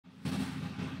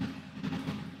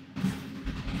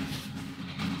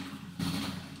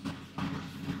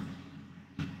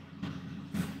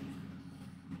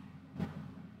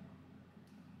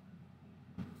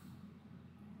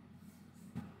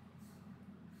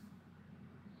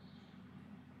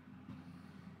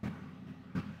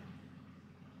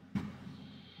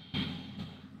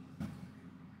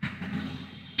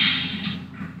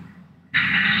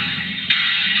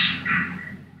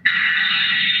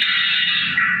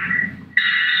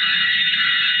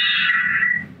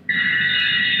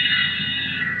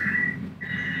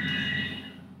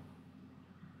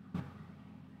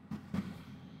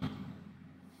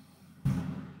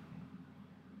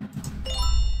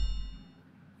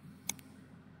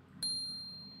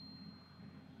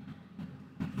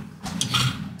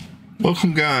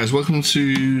Welcome guys, welcome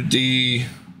to the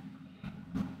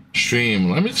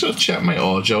stream. Let me just check my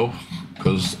audio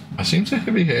because I seem to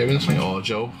be hearing my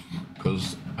audio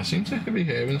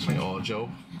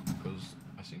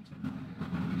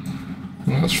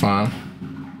that's fine.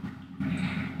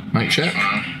 Mic check.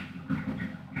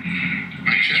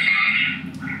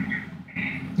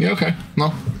 Yeah, okay.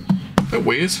 No. A bit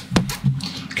weird.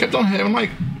 Kept on hearing like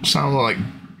sound like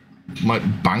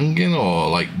banging or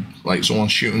like someone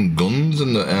shooting guns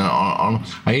and on.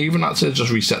 I even had to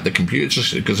just reset the computer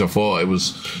just because I thought it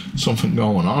was something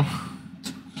going on.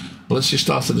 Let's just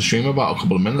started the stream about a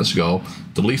couple of minutes ago,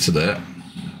 deleted it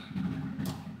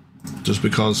just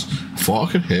because I thought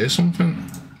I could hear something.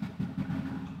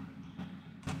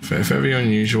 Very, very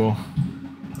unusual.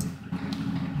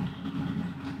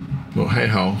 But hey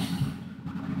ho.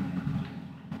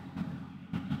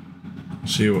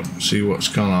 See what's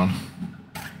going on.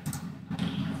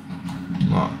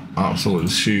 Not absolutely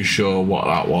too sure what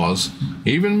that was.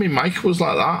 Even my mic was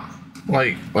like that.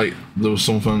 Like there was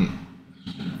something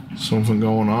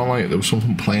going on. Like there was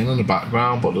something playing in the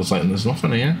background, but there's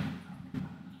nothing here.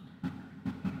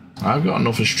 I've got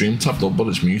another stream tapped up, but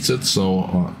it's muted,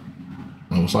 so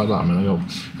I was like that a minute ago.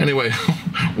 Anyway,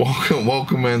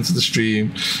 welcome into the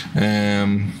stream.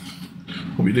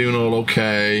 Hope you're doing all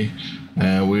okay.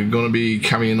 We're going to be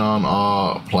carrying on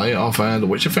our play of The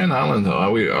Witcher Fern Island.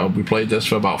 We played this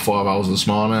for about 4 hours this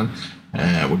morning.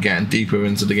 We're getting deeper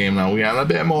into the game now. We're getting a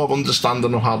bit more of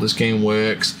understanding of how this game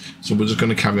works. So we're just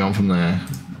going to carry on from there.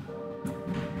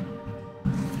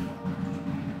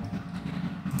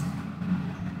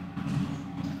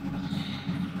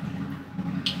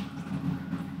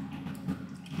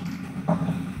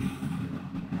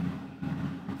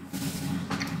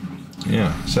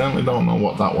 Yeah, certainly don't know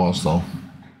what that was though.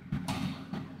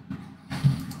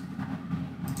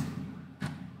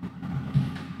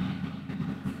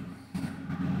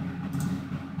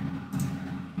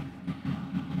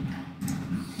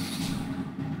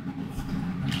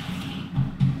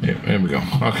 Here we go.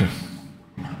 Okay.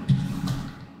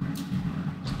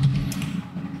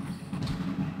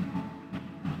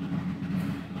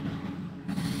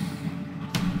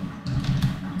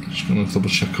 Just gonna double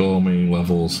check all my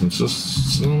levels. It's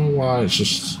just, I don't know why, it's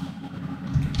just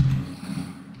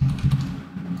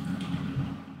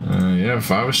yeah,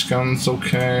 virus scan's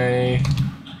okay.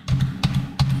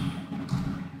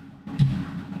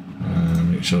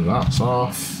 Make sure that's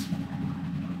off.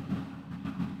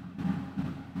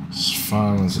 As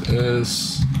fine as it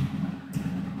is.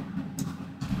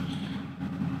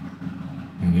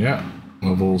 And yeah,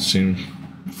 levels seem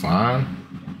fine.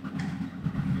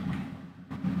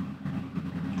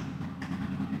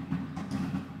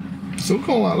 Still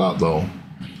going like that though.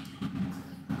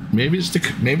 Maybe it's the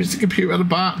computer at the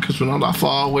back because we're not that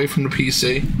far away from the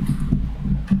PC.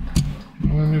 I'm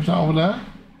gonna move that over there.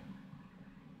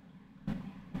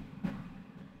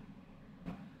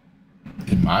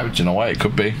 It might, but you know what? It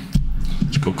could be.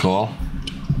 It's a good call.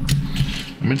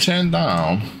 Let me turn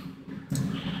down.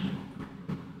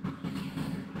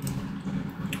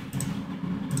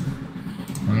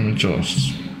 Let me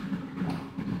just.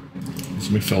 There's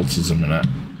my filters a minute.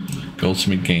 Go to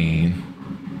my gain.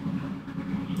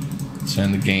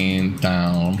 Turn the gain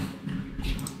down.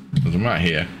 Because I'm right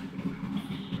here.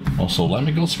 Also, let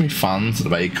me go to my fans at the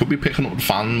way. It could be picking up the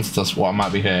fans. That's what I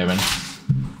might be hearing.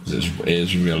 It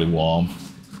is really warm.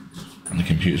 And the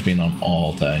computer's been on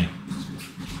all day.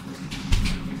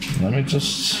 Let me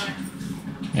just,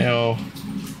 let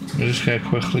me just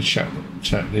quickly check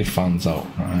the fans out.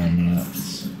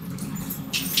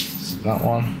 Is it that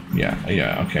one?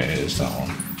 Yeah, okay, it is that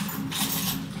one.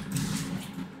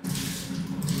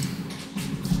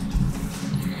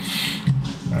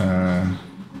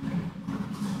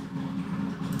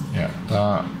 Yeah,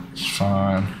 that's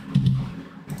fine.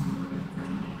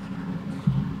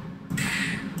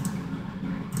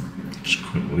 Just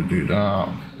quickly do that.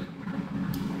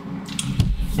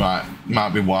 Right, might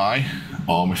be why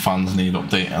all my fans need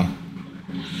updating.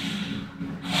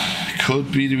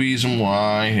 Could be the reason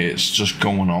why it's just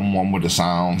going on one with the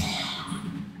sound.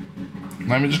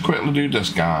 Let me just quickly do this,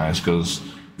 guys, because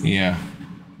yeah,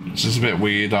 it's just a bit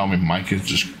weird how my mic is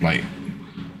just like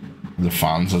the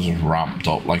fans are just ramped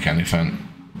up like anything.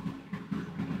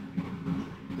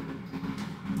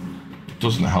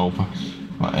 Doesn't help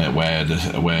where this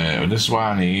is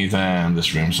why I need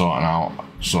this room sorting out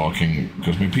so I can,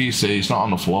 because my PC is not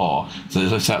on the floor, so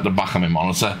it's at the back of my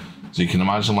monitor, so you can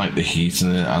imagine like the heat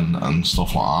in it and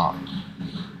stuff like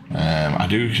that. I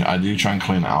do try and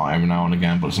clean it out every now and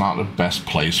again, but it's not the best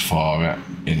place for it.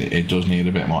 It does need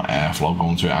a bit more airflow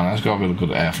going to it, and it's got a really good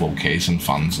airflow case and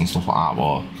fans and stuff like that,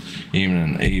 but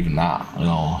even that, you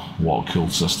know, water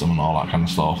cooled system and all that kind of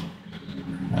stuff.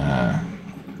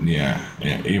 Yeah,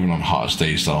 even on hottest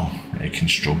days though, it can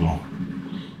struggle.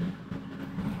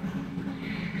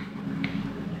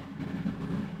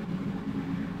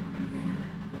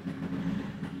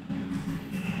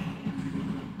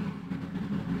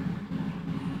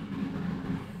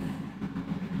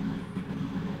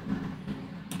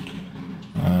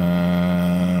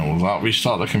 Will that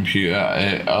restart the computer?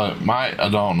 It might, I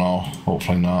don't know.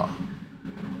 Hopefully not.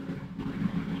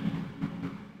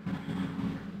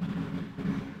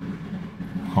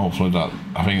 Hopefully that,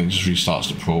 I think it just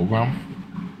restarts the program.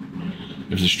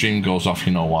 If the stream goes off,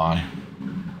 you know why.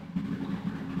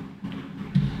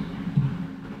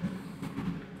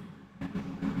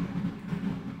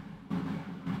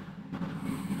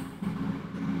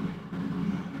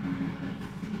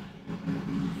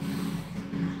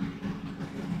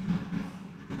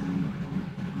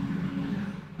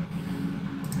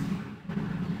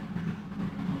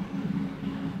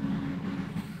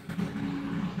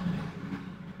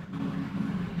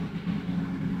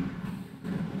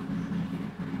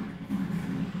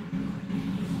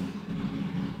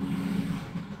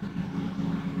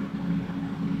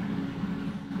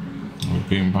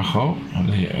 Being back up?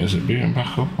 Is it being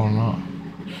back up or not?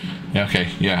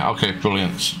 Yeah, okay,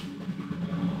 brilliant.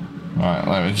 Right,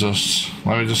 let me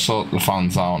just sort the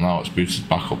fans out now. It's booted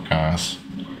back up, guys.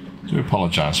 I do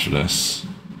apologise for this.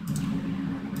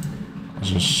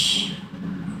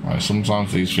 Like,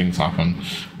 sometimes these things happen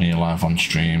when you're live on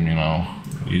stream, you know.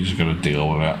 You just gotta deal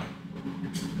with it.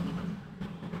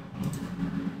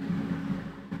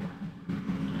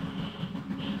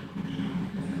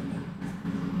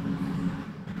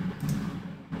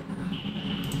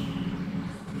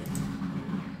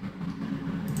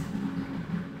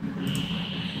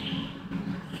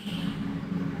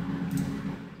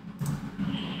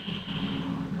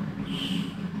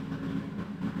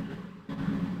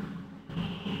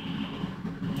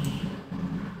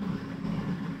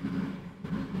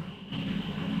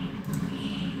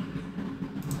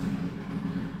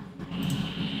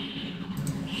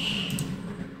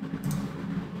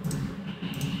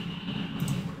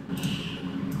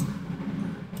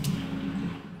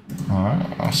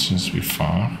 Alright, that seems to be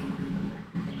fine.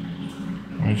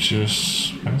 Where's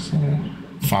the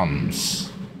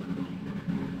fans?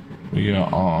 We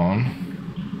are on.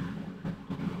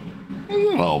 It's a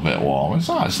little bit warm. It's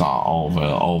not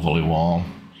overly warm.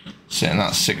 Sitting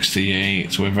at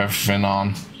 68 with everything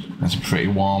on. It's a pretty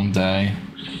warm day.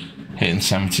 Hitting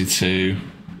 72.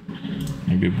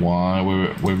 Maybe why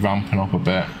we're ramping up a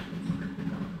bit.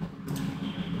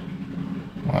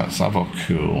 Let's have a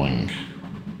cooling.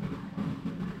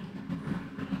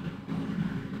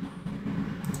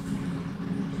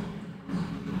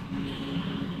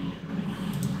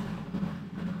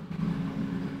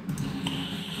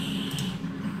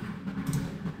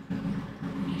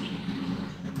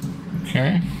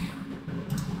 Okay.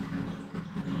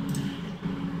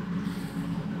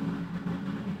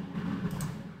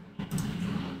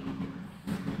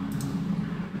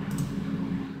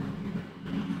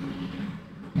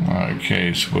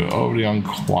 Okay, so we're already on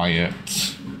quiet.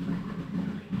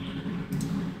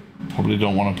 Probably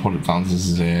don't want to put it down to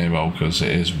 0 because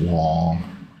it is warm.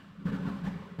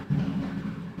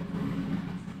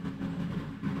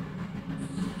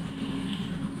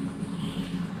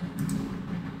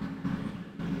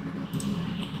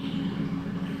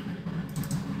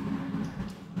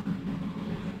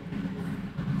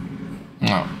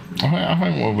 No, I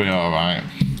think we'll be alright.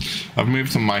 I've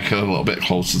moved the mic a little bit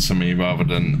closer to me rather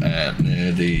than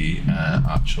near the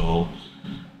actual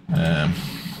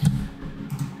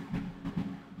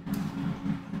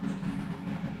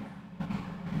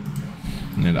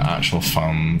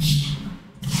fans.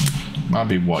 Might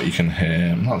be what you can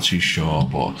hear, I'm not too sure,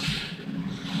 but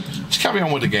let's carry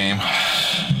on with the game.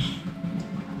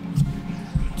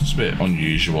 It's a bit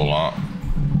unusual, that.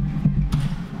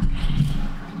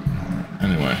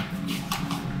 Anyway.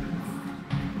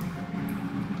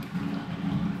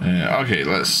 Okay,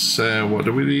 let's, what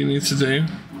do we really need to do?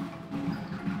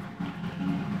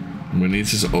 We need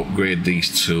to upgrade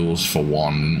these tools for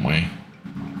one, didn't we?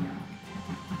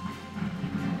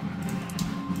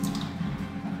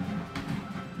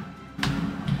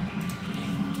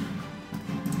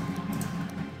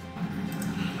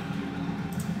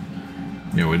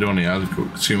 Yeah, we'd only have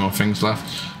 2 more things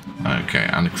left. Okay,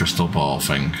 and a crystal ball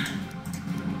thing.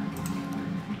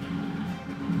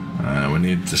 We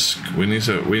need this. We need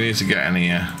to get in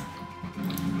here.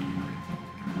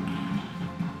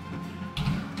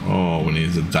 Oh, we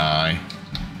need to die.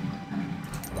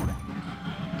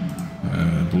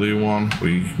 blue one.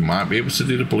 We might be able to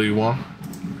do the blue one.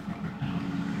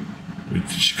 We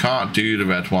just can't do the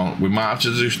red one. We might have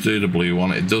to just do the blue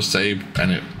one. It does say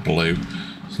and it blue.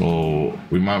 So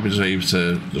we might be able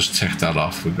to just tick that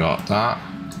off. We got that.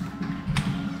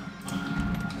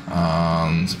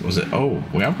 And was it? Oh,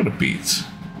 we have got a beat.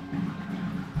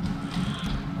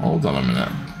 Hold on a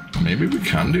minute. Maybe we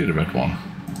can do the red one.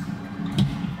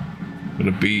 With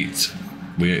a beat.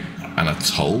 And a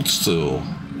toadstool.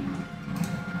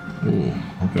 Ooh,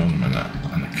 hold on a minute.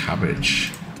 And a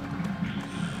cabbage.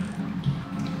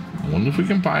 I wonder if we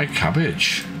can buy a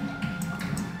cabbage.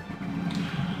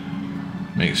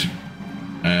 Makes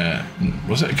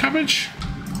was it a cabbage?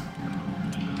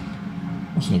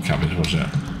 Wasn't a cabbage, was it?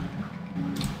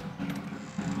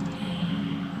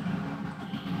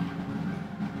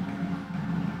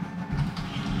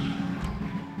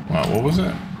 Right, what was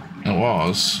it? It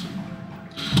was,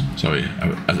 sorry,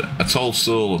 a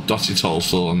toadstool, a dotty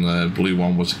toadstool, and the blue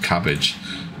one was a cabbage.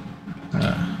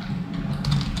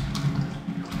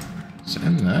 Is it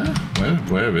in there?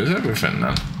 Where is everything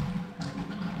then?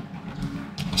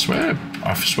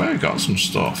 I swear I got some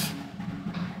stuff.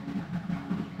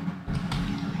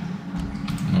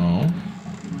 No.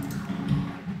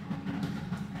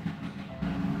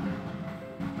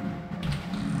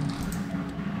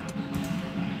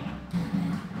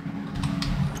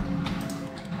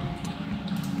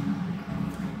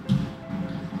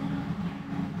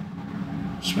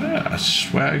 I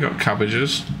swear I got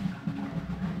cabbages.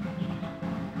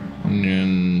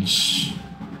 Onions.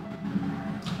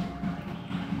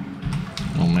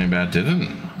 Well, maybe I didn't.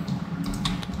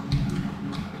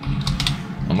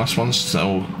 Unless one's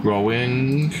still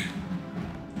growing.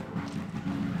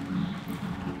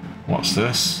 What's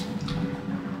this?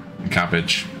 A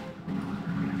cabbage.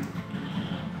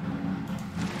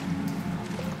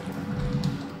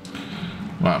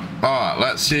 Right, alright,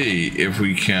 let's see if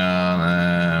we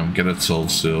can get a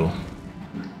toadstool.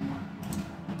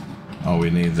 Oh, we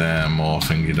need more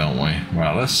thingy, don't we?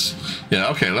 Right, let's... Yeah,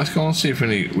 okay, let's go and see if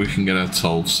we can get a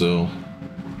toadstool.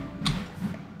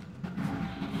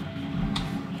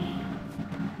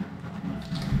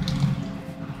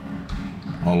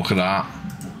 Oh, look at that.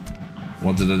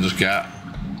 What did I just get?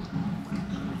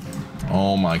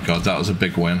 Oh my god, that was a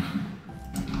big win.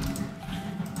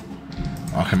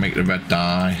 I can make the red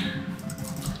die.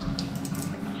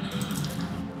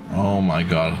 Oh my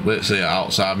god, literally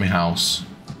outside my house.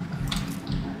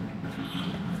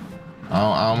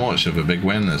 How much of a big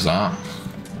win is that?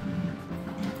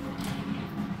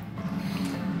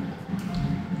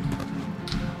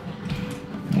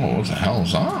 What the hell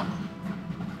is that?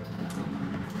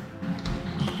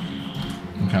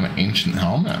 Some kind of ancient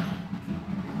helmet.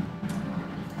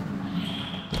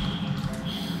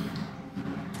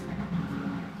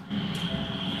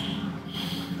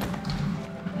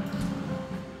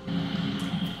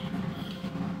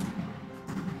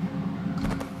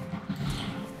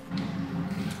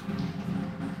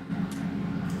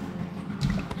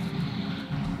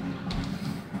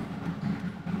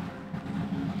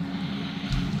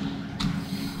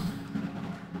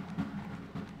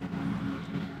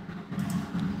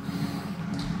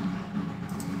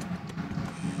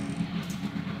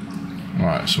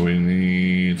 Right, so we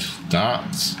need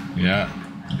that, yeah.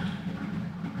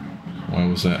 Where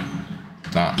was it?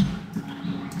 That.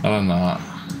 Other than that,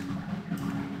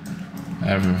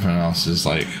 everything else is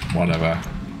like, whatever.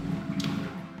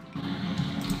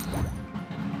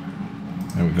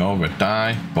 There we go, red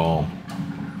die, ball.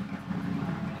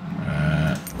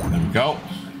 There we go.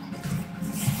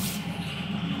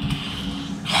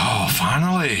 Oh,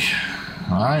 finally.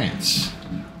 Right.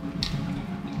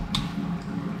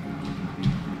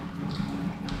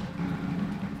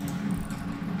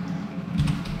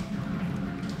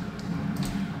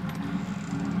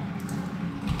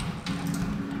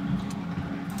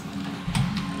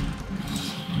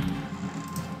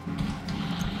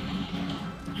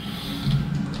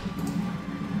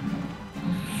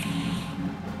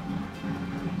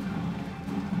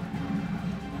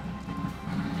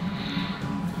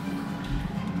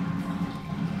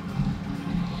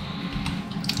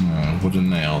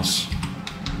 Wooden nails.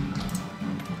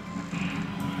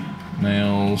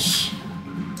 Nails.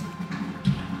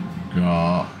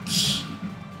 Got.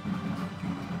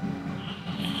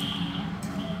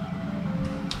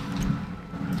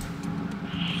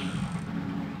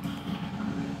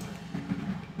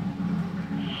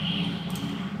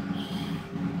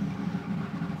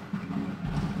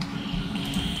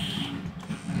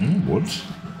 Wood.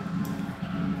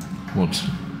 Wood.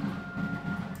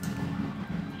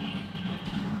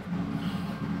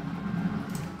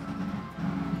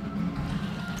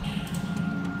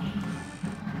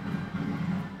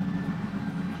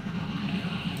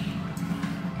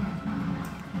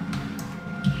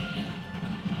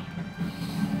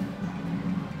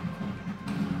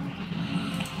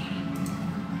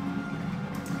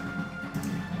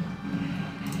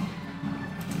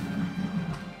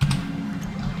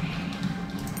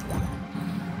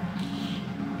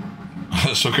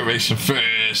 Sucker racing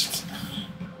first.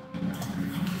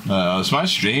 Has my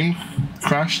stream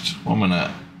crashed? 1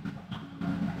 minute.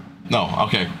 No,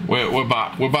 okay, we're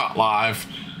back. We're back live.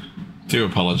 Do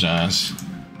apologise.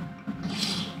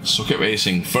 Suck it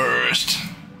racing first.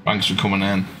 Thanks for coming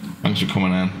in. Thanks for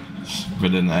coming in. If I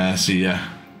didn't see ya.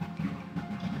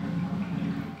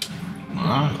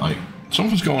 Like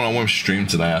something's going on with stream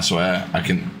today. I swear. I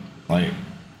can like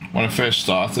when I first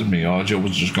started, my audio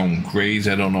was just going crazy.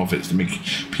 I don't know if it's the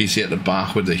PC at the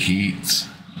back with the heat.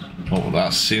 Oh,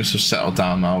 that seems to have settled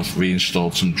down now. I've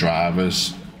reinstalled some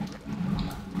drivers.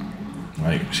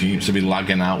 Like seems to be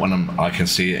lagging out when I can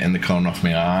see it in the corner of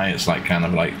my eye. It's like kind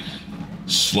of like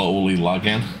slowly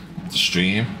lagging the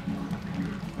stream.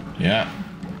 Yeah.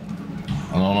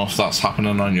 I don't know if that's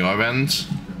happening on your end.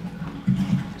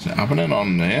 Is it happening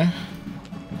on there?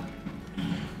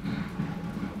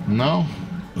 No.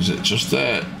 Is it just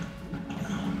a?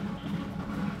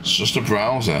 It's just a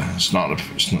browser. It's not.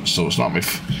 So it's not my.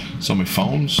 So my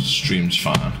phone's stream's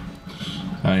fine.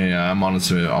 I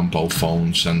monitor it on both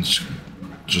phones and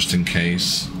just in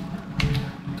case.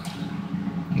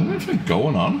 Is there anything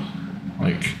going on?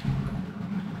 Like,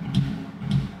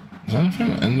 is there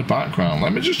anything in the background?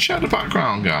 Let me just check the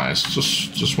background, guys.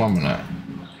 Just 1 minute.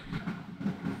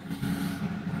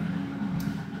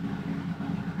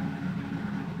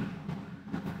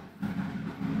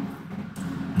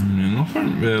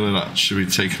 Nothing really that should be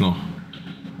taken up.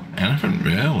 Anything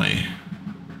really.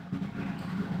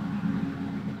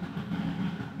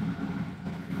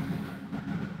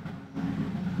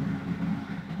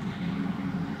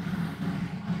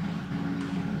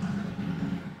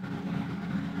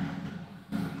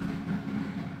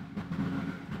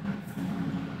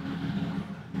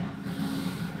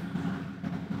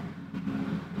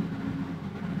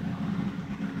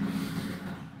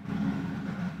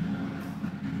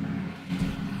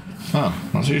 Huh,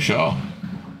 not too sure.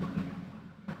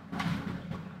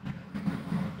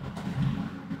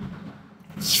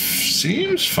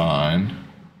 Seems fine.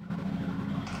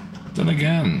 Then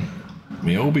again,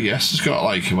 my OBS has got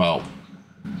like about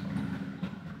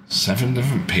 7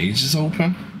 different pages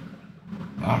open.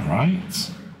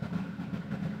 Alright.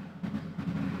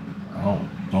 I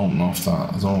don't know if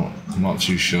that, I'm not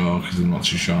too sure because I'm not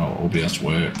too sure how OBS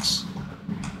works.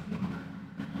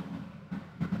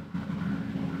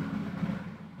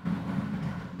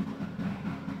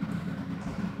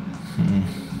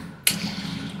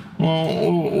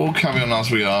 Well, we'll carry on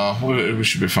as we are. We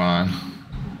should be fine.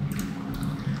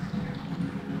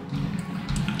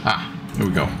 Ah, here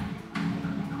we go.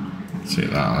 See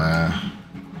that there.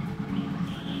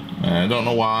 I don't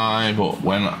know why, but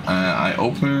when I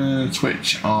open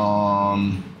Twitch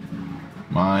on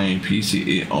my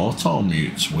PC, it auto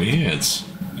mutes. Weird.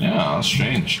 Yeah, that's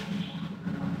strange.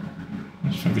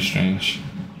 That's very strange.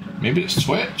 Maybe it's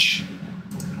Twitch.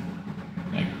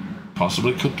 It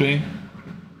possibly could be.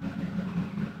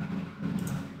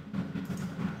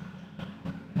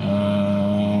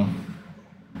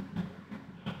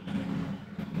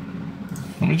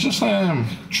 Let me just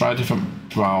try a different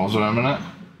browser a minute.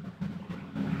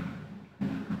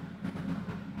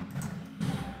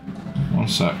 One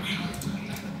sec.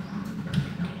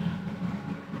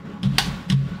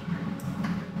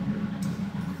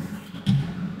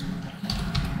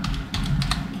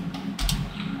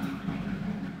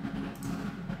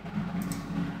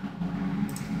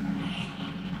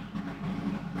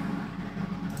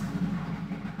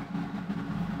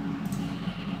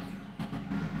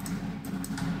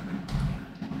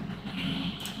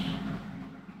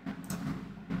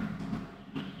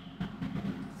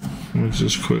 Let me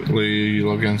just quickly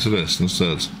log into this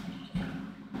instead.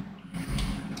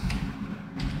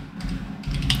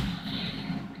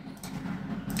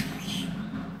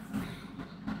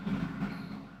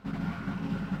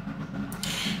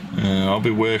 I'll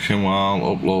be working while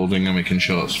uploading and making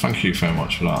shorts. Thank you very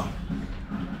much for that.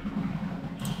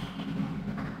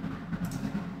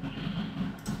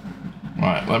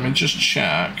 Right, let me just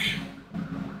check.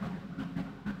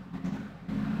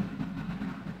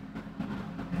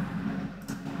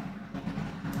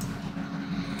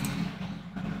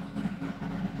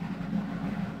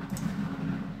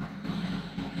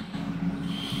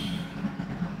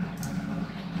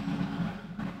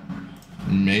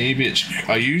 Maybe it's.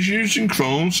 Are you using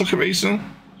Chrome, Sucker Racing?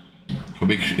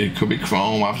 It could be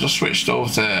Chrome. I've just switched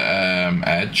over to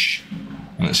Edge,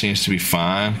 and it seems to be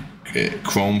fine.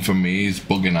 Chrome for me is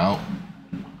bugging out,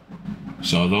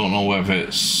 so I don't know whether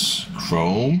it's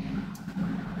Chrome.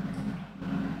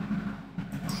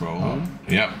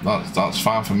 Yep, that's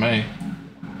fine for me.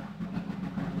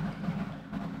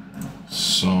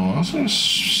 So that's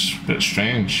a bit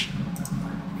strange.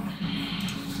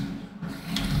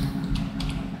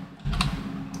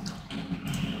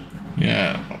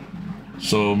 Yeah.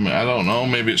 So I don't know.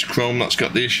 Maybe it's Chrome that's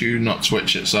got the issue, not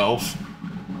Twitch itself.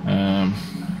 Yeah,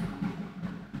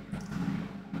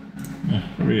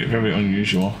 very, very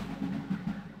unusual.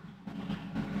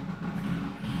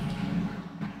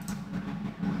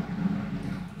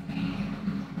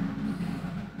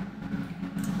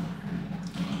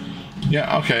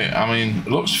 Yeah, okay, I mean, it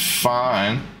looks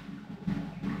fine.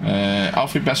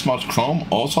 Alfie Best Mod Chrome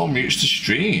auto mutes to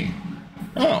stream.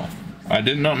 Oh, I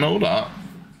did not know that.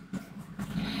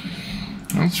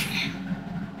 That's...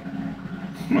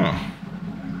 No.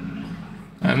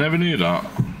 I never knew that.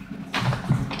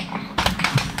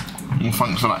 Well,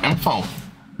 thanks for that info.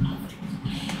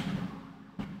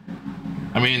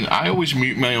 I mean, I always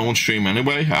mute my own stream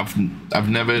anyway. I've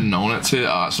never known it to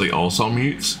actually auto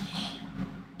mute.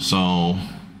 So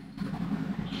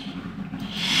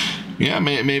yeah,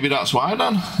 maybe that's why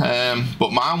then.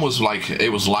 But mine was like,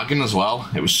 it was lagging as well.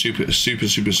 It was super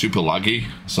laggy.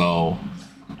 So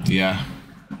yeah,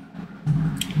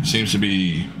 seems to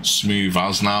be smooth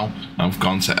as now. I've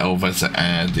gone to over to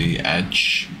the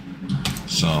edge.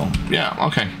 So yeah,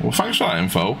 okay. Well, thanks for that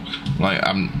info. Like,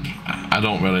 I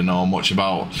don't really know much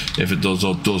about if it does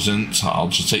or doesn't. I'll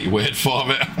just take your word for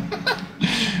it.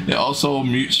 It also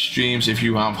mutes streams if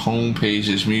you have home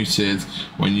pages muted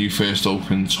when you first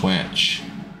open Twitch.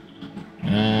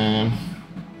 No,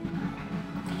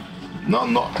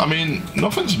 I mean,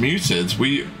 nothing's muted.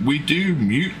 We do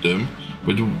mute them.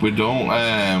 We don't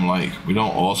like, we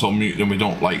don't auto mute them. We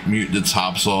don't like mute the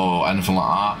tabs or anything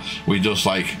like that. We just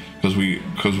like, because we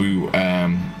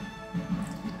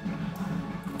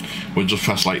we'll just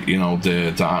press, like, you know,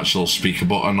 the actual speaker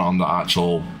button on the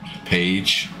actual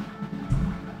page.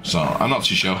 So I'm not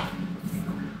too sure.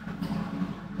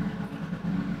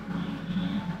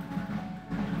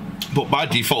 But by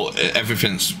default,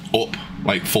 everything's up,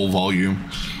 like full volume,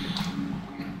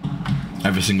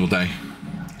 every single day.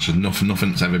 So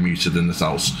nothing's ever muted in this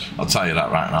house. I'll tell you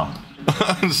that right now.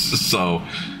 So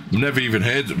I've never even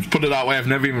heard, put it that way, I've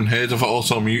never even heard of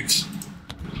auto mute.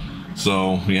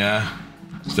 So yeah,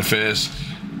 it's the first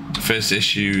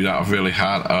issue that I've really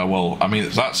had. Well, I mean,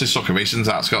 it's actually Soccer Racing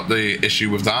that's got the issue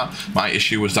with that. My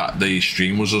issue was that the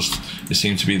stream was just, it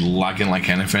seemed to be lagging like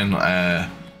anything.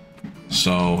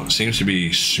 So it seems to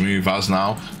be smooth as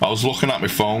now. I was looking at my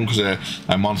phone because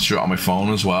I monitor it on my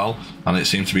phone as well, and it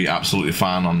seemed to be absolutely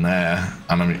fine on there.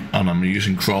 And I'm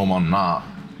using Chrome on that.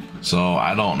 So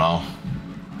I don't know.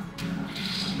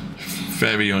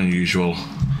 Very unusual.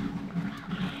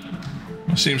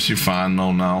 It seems to be fine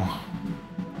though now.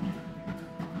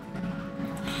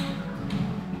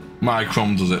 My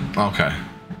Chrome does it. Okay.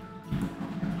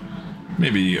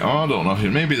 Maybe, oh, I don't know.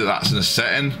 Maybe that's in a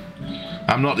setting.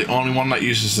 I'm not the only one that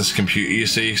uses this computer, you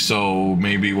see, so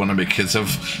maybe one of my kids have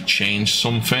changed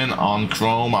something on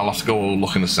Chrome. I'll have to go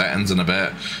look in the settings in a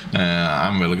bit. I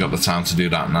haven't really got the time to do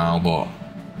that now, but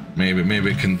maybe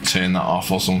we can turn that off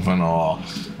or something, or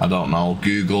I don't know,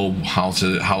 Google how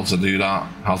to do that,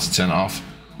 how to turn it off.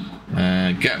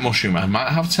 Get mushroom, I might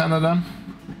have 10 of them.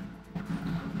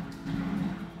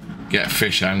 Get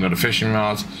fish, I haven't got a fishing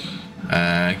rod.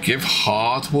 Give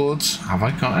hardwood. Have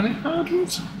I got any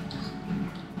hardwood?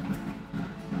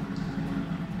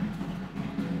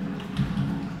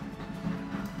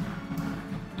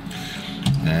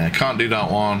 Can't do that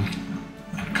one.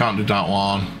 Can't do that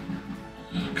one.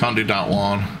 Can't do that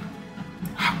one.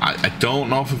 I don't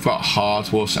know if I've got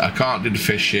hardwood. So I can't do the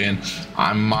fishing.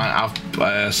 I might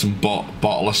have some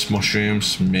bottleless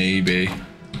mushrooms, maybe.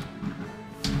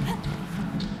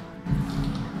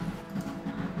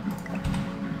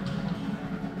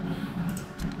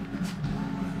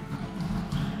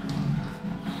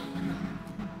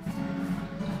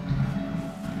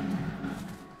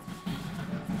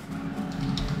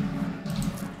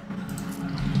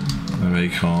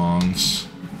 Acorns.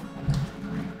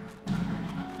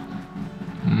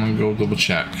 I'm gonna go double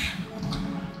check.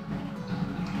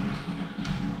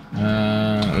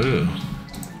 I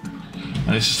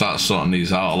need to start sorting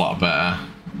these out a lot better.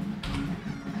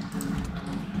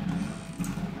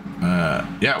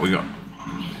 Yeah, we got.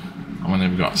 How many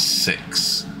have we got?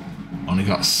 6. Only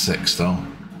got 6 though.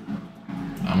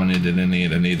 How many did I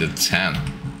need? I needed 10.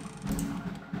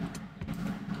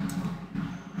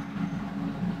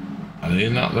 Are they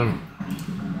not the...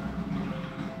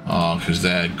 Oh, because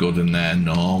they're good and they're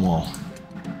normal.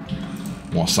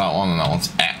 What's that one? And that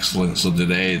one's excellent. So did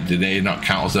they not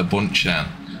count as a bunch then?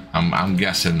 I'm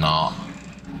guessing not.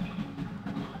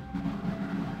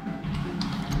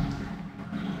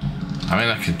 I mean,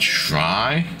 I could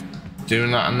try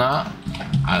doing that and that.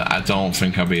 I don't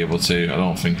think I'll be able to. I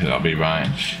don't think that'll be right.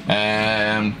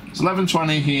 It's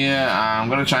 11:20 here. I'm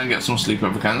going to try and get some sleep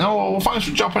if I can. No, well, thanks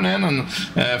for dropping in, and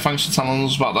thanks for telling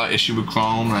us about that issue with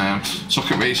Chrome.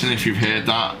 Socket Racing, if you've heard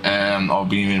that or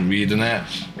been reading it,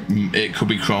 it could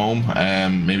be Chrome.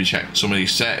 Maybe check some of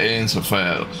these settings, see if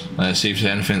there's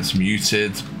anything that's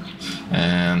muted.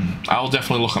 I'll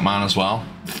definitely look at mine as well.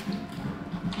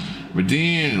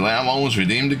 Redeemed, I've almost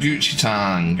redeemed the Gucci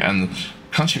Tang and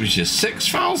contributed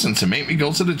 6,000 to make me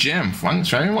go to the gym. Thanks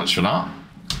very much for that.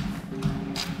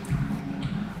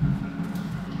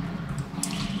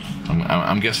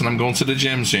 I'm guessing I'm going to the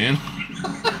gym soon.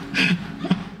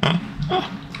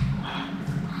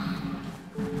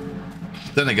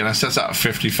 Then again, I set that at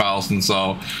 50,000,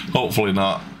 so hopefully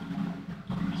not.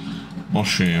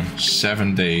 Mushroom,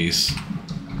 7 days.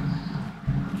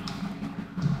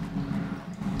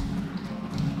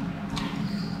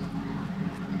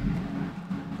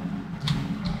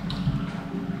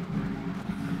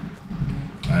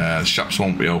 The shops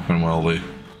won't be open, will they?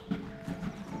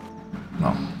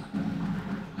 No.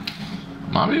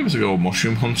 Might be able to go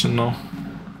mushroom hunting though.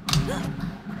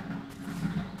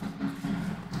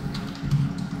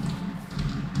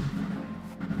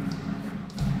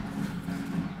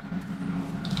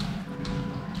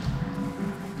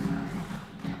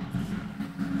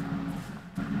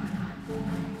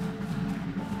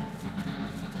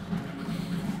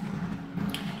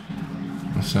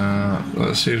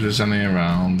 Let's see if there's any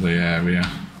around the area.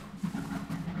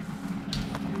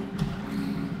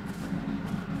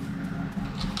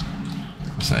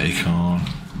 It's an acorn.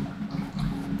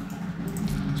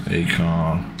 It's an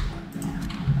acorn.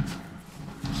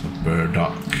 It's a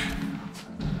burdock.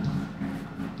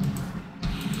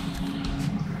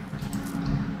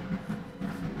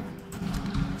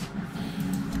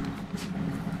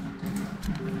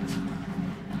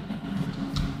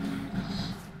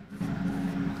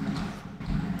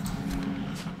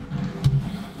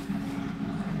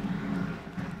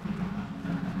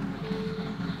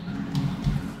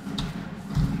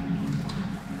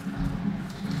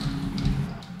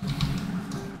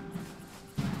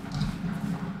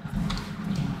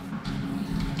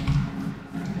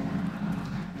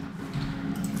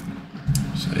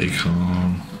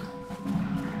 Acorn.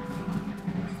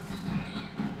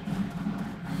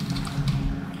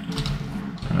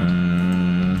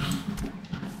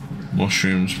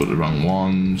 Mushrooms, but the wrong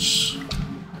ones.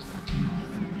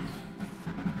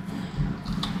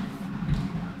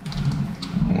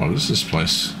 What is this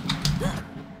place?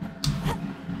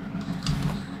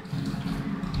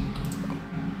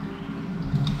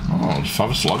 Oh,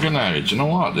 Fab's logging area. Do you know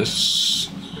what? This.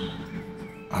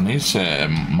 I need to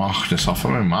mark this off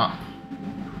on my map.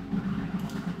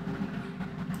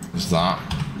 Is that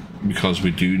because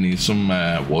we do need some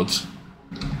wood?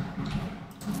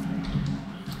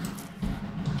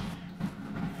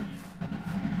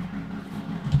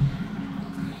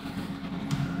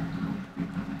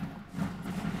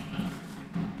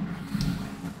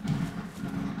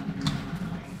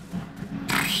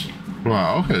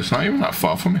 Right, okay, it's not even that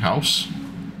far from my house.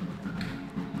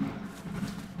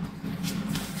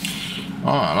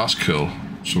 Alright, that's cool.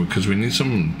 So, because we need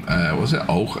some, was it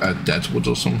oak, deadwood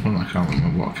or something? I can't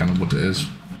remember what kind of wood it is.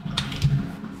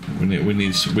 We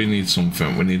need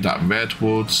something. We need that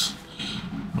redwood.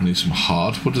 We need some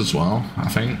hardwood as well, I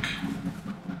think.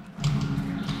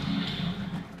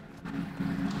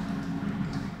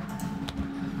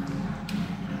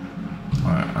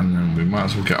 Right, and then we might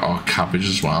as well get our cabbage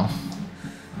as well.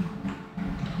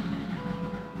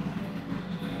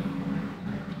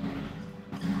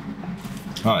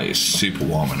 Oh, it's super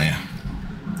warm in here.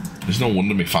 There's no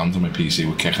wonder my fans on my PC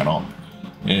were kicking up.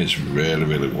 It's really,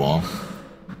 really warm.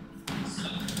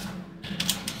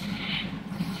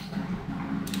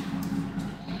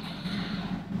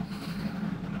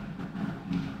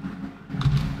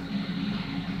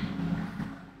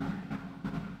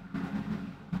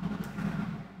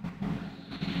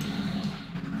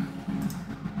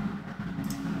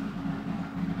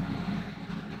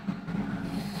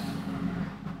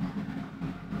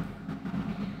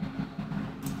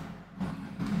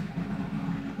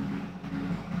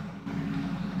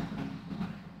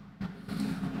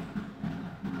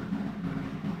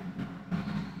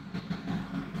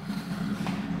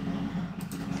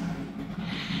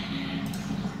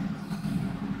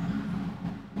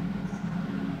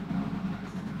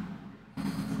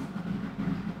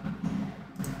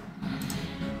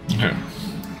 Okay.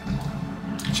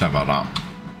 Sorry about that.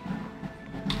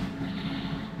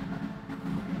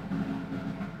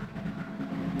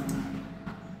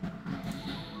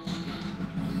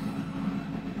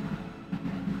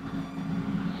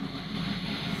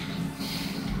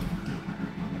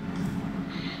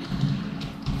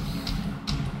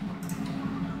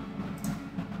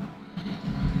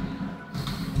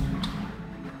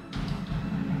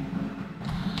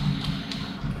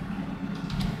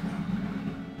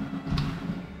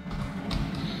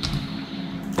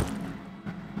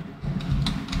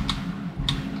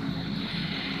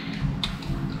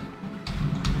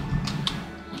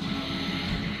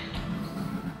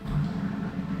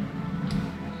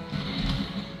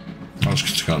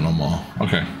 Got no more.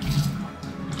 Okay.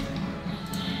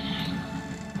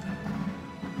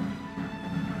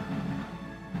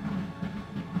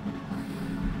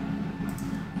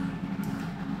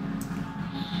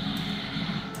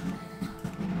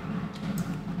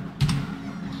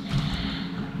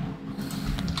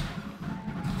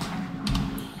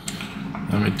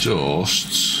 Let me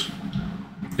just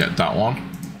get that one.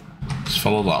 Let's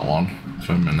follow that one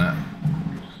for a minute.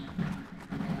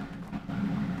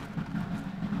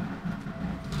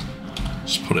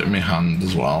 Just put it in my hand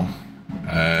as well.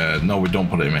 No, we don't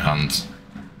put it in my hand.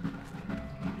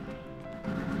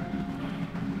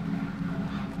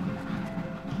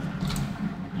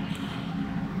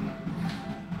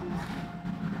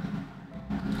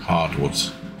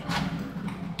 Hardwoods.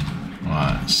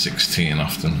 Right, 16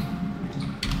 often.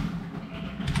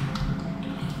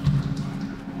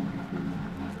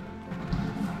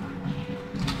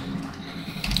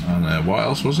 And what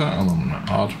else was that?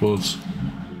 Hardwoods.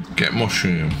 Get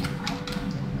mushroom.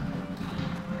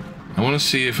 I want to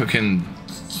see if I can.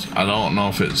 I don't know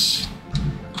if it's.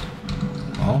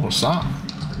 Oh, what's that?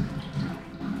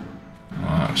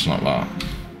 Oh, it's not that.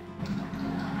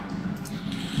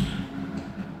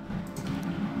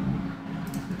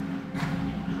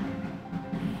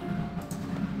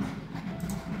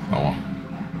 Oh,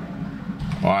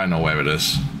 oh, I know where it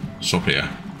is. It's up here.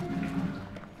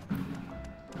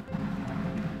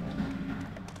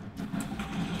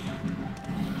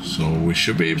 So we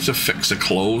should be able to fix the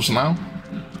clothes now.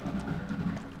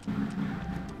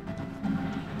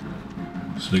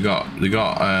 So they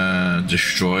got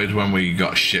destroyed when we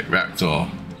got shipwrecked or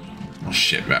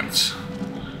shipwrecked.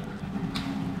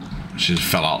 She just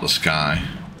fell out the sky.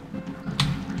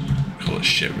 Call it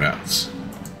shipwrecked.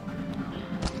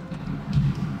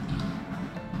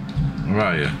 Where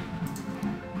are you?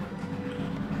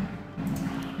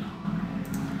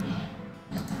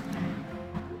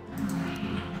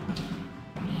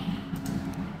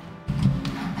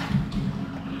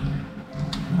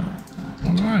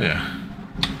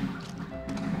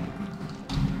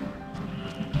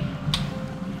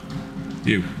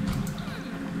 You.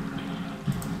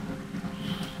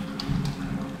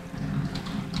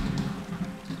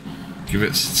 Give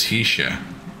it to Tisha.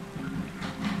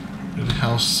 Who the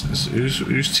hell's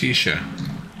who's Tisha?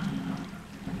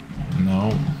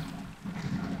 No.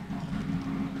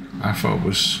 I thought it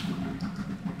was.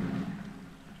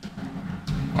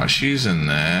 Well, she's in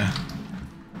there.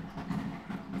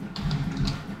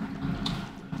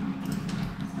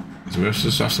 Do we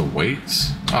just have to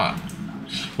wait? Ah.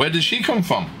 Where did she come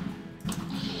from?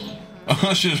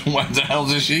 Where the hell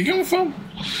did she come from?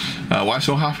 Why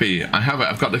so happy? I have it.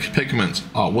 I've got the pigment.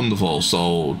 Oh, wonderful.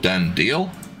 So, then, deal?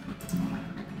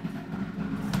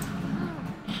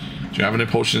 Do you have any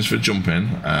potions for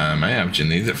jumping? I have. Do you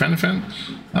need it for anything?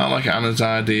 I like Anna's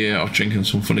idea of drinking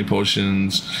some funny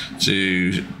potions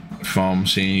from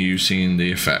seeing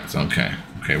the effect. Okay.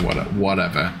 Okay,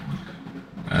 whatever.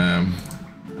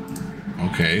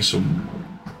 Okay, so...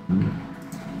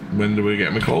 When do we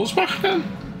get my clothes back then?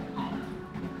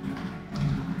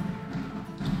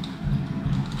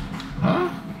 Huh?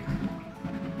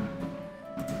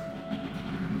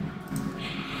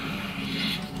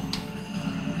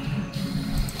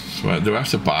 So do I have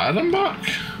to buy them back?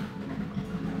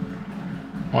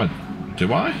 What?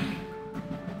 Do I?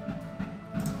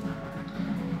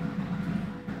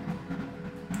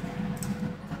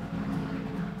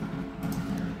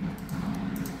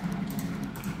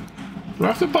 Do I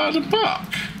have to buy them back?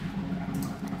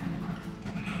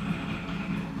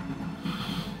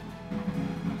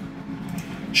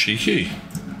 Cheeky.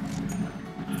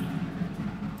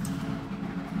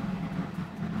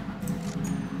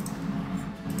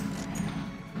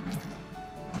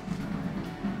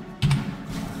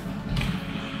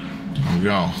 There we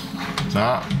go.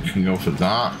 That, you can go for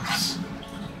that.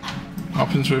 What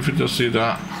happens if we just do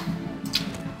that?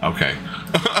 Okay.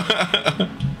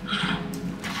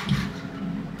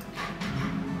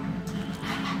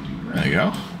 There you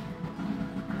go.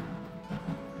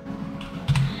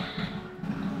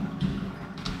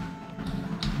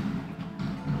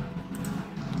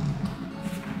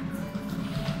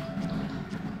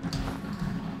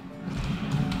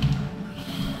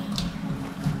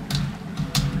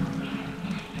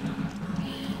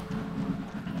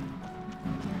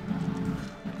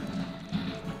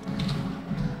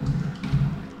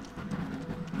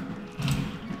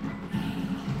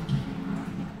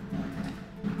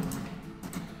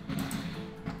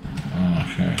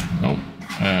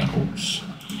 Oops.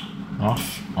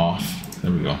 Off.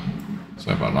 There we go.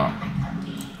 Sorry about that.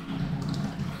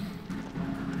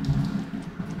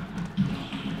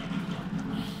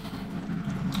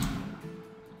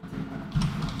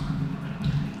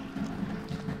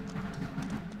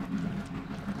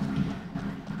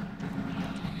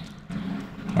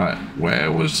 Right,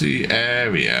 where was the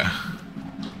area?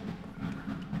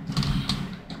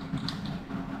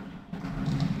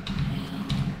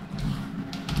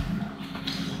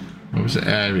 Where was the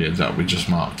area that we just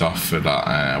marked off for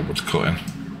that wood cutting?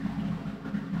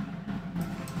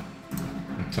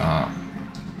 That.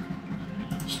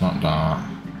 It's not that.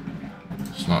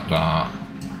 It's not that.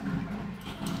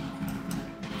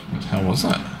 What the hell was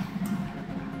that?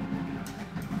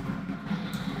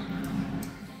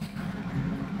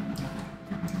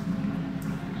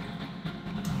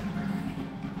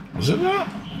 Was it that?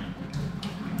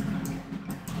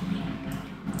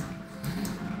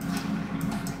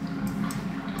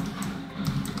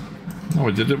 No,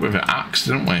 we did it with an axe,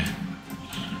 didn't we?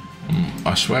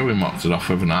 I swear we mocked it off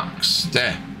with an axe.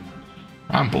 There.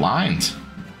 I'm blind.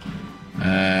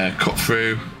 Cut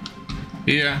through.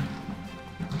 Here.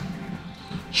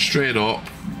 Straight up.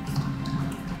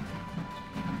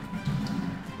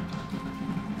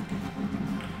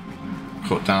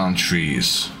 Cut down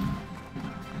trees.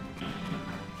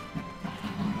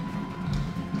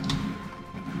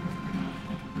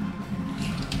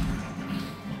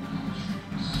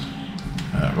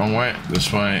 Wrong way.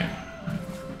 This way.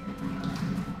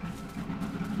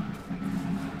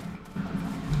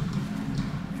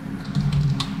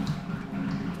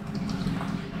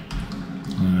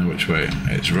 Which way?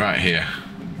 It's right here.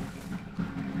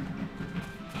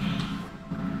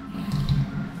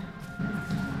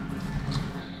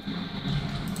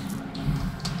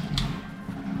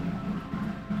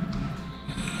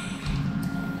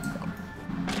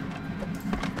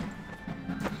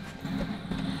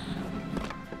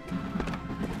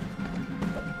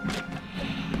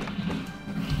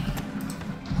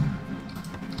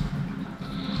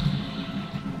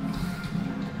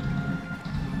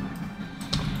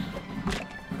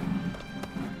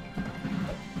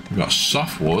 We've got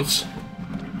softwoods.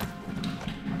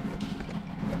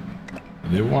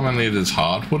 The one I need is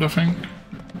hardwood, I think.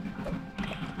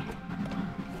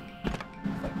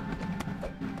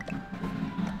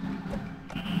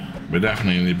 We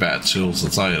definitely need better tools,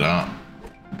 I'll tell you that.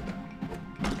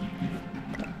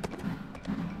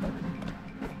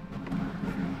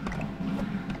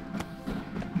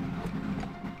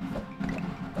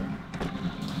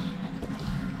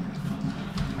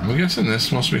 I'm guessing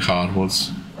this must be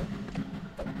hardwoods.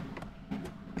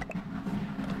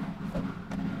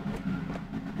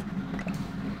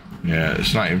 Yeah,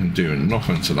 it's not even doing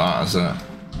nothing to that, is it?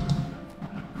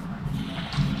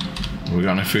 Have we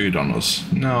got any food on us?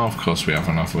 No, of course we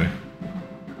haven't, have we?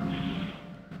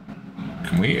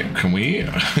 Can we eat? Can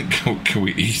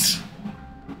we eat?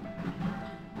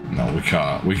 No, we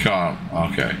can't. We can't.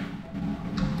 Okay.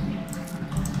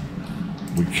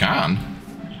 We can?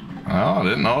 Oh, I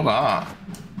didn't know that.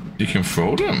 You can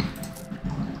throw them.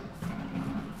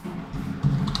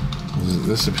 Does it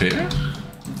disappear?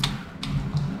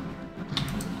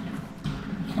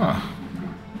 Huh.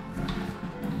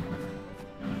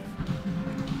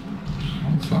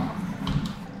 What's that?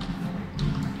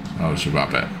 Oh, it's a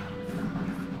rabbit.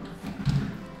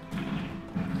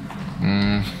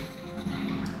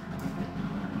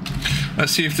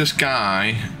 Let's see if this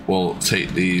guy will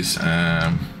take these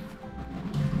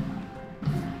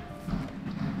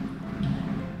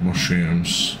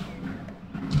mushrooms.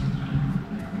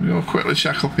 We'll quickly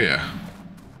check up here.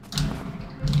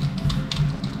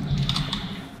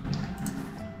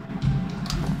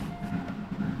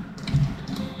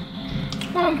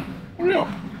 Come on, hurry up.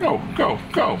 Go, go,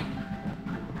 go.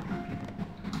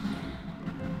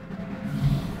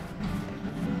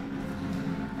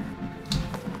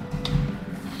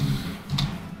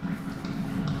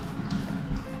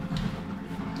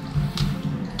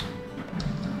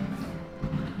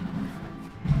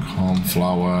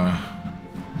 Cornflower.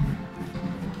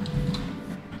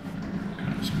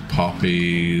 Some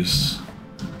poppies.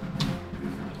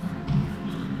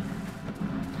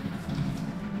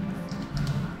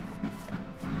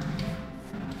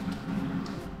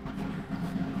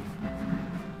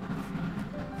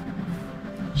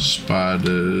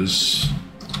 Spiders.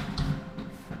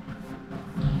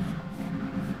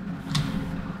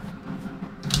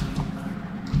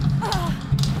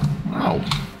 Oh.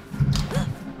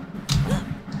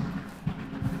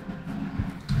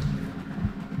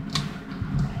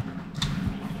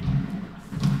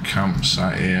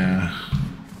 Campsite here.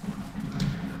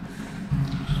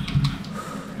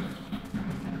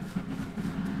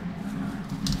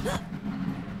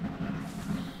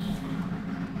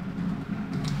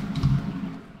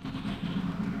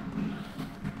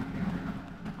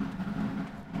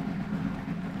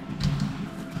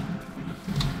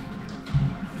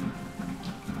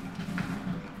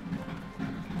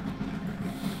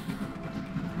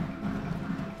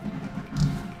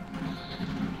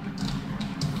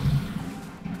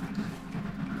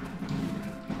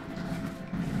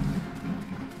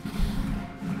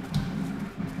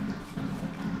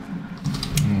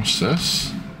 What's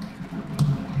this?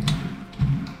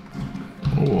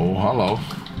 Oh, hello.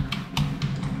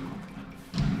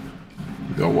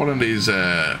 We got one of these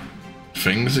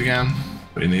things again.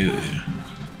 We need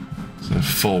a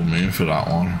full moon for that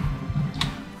one.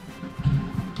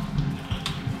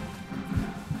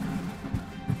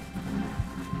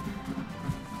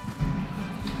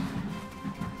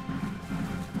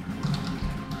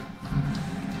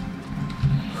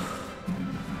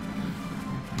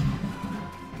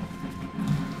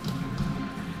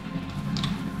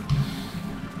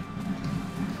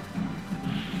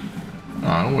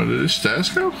 Oh, where did the stairs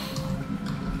go?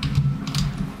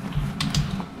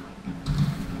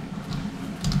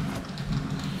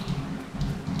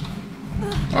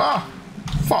 Ah!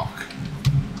 Fuck!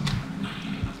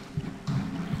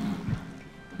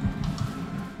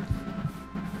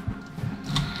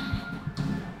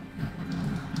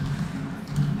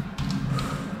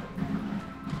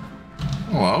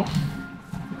 Hello?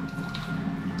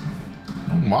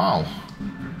 Oh, wow.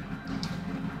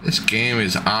 This game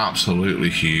is absolutely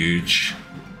huge.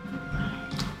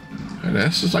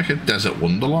 This is like a desert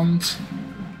wonderland.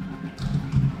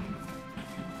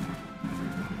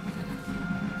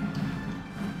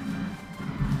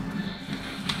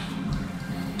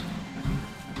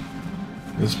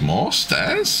 There's more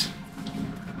stairs?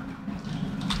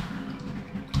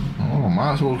 Oh,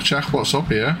 might as well check what's up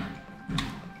here.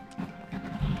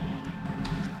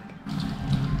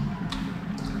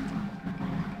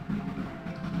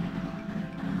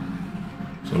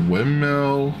 It's a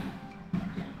windmill.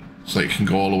 So you can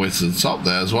go all the way to the top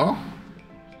there as well.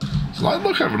 It's like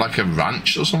look at like a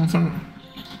ranch or something.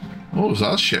 Oh, is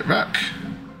that a shipwreck?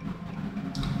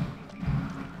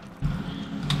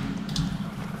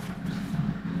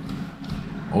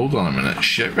 Hold on a minute,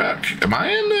 shipwreck? Am I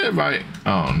in there right?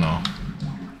 Oh no.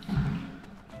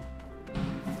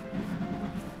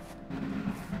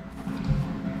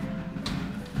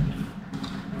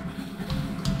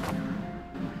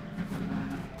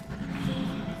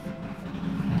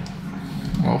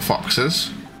 More foxes.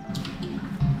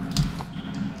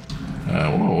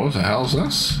 Whoa, what the hell's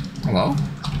this? Hello?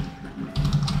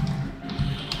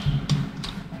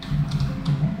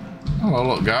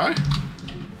 Hello, look, guy.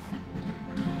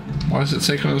 Why is it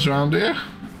taking us around here?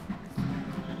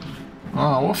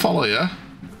 Oh, we'll follow you.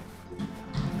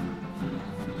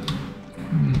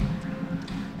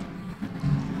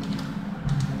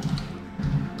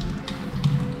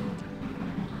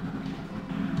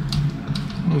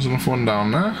 There's enough one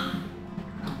down there.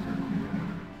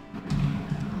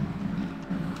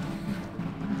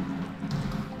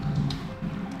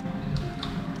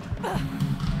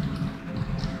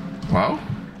 Well,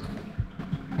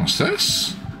 what's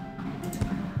this?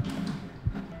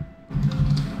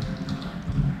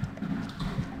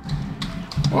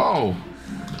 Whoa!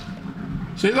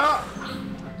 See that?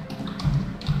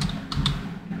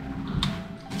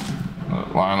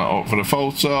 Line it up for the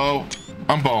photo,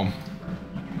 and boom.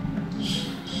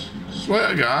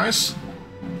 Later, guys.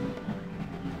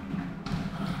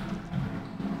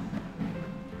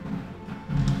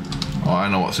 Oh, I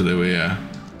know what to do here.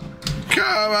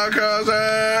 Come on, cousin!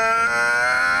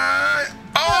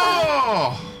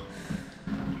 Oh!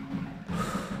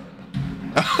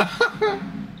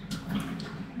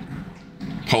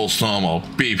 Pulse normal,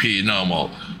 BP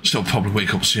normal. Still probably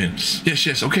wake up soon. Yes,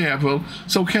 yes, okay, Abrill.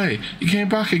 It's okay. You came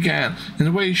back again in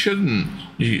a way you shouldn't.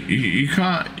 You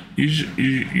can't.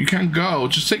 You can't go.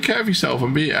 Just take care of yourself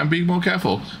and be more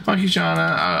careful. Thank you, China.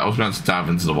 I was meant to dive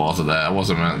into the water there. I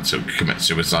wasn't meant to commit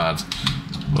suicide.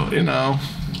 But you know,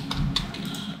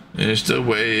 it's the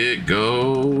way it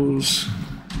goes.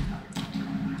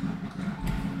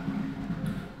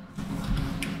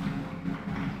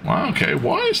 Wow. Okay.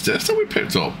 What is this that we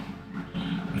picked up?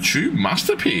 A true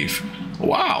masterpiece.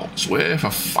 Wow. It's worth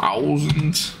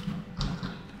 1,000.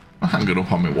 I hang it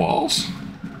up on my walls.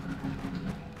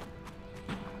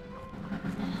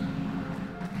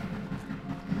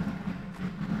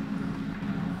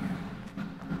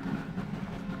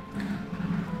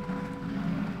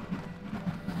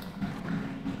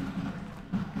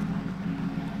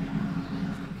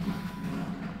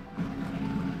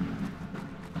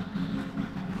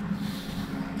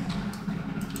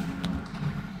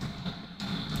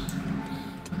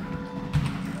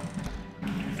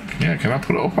 Yeah, can I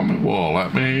put it up on my wall?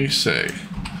 Let me see.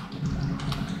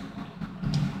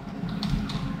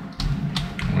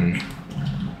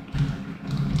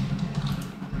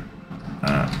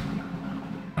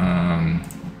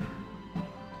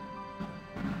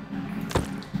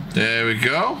 There we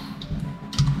go.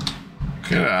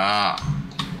 Look at that.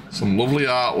 Some lovely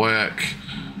artwork.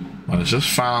 I just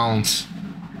found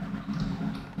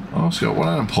Oh, it's got one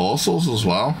of them portals as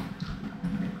well.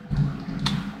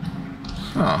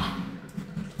 Oh.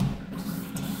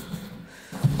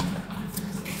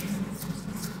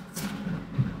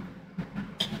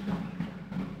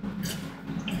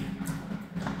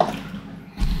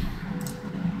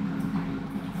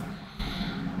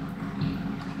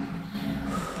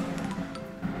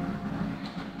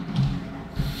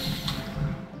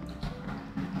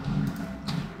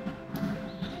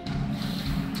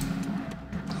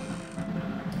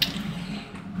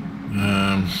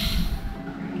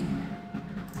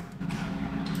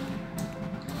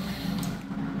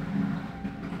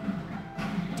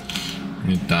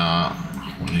 Need that.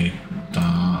 We need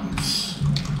that.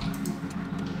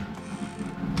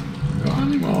 Got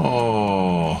any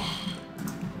more?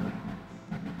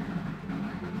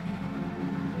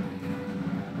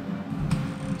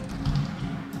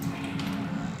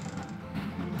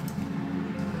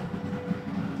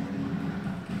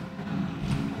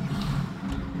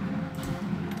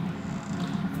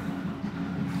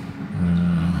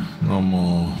 No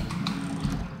more.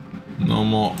 No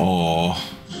more ore.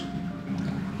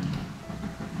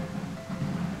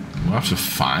 We'll have to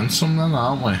find some then,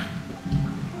 aren't we?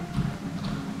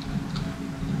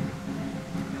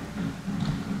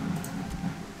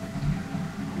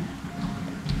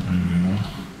 There we go.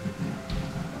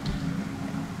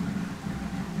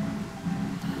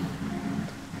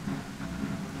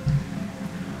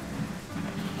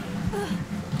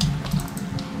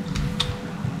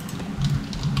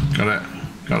 Got it.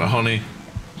 Got a honey.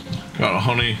 Got a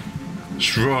honey.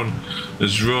 Let's run.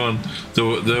 Let's run.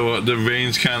 The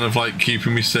rain's kind of like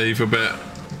keeping me safe a bit.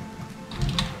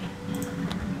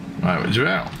 Right, what do you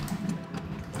reckon?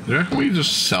 Do you reckon we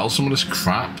just sell some of this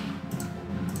crap?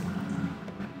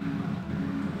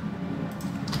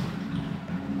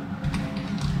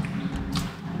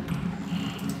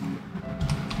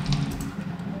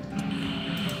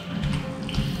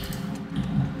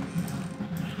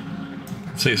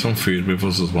 Take some food with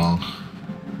us as well.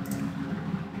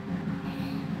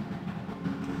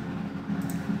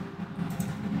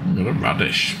 Got a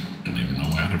radish. Didn't even know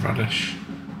I had a radish.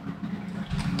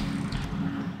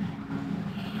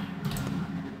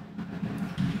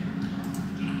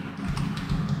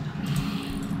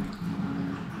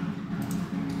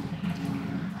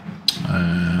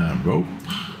 Rope.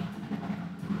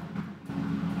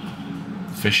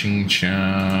 Fishing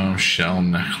charm, shell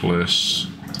necklace.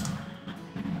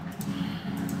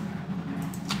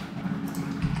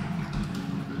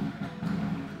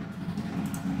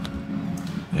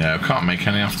 Yeah, I can't make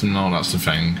any after no, that's the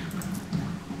thing.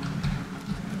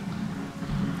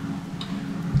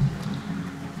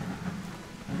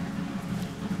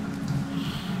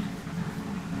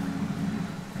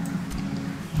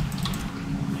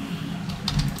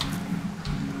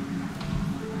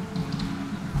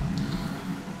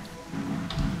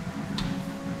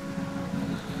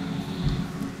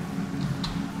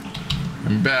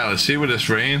 I can barely see with this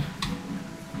rain.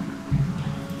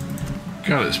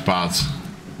 God, it's bad.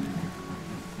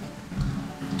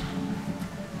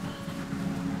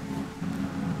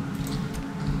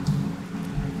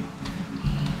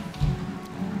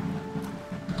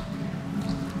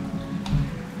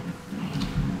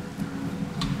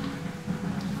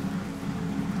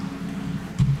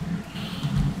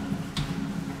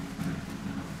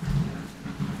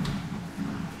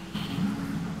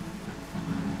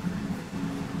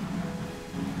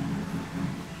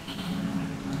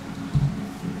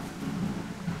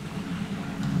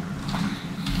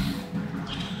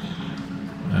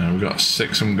 We got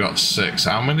 6 and we got 6.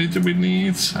 How many did we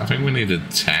need? I think we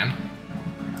needed 10.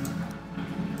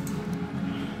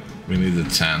 We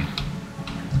needed 10.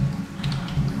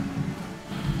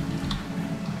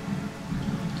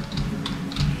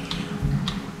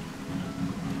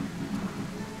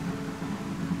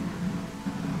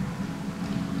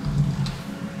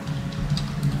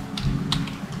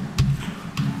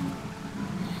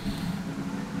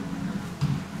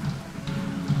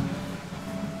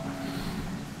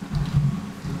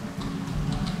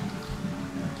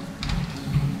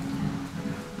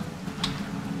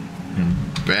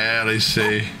 Barely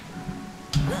see.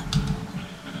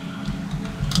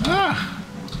 Ah,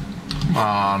 come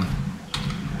on.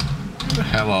 Get the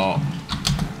hell up.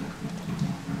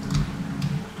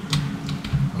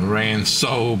 The rain's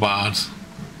so bad.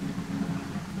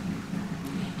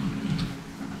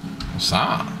 What's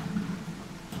that?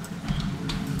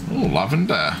 Oh,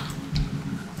 lavender.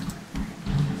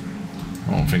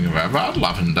 I don't think I've ever had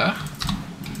lavender.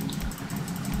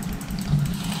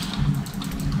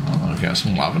 Get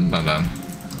some lavender then.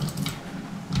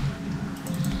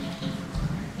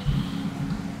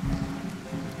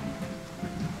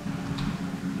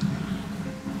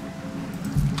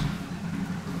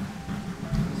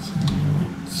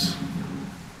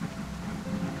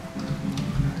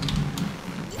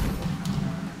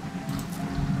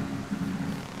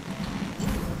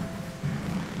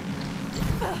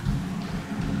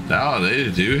 Oh, they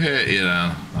do hit you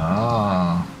then.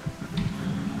 Ah.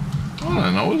 Oh,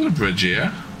 I know there's a bridge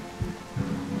here.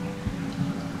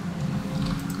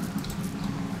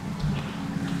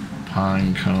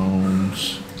 Pine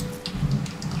cones.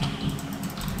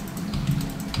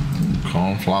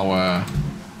 Cornflower.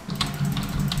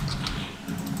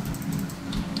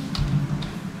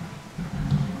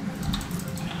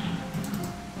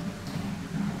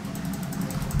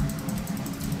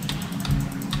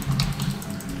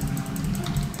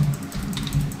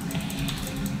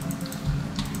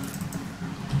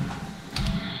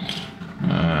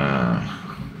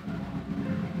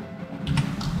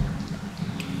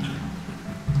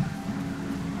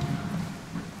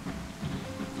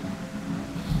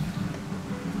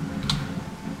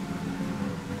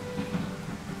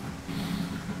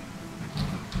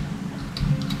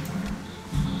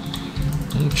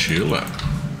 Tulip.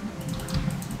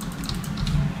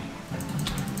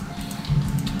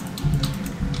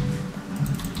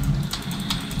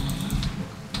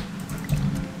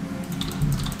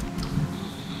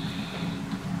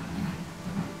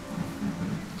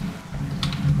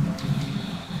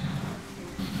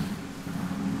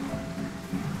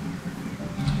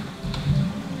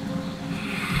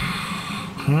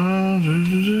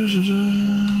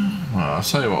 I'll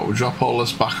tell you what, we'll drop all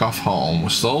this back off home. We're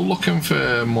still looking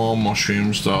for more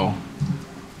mushrooms though.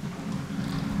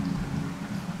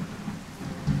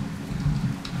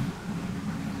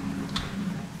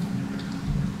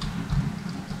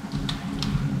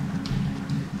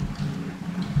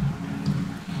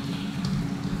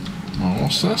 Oh,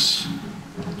 what's this?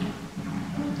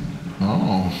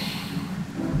 Oh.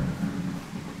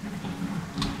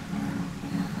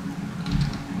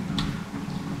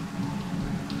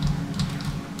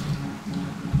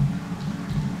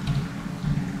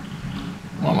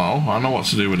 Hello, I know what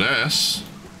to do with this.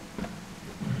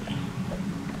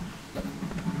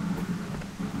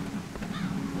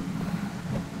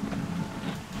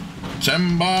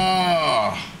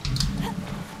 Timber!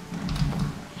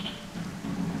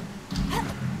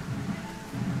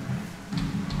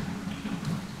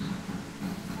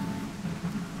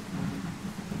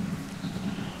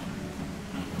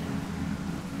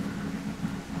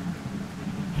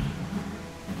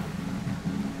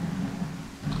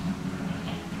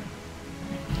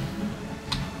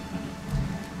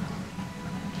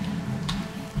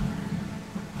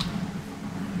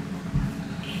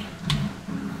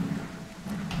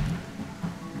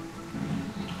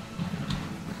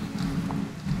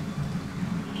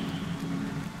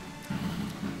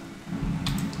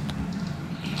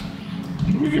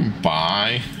 We can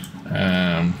buy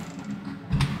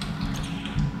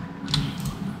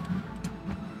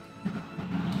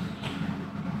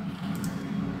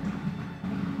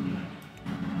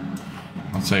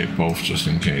I'll take both just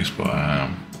in case, but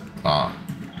nah,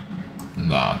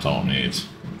 I don't need.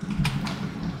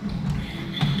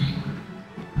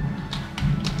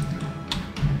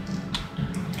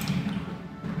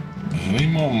 I need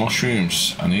more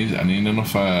mushrooms. I need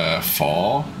enough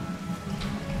 4.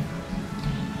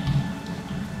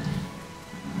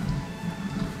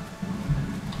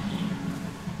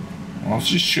 I'll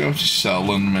just show to sell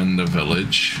them in the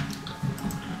village.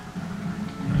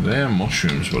 They're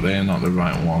mushrooms, but they're not the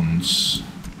right ones.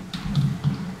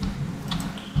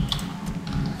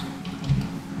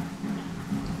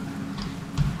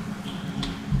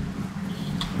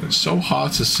 It's so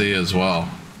hard to see as well.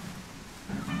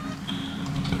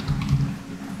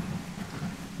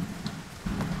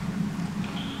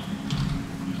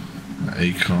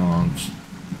 Acorns.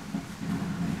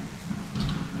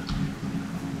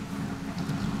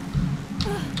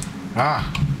 Ah!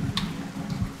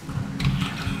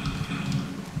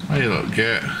 How you look,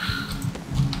 get?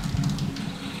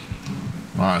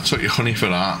 Alright, I took your honey for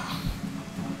that.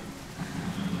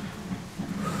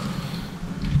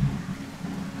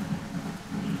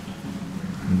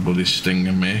 Buddy's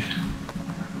stinging me.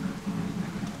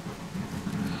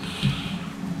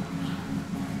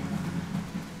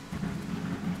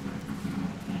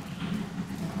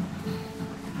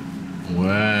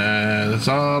 Where's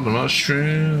all the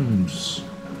mushrooms?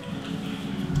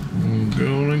 I'm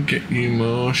gonna get you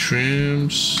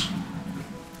mushrooms.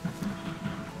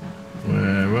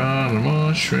 Where are the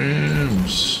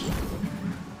mushrooms?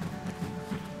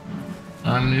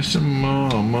 I need some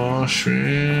more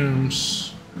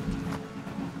mushrooms.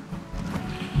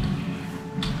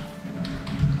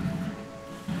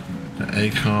 The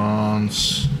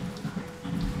acorns.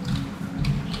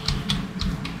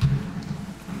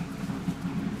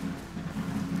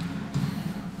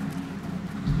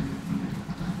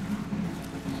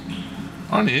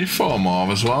 I need 4 more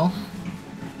as well.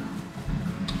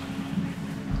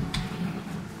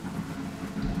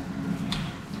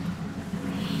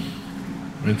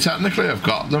 mean, technically I've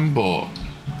got them, but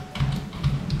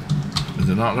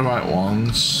they're not the right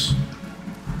ones.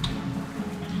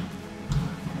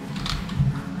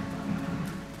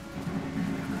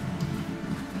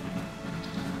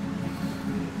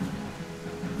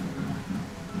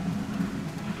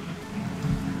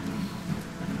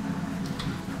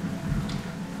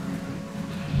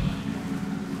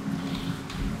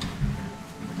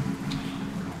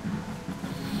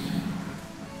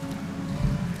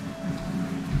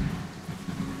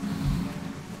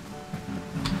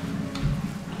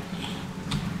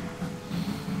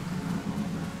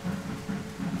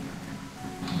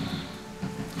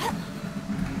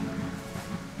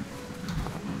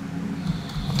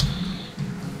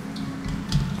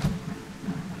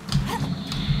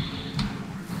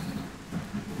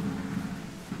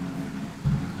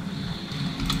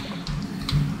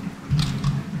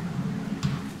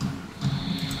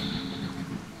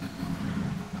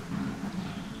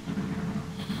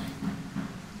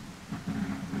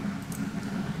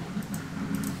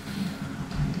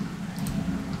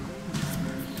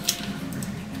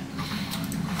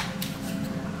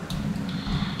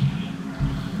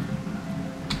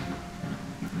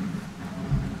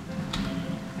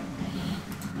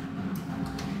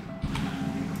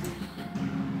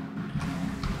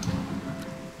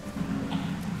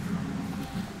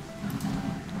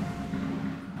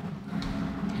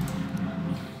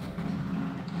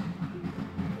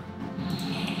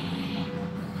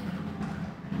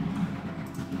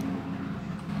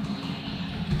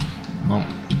 No.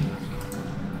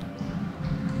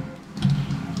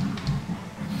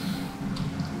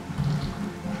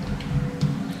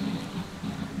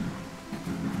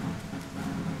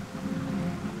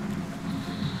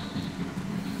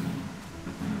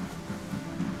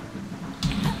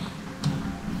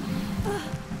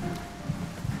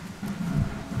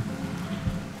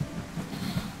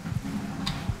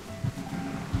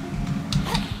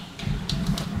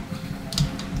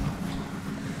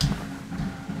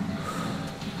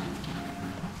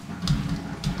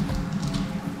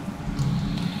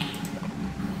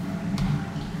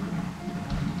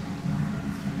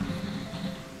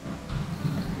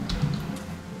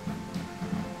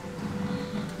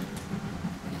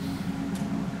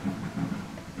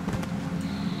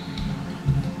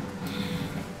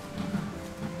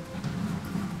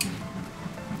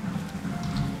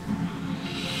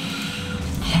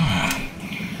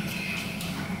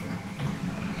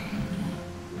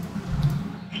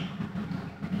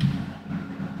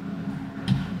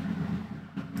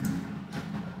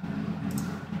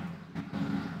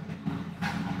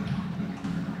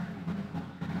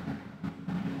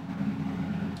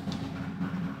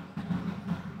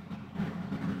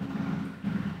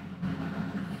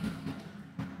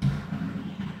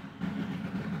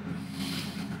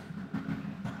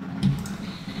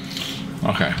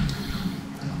 Okay.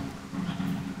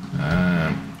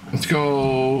 Let's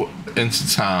go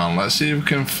into town. Let's see if we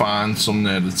can find some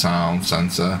near the town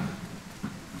centre.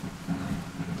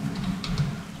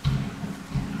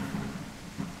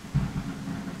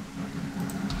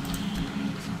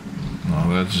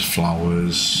 No, they're just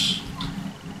flowers.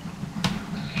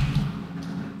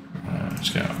 Let's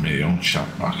get my young chap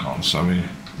back on, sorry.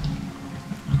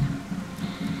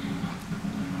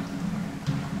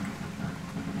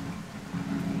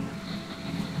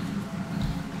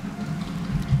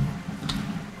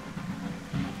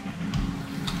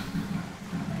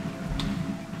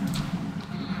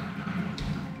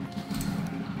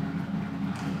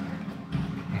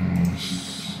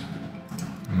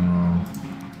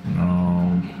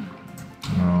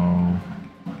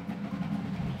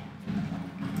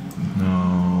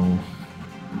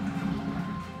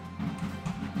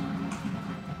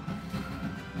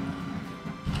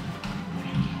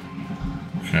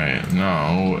 Okay,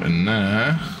 no, in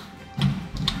there.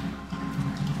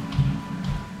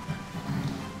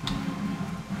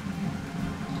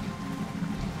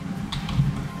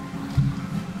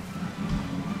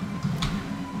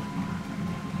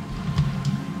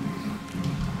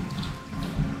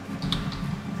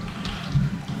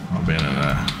 I'll be in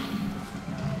there.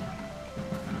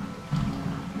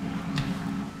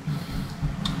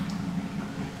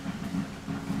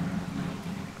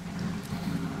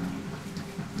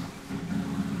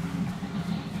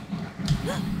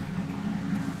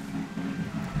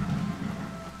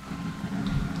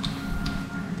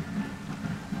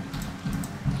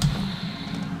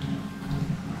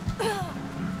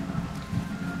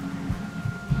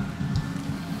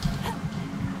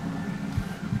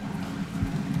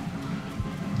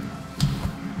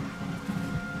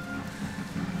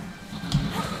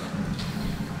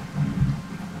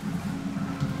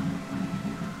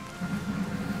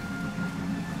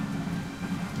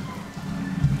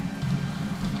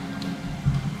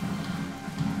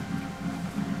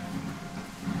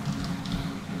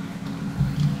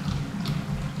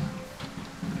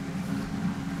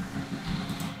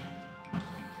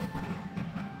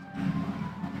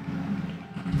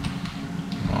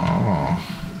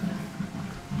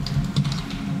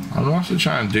 have to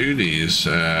try and do these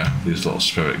little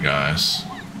spirit guys.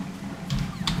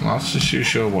 I'm not too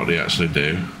sure what they actually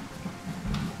do.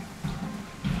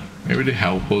 Maybe they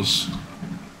help us.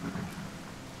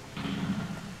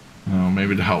 No,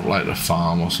 maybe they help like the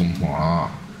farm or something like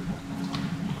that.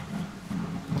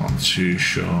 Not too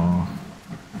sure.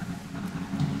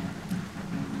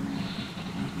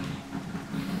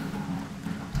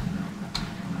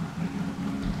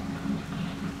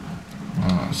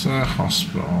 That's a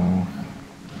hospital.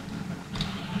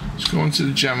 Let's go into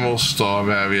the general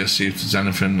store area, see if there's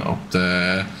anything up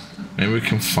there. Maybe we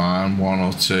can find one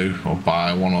or two, or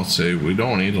buy one or two. We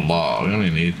don't need a lot, we only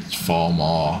need 4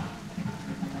 more.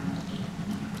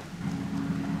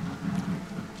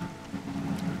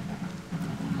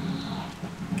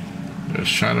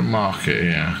 Let's try to mark it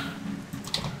here.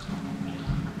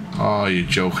 Oh, you're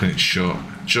joking, it's shut.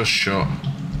 Just shut.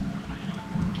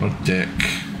 What a dick.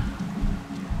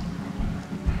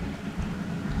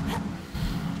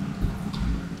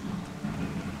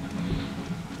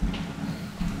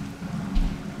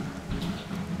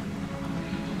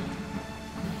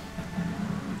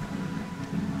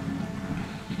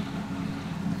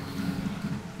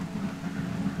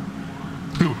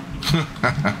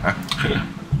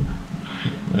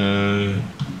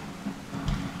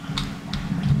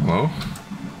 Hello?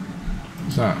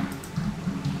 What's that?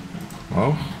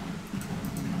 Hello?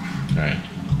 Okay.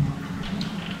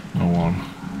 No one.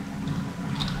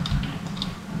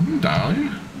 I'm down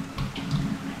here?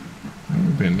 I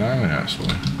haven't been down here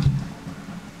actually.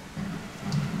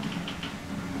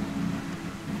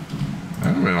 I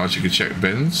didn't realise you could check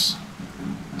bins.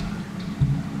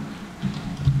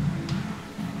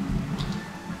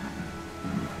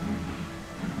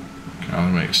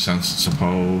 Kinda makes sense, I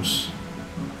suppose.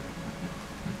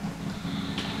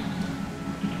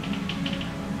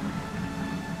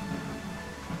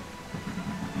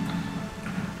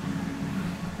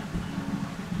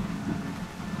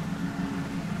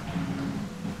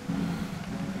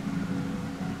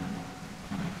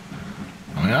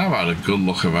 I mean, I've had a good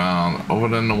look around, other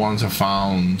than the ones I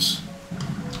found.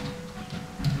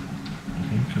 I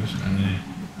think there's any.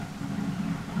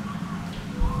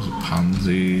 There's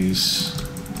pansies.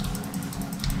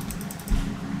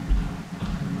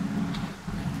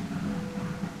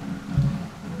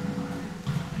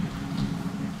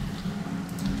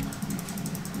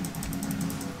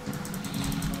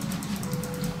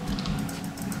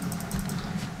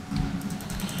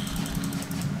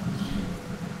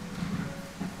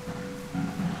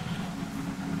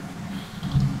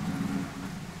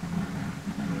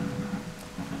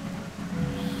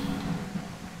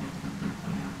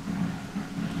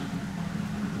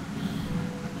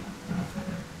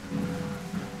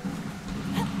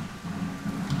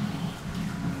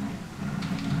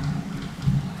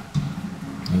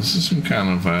 This is some kind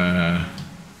of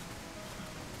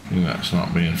thing that's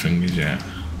not being fingered yet.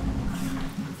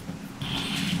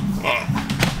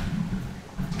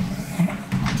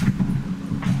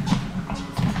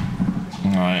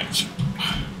 Right.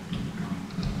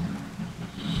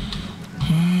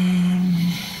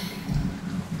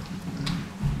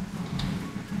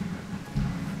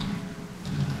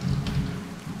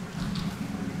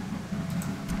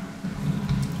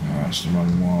 That's the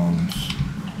wrong ones.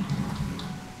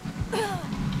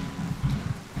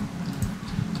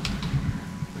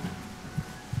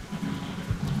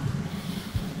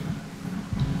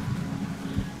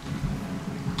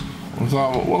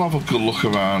 We'll have a good look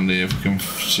around here if we can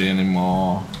see any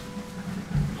more.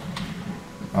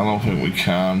 I don't think we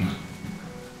can.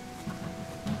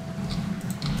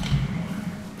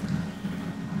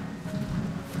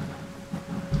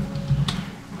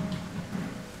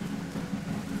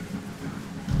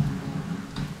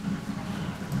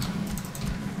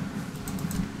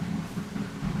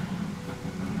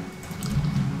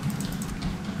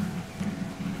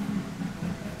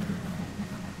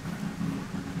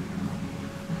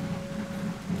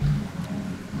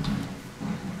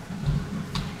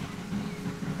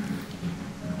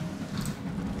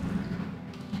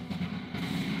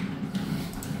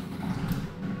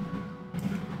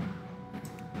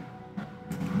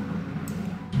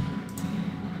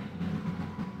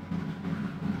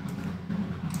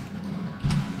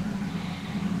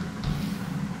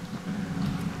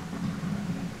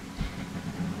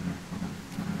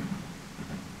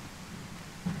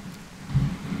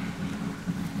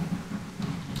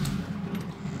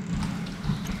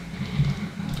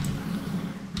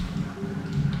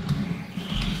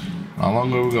 How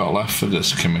long have we got left for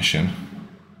this commission?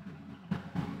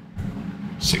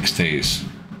 6 days.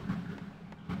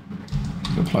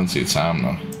 Got plenty of time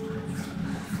though.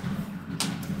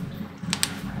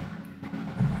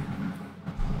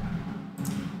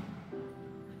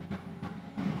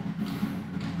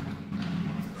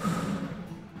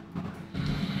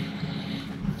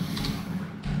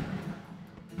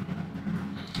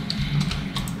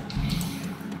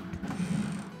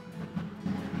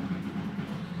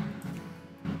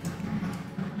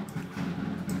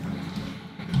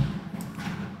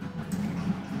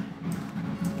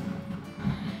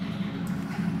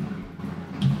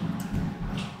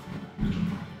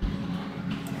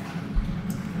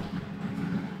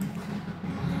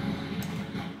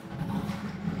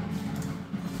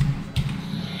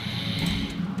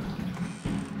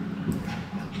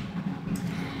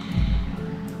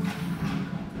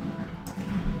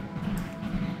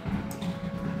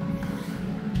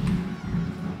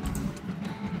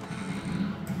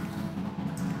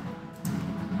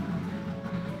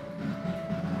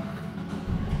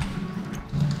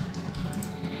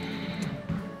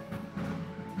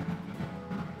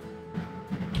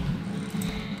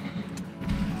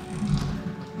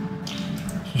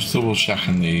 Just double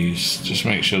checking these. Just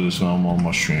make sure there's no more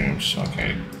mushrooms.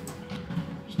 Okay.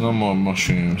 There's no more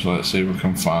mushrooms. Let's see if we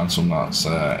can find some that's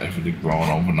if it had grown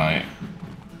overnight.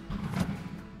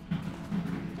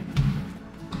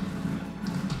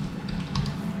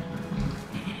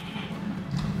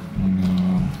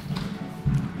 No.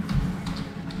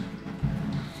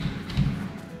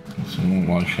 Doesn't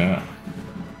look like it.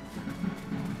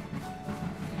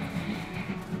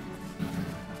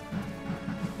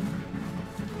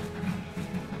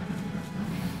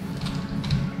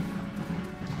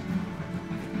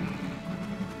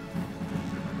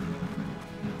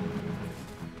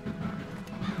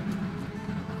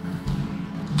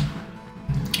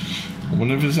 I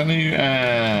wonder if there's any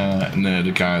near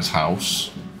the guy's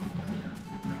house.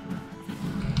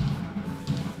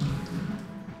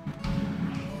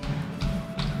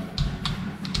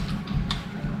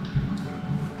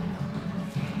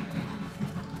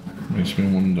 Makes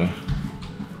me wonder.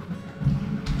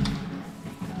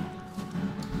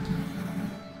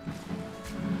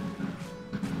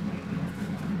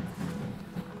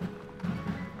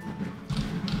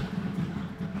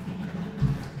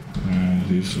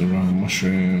 These are the wrong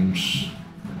mushrooms.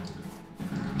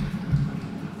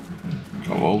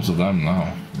 Got loads of them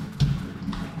now.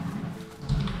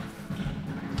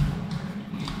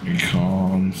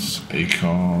 Acorns,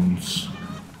 acorns.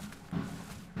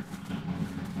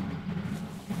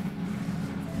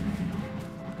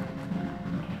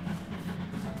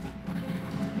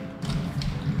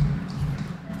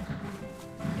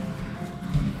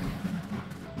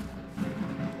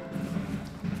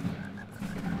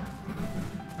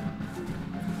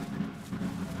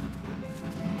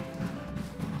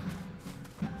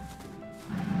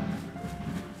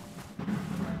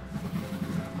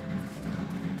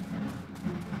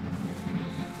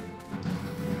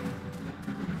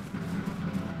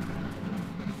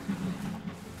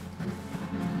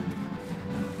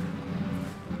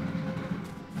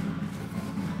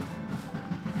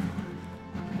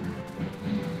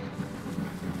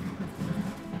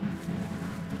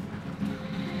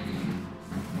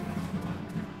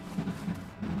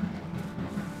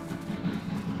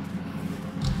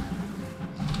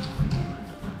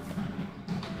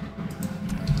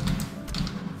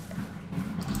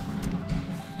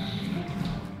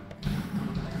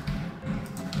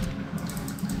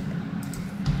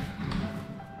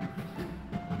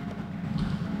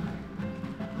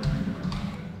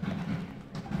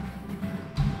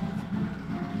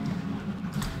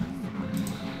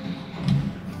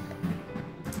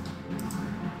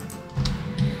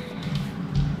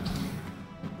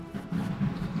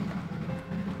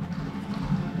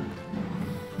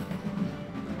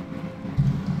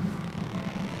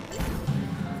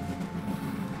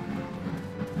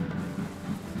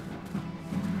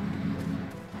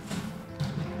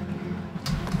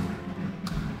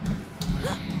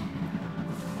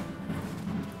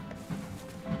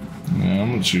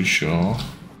 I'm not too sure.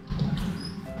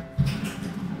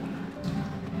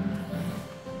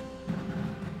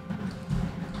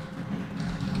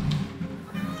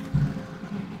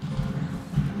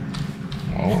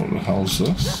 Oh, what the hell's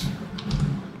this?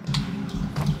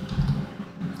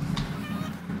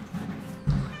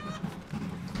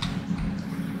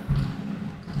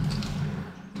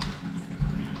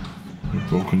 A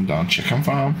broken down chicken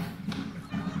farm.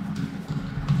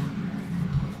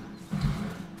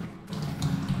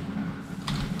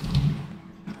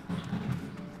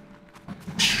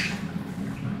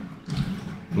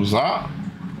 Was that?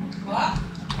 What?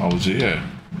 I was here.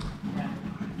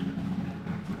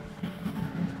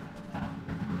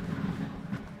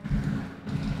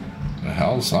 The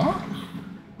hell's that?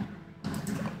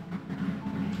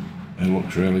 It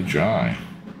looks really dry.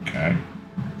 Okay.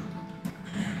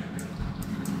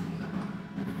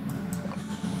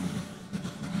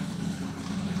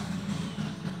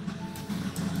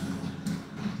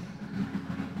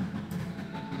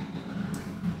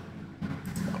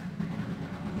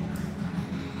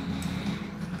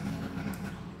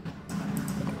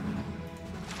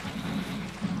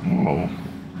 Oh.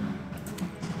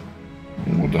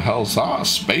 What the hell's that? A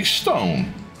space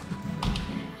stone?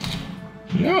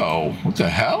 Yo, what the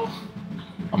hell?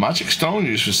 A magic stone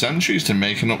used for centuries to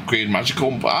make and upgrade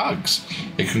magical bags.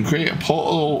 It can create a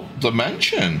portal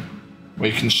dimension where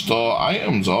you can store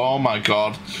items. Oh my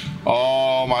god.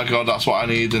 Oh my god, that's what I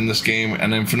need in this game.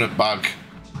 An infinite bag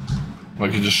where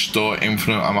I can just store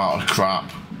infinite amount of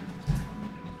crap.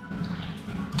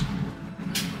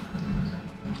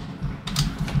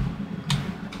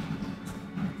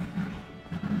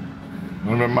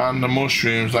 Remember, man, the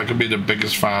mushrooms, that could be the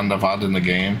biggest find I've had in the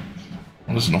game.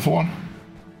 Oh, there's another one.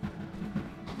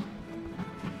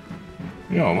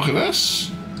 Yo, look at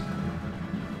this.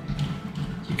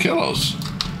 Kill us.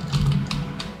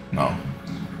 No.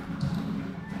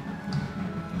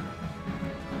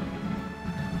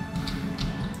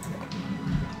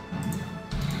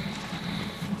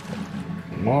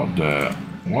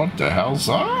 What the hell's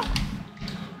that?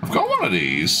 I've got one of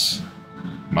these.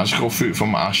 Magical fruit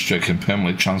from Astra can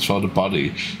permanently transfer the body,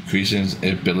 increasing its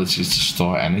ability to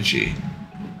store energy.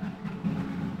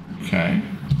 Okay.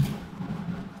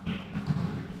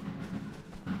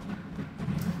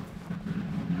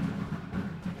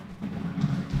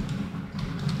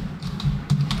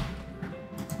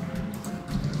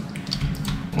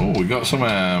 Oh, we got some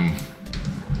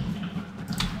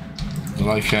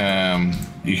like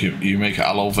you make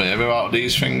aloe vera out of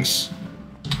these things.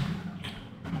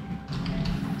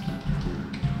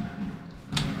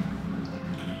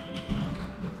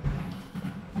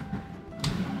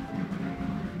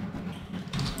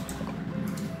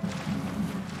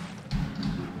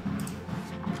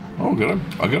 Oh,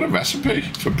 I got a recipe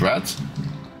for bread.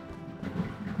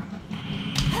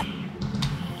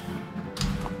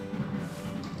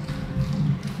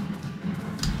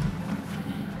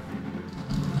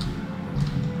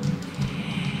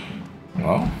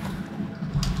 Well,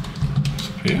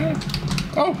 disappear.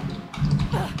 Oh,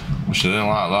 wish I didn't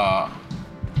like that.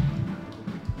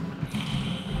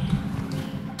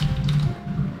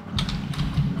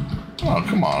 Oh,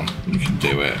 come on, you can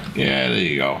do it. Yeah, there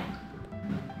you go.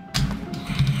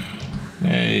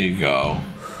 There you go.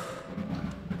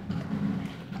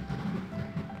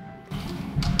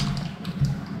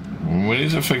 We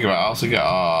need to figure out how to get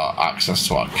our access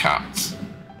to our cat.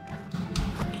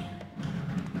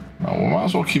 Well, we might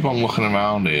as well keep on looking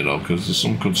around here though, because there's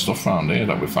some good stuff around here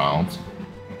that we found.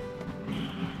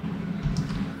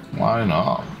 Why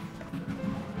not?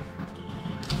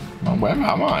 Well, where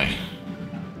am I?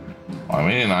 I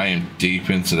mean, I am deep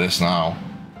into this now.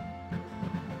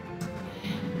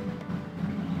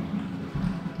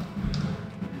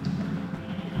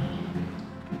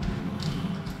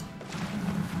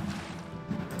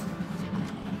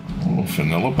 Oh,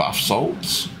 vanilla bath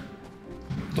salts.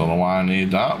 Don't know why I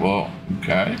need that, but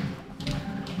okay.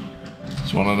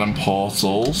 It's one of them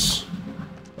portals.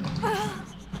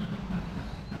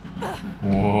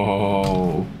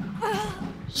 Whoa.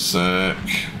 Sick.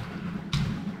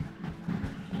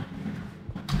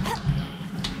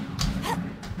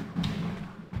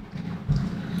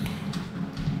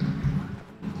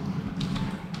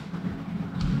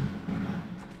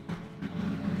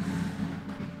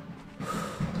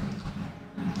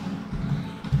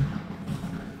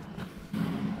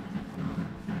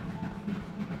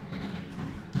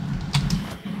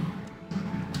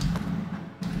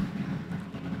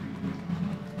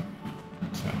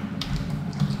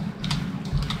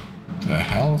 The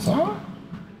hell is that?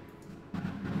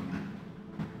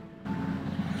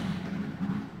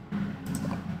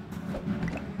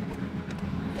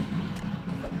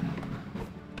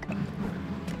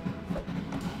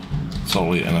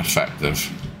 Totally ineffective.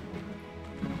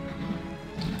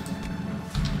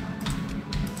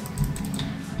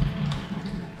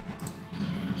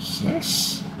 What's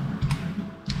this?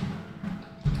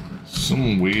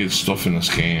 Some weird stuff in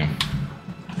this game.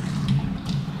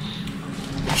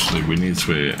 We need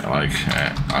to like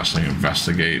actually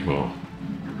investigate, but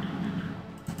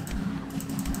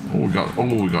we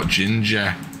got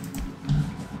ginger.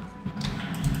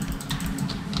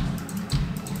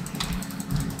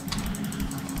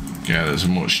 Get as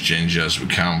much ginger as we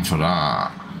can for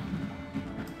that.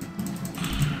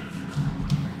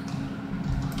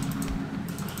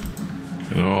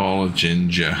 Get all the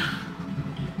ginger.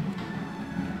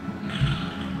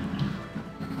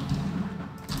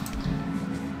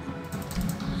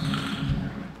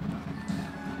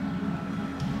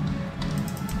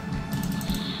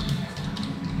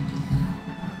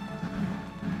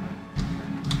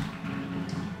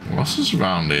 What's this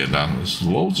around here then? There's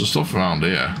loads of stuff around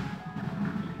here.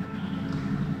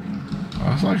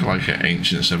 That's like an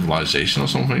ancient civilization or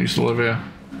something used to live here.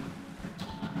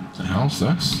 What the hell's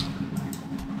this?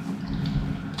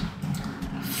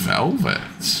 Velvet.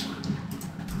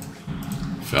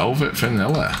 Velvet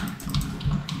vanilla.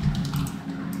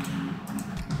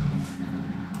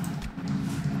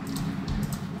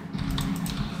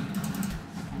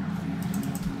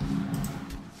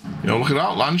 Yo, look at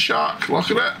that land shark.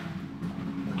 Look at it.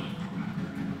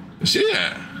 You see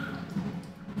it?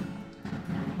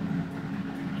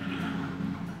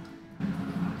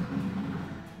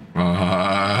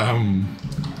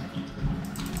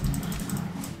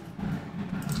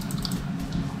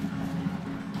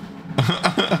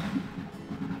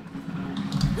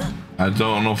 I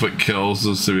don't know if it kills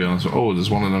us, to be honest. Oh,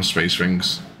 there's one of them space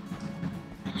rings.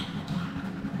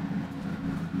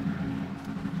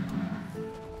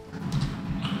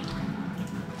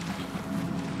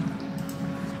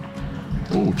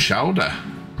 Oh, chowder.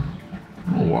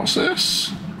 Oh, what's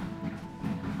this?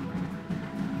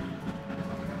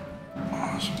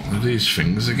 Oh, it's one of these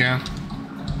things again.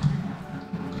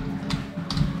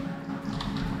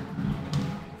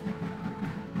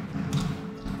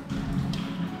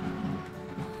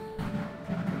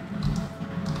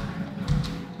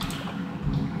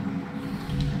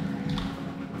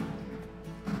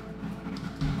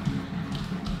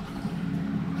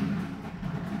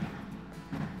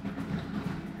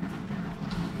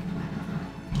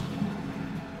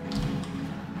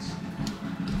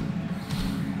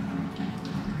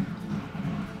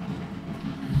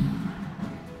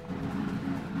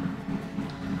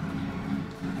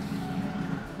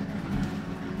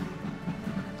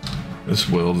 This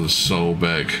world is so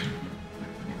big.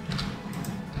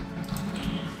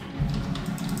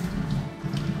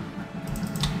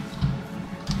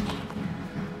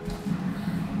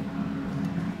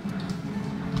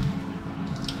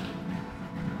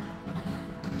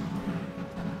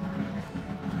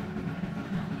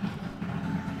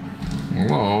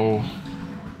 Hello.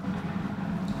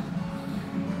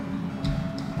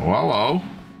 Oh, hello.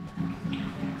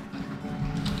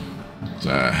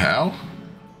 The hell?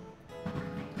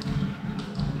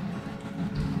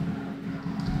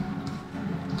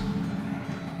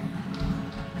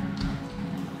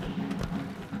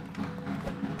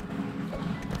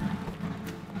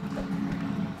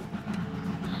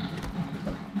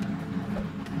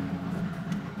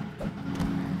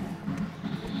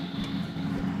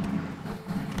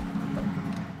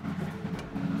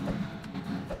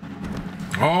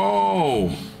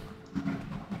 Oh!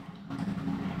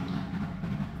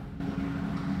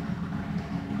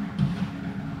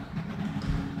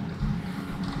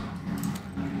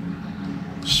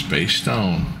 Space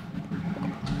stone.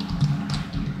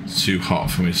 It's too hot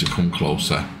for me to come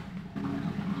closer.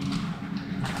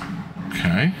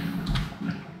 Okay.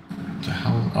 The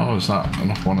hell? Oh, is that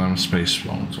enough one of them space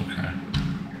stones? Okay.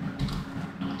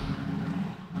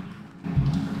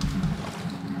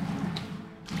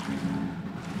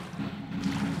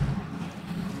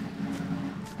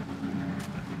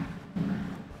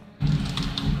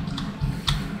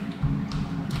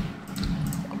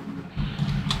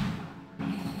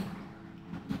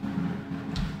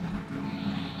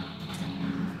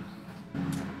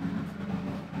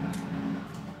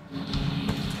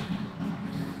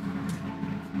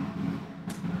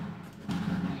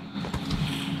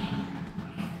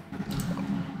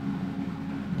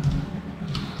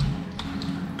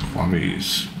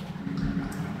 Quarries.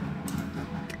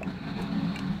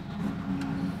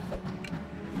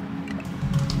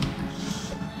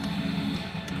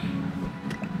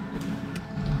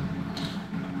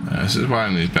 This is why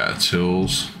I need better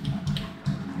tools.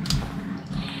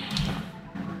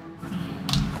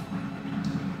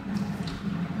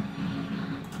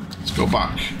 Let's go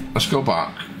back. Let's go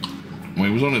back. We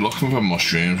was only looking for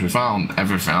mushrooms. We found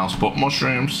everything else but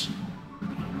mushrooms.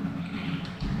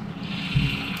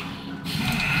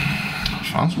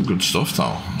 Found some good stuff though,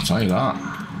 I'll tell you that.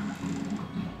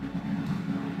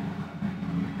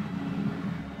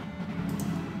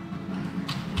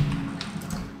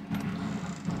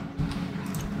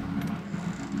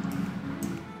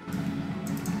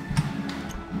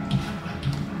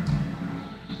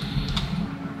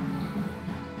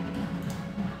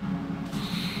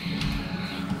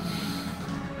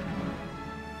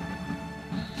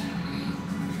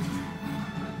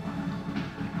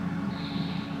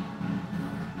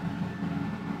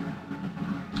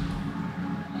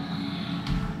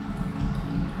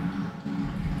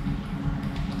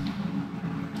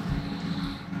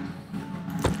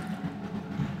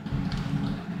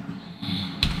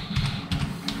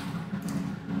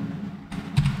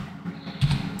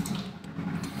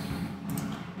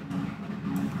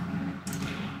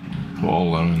 Put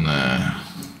all them in there.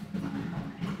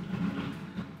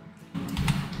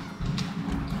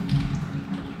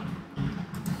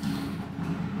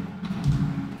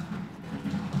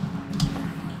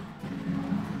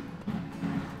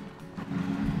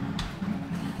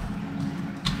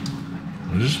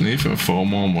 I just need 4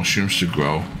 more mushrooms to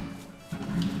grow.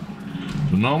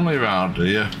 They're normally around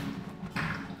here,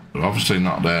 but obviously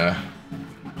not there.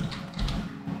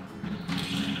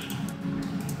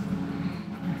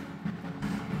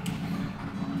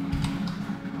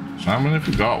 So how many have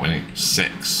we got? We need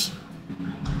 6.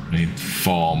 We need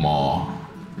 4 more.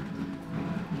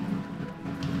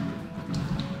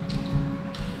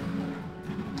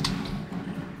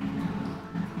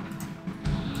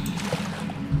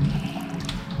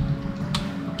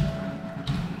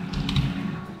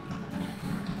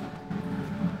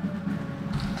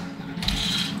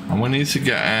 And we need to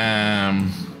get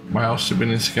what else do we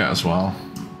need to get as well?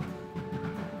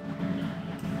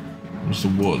 There's the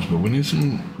woods, but we need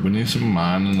some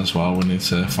mining as well. We need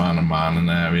to find a mining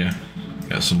area,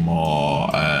 get some more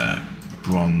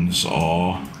bronze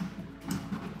ore.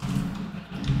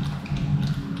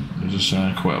 I'm just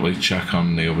gonna quickly check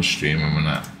on the other stream a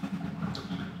minute.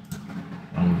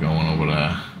 I'm going over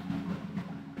there.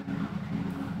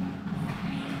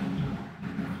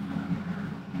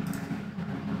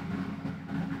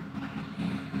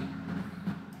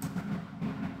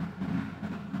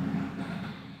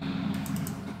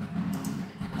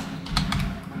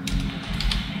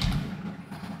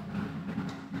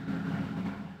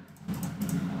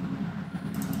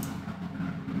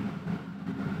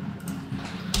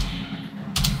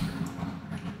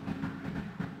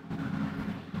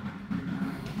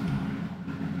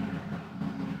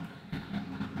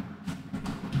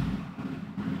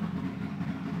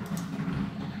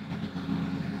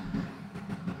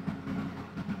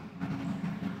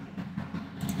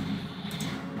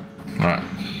 Right.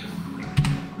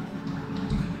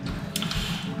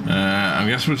 I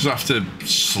guess we just have to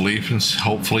sleep and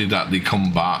hopefully that they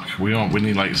come back. We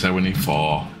need, like I said, we need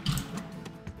 4.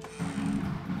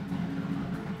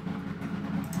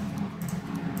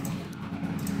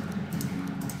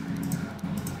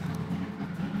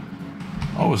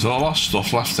 Oh, there's all our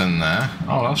stuff left in there.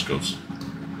 Oh, that's good.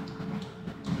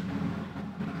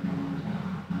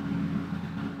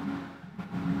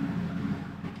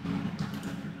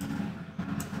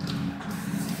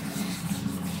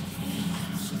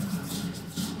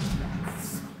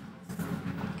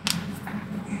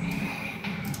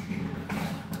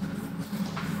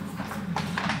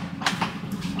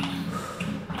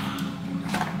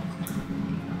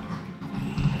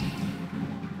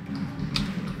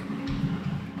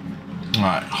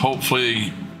 Right,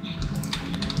 hopefully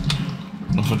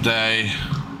another day,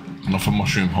 another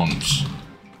mushroom hunts.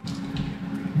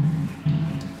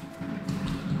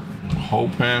 I'm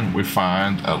hoping we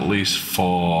find at least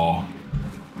 4.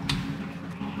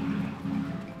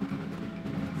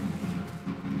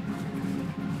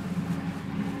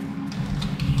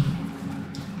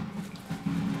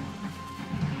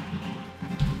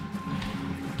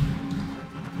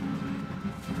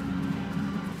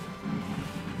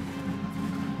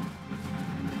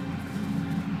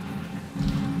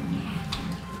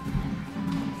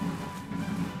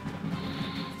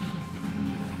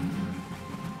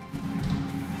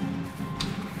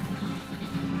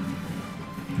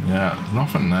 Yeah, there's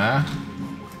nothing there.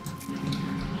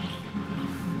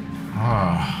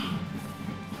 Ah.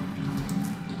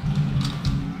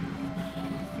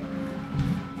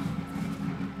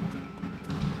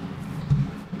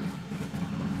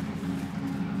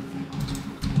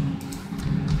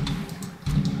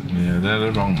 Yeah, they're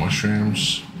the wrong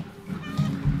mushrooms.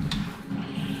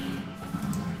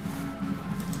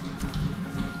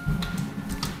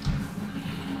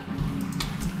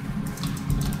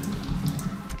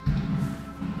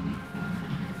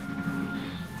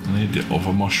 The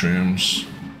other mushrooms.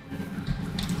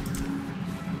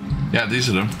 Yeah, these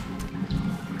are them.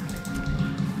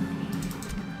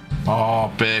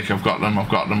 Oh, big, I've got them.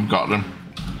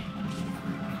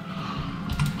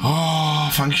 Oh,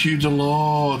 thank you, the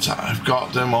Lord. I've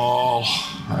got them all.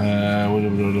 Where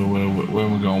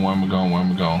am I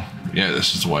going? Yeah,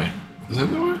 this is the way. Is it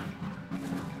the way?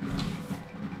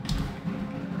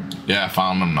 Yeah, I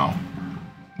found them now.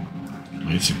 I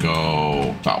need to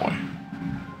go that way.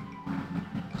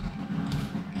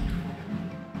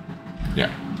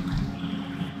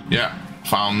 Yeah,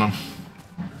 found them.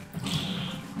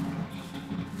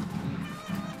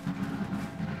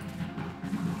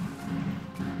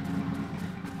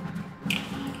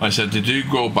 Like I said, they do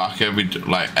go back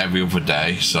every other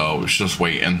day, so it's just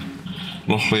waiting.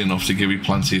 Luckily enough to give you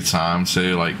plenty of time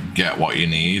to like get what you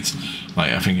need.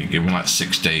 Like I think it gave me like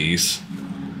 6 days.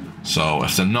 So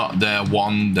if they're not there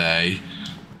one day,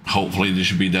 hopefully they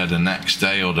should be there the next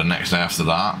day or the next day after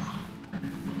that.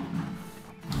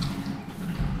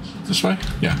 This way?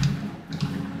 Yeah.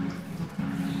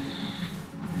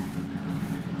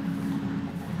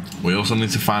 We also need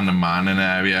to find a mining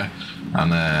area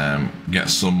and get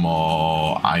some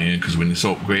more iron because we need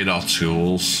to upgrade our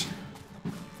tools.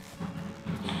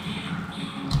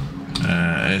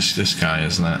 It's this guy,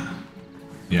 isn't it?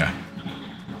 Yeah.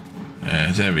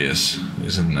 There he is.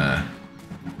 He's in there.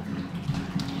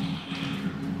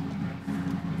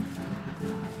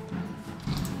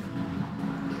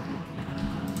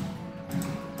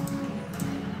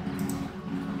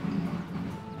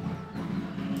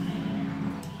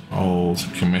 Old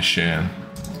commission.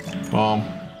 Boom.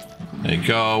 There you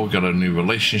go, we got a new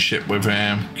relationship with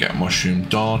him. Get mushroom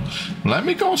done. Let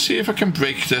me go see if I can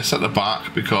break this at the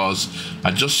back, because I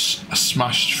just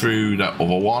smashed through that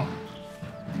other one.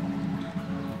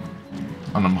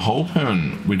 And I'm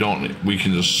hoping we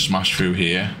can just smash through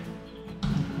here.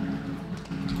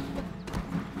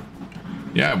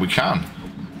 Yeah, we can.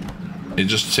 It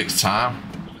just takes time.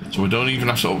 So we don't even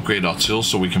have to upgrade our tools,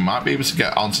 so we might be able to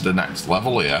get onto the next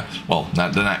level here. Well, the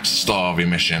next story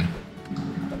mission.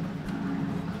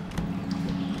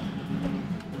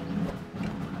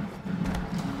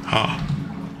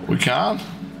 We can.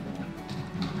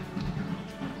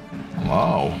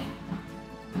 Wow.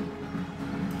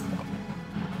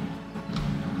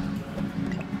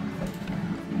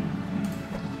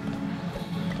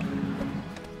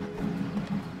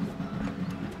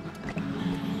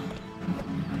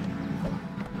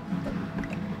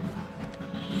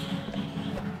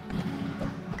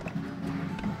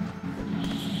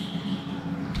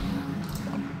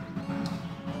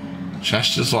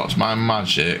 Chester's locked my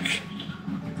magic.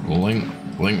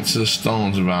 Link to the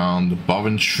stones around the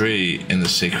bobbin tree in the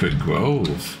sacred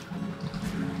grove.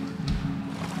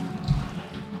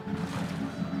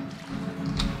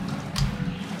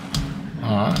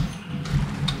 Alright.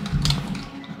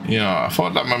 You know, I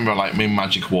thought that remember like me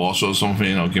magic water or something,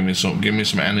 you know, give me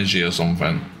some energy or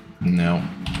something. No.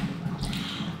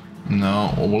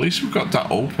 No, well at least we've got that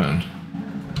open.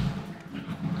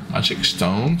 Magic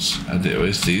stones?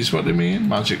 Is these what they mean?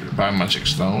 Magic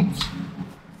stones?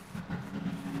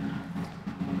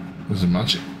 There's a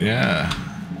magic, yeah.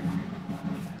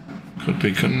 Could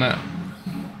be, couldn't it?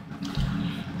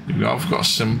 I've got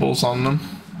symbols on them.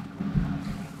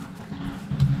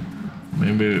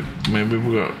 Maybe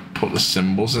we've got to put the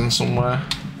symbols in somewhere.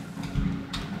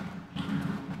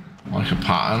 Like a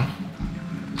pattern.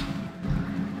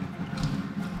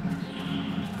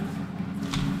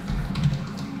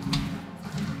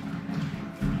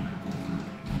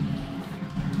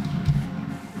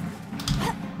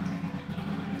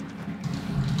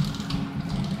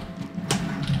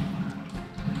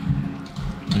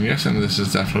 I'm guessing this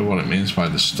is definitely what it means by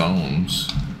the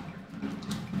stones.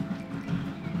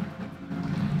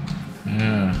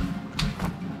 Yeah.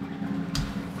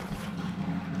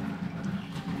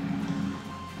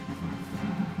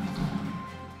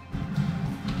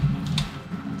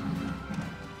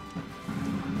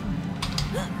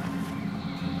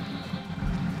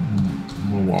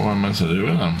 Well, what am I meant to do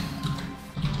with them?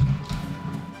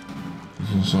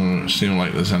 Doesn't seem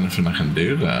like there's anything I can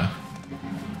do there.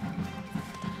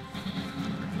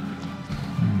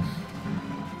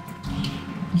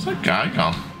 Where's that guy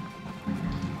gone?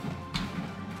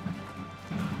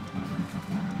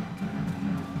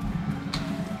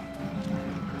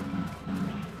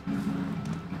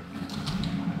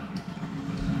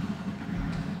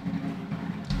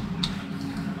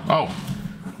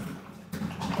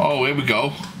 Oh, here we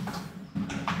go.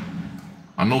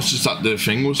 I noticed that the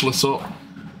thing was lit up.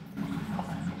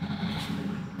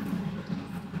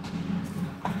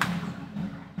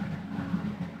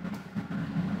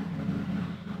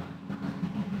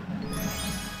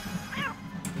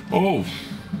 Oh.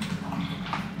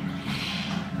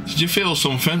 Did you feel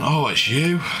something? Oh, it's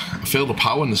you. I feel the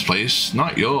power in this place.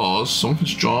 Not yours.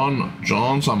 Something's drawn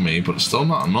on me, but it's still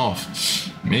not enough.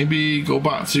 Maybe go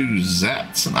back to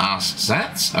Zet and ask.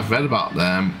 Zet? I've read about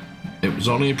them. It was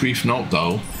only a brief note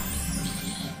though.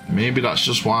 Maybe that's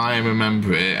just why I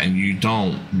remember it and you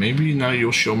don't. Maybe now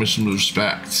you'll show me some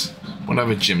respect.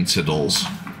 Whatever, Jim Tiddles.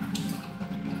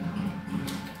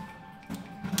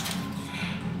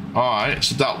 Alright,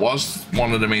 so that was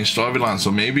one of the main storylines.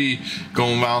 So maybe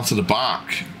going round to the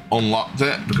back unlocked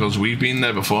it, because we've been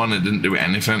there before and it didn't do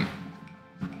anything.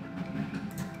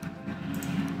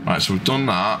 Right, so we've done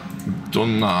that. We've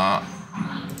done that.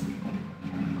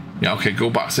 Yeah, okay, go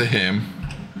back to him.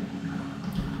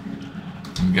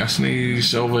 I'm guessing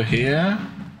he's over here.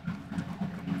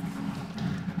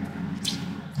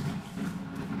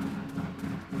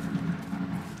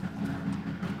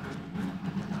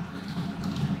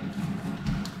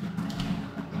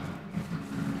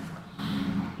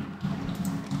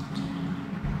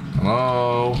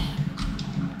 Hello?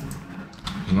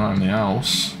 There's not anything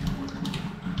else.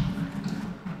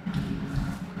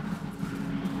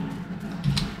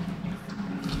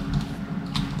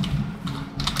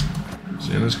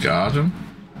 In his garden.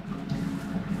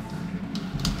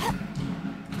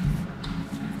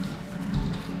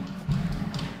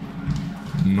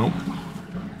 Nope.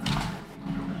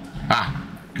 Ah,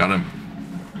 got him.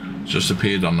 Just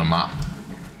appeared on the map.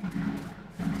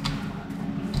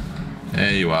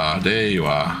 There you are, there you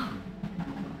are.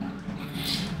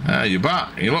 You're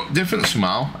back. You look different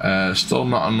somehow. Still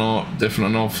not enough,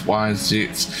 different enough. Why is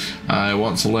it? I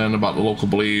want to learn about the local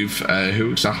belief.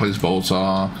 Who exactly is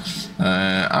Boltar?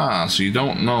 So you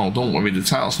don't know. Don't worry, the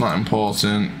title's not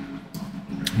important.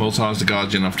 Boltar is the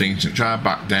guardian of the ancient tribe.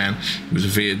 Back then, he was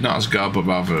revered not as god, but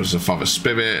rather as a father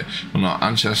spirit. When our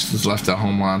ancestors left their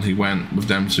homeland, he went with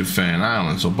them to Fern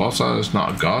Island. So Boltar is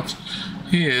not a god.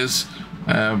 He is.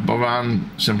 Boran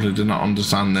simply did not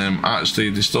understand them.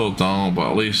 Actually, they still don't, but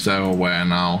at least they're aware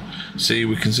now. See,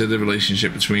 we consider the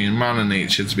relationship between man and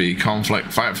nature to be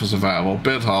conflict, fight for survival,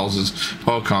 build houses,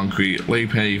 pour concrete, lay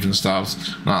paving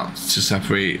staffs, not to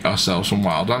separate ourselves from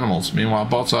wild animals. Meanwhile,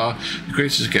 Botar, the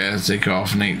greatest caretaker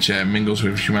of nature, mingles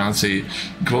with humanity.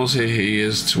 The closer he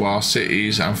is to our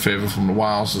cities and further from the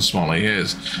wilds, the smaller he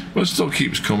is. But it still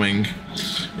keeps coming.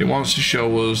 It wants to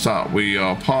show us that we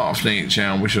are part of nature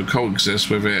and we should coexist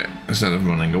with it instead of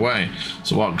running away.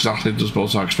 So what exactly does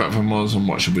Boltar expect from us, and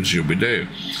what should we do?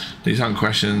 These aren't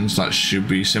questions that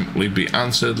should simply be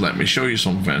answered. Let me show you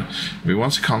something. If we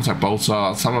want to contact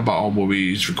Boltar, tell him about our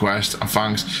worries, requests and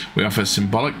thanks. We offer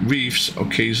symbolic wreaths,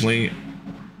 occasionally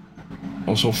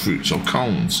also fruits or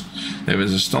cones. There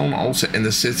is a stone altar in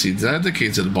the city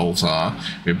dedicated to Boltar.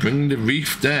 If you bring the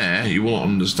wreath there, you will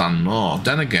understand more.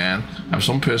 Then again, I have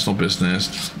some personal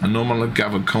business. I normally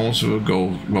gather cones for a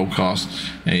low cost,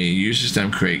 and he uses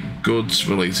them to create goods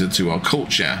related to our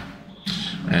culture.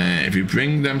 If you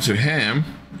bring them to him,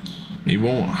 he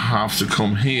won't have to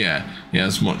come here. He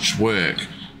has much work.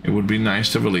 It would be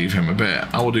nice to relieve him a bit.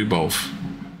 I will do both.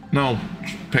 No,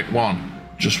 pick one.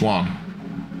 Just one.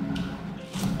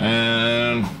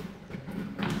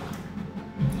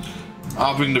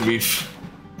 I'll bring the wreath.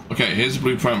 Okay, here's the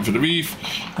blueprint for the wreath,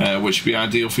 which would be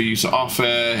ideal for you to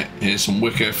offer. Here's some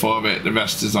wicker for it. The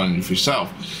rest is on you for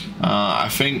yourself. I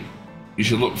think you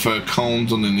should look for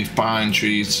cones underneath pine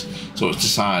trees. So it's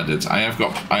decided. I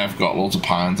have got loads of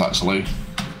pines actually.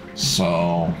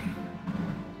 So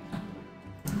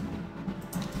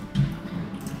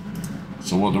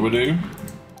what do we do?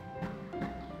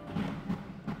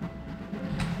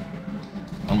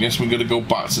 I guess we're gonna go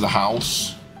back to the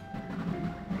house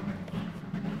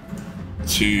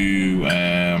to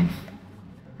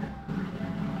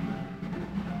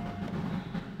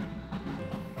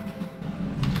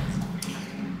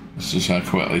let's just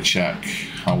quickly check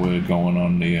how we're going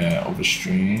on the other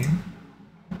stream.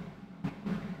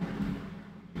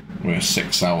 We're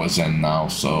 6 hours in now,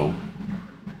 so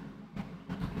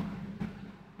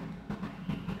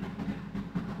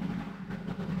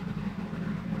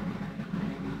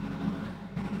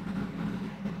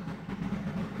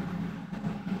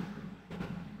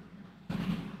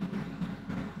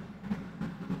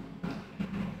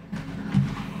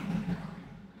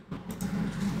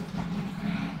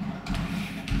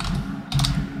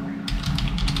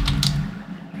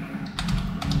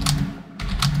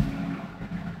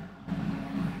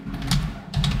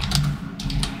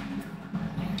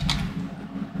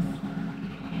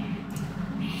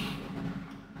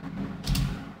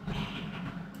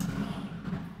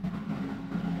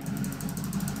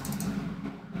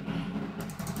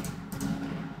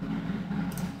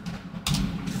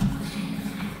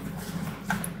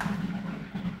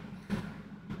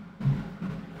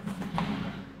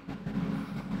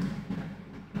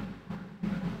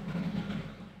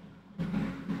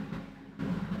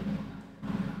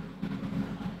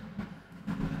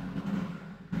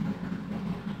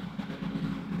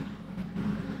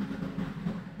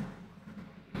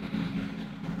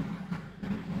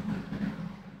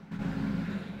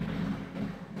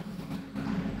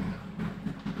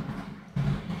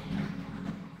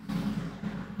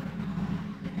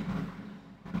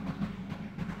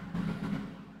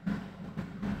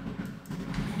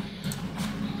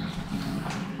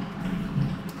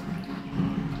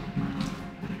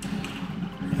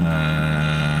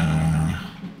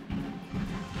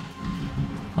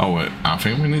oh wait, I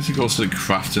think we need to go to the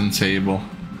crafting table.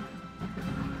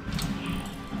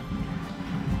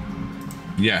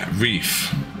 Yeah,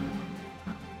 wreath.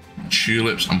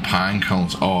 Tulips and pine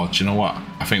cones. Oh, do you know what?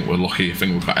 I think we're lucky. I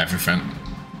think we've got everything.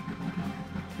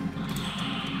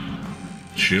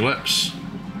 Tulips.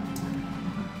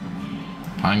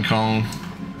 Pine cone.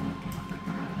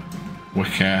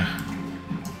 Wicker.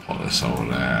 Put this over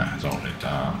there. Don't need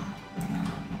that.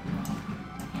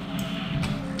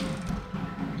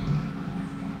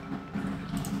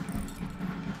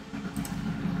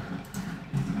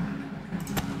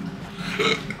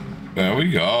 There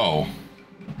we go.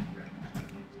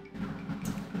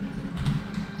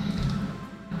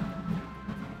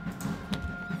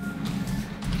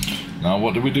 Now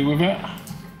what do we do with it?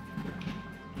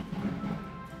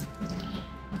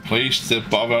 Place the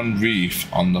Boron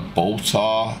Reef on the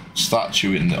Boltar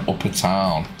statue in the upper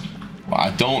town. But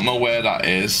I don't know where that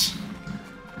is.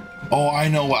 Oh, I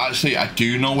know. Actually, I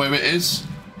do know where it is.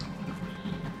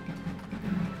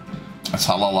 I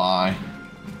tell a lie.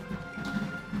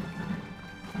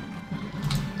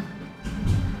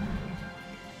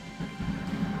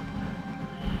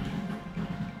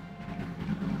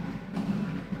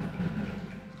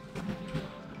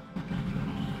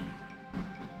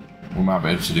 We might be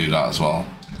able to do that as well.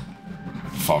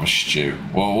 Forest stew.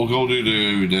 Well, we'll go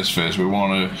do this first. We don't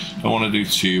want to do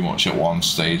too much at one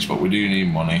stage, but we do need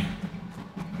money.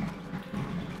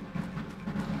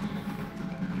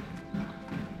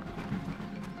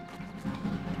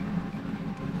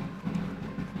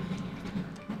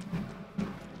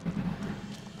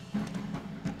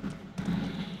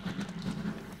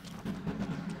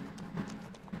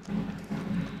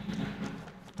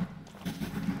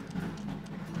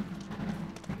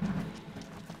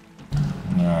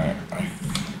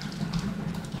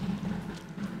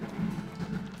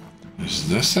 Is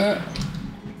this it?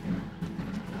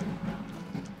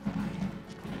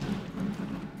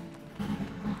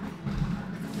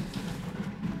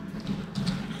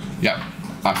 Yeah,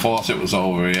 I thought it was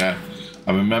over here.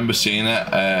 I remember seeing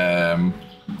it on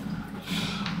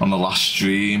the last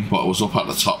stream, but it was up at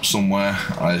the top somewhere.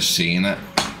 I had seen it.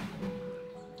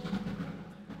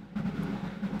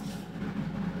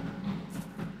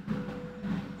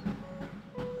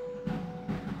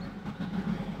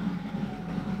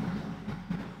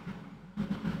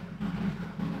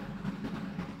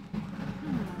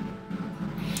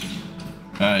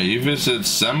 You visited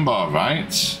Zembar,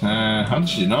 right? How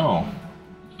did you know?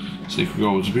 Secret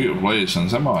Grove is a beautiful place and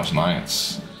Zembar is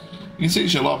nice. He can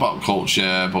teach you a lot about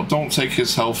culture, but don't take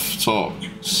his health talk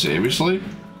seriously.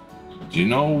 Do you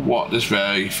know what this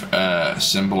reef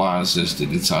symbolises? Did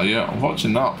he tell you?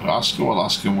 Unfortunately not, but ask or I'll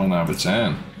ask him when I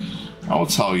return. I will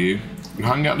tell you. You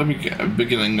hang at the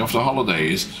beginning of the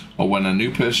holidays or when a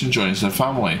new person joins their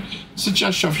family. It's a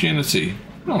gesture of unity.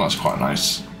 Oh, that's quite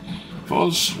nice. For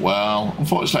us, well,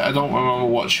 unfortunately I don't remember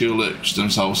what tulips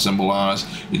themselves symbolise.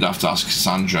 You'd have to ask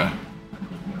Cassandra.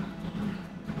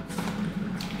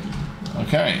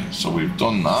 Okay, so we've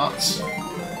done that.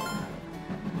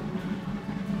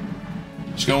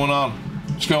 What's going on?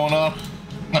 What's going on?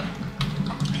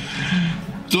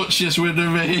 Duchess with the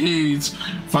raids!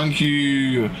 Thank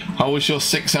you! How was your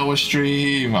 6-hour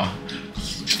stream?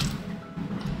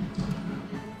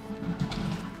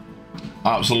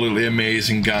 Absolutely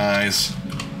amazing, guys.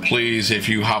 Please, if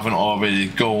you haven't already,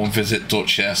 go and visit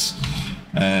Duchess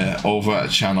over at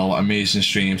the channel. Amazing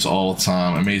streams all the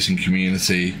time, amazing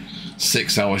community.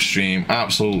 6-hour stream,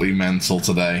 absolutely mental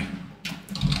today.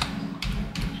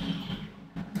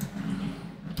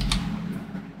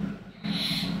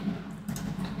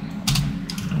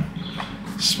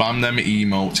 Spam them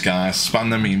emotes, guys. Spam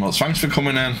them emotes. Thanks for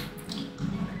coming in.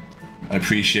 I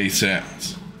appreciate it.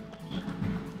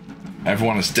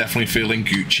 Everyone is definitely feeling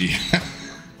Gucci.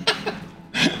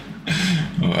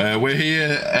 We're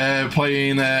here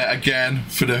playing again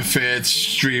for the 3rd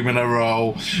stream in a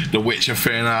row, The Witcher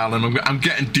Fern Island. I'm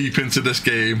getting deep into this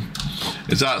game.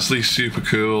 It's actually super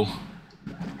cool.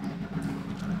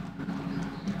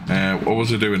 What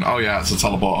was I doing? Oh yeah, it's a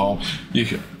teleport home.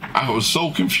 I was so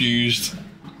confused.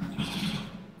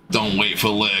 Don't wait for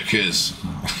lurkers.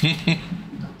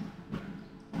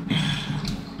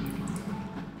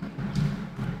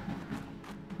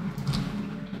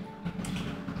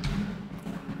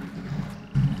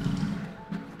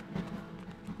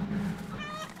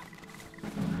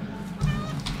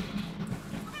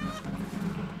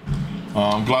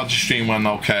 I'm glad the stream went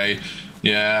okay.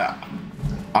 Yeah,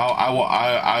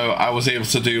 I was able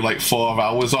to do like 4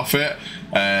 hours off it,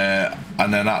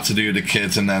 and then had to do the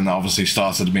kids, and then obviously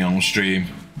started my own stream.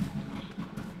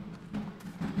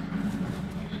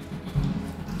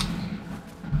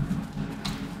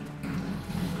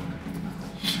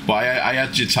 But I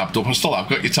had you tapped up. I've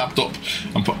got you tapped up.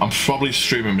 I'm probably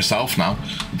streaming myself now.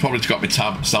 I've probably got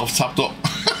myself tapped up.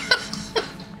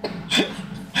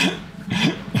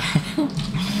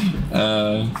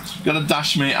 Gotta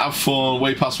dash me, have fun,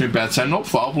 way past me bedtime, no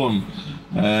problem.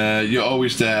 You're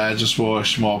always there. I just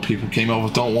wish more people came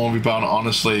over. Don't worry about it,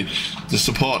 honestly. The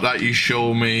support that you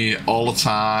show me all the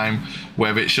time,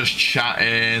 whether it's just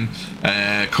chatting,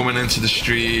 coming into the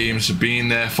streams, being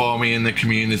there for me in the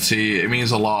community, it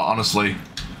means a lot, honestly.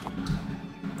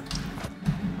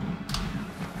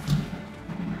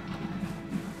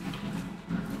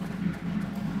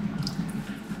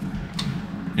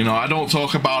 You know, I don't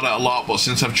talk about it a lot, but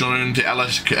since I've joined the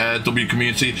LSW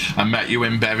community and met you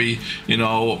in Berry, you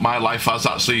know, my life has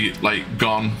actually like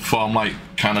gone from like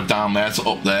kind of down there to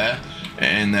up there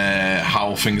in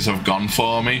how things have gone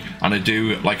for me, and I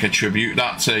do like attribute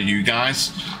that to you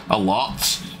guys a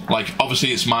lot. Like,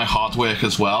 obviously it's my hard work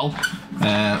as well.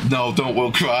 No, don't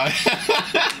will cry.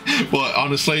 But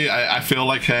honestly, I feel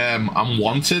like I'm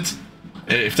wanted,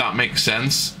 if that makes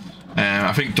sense.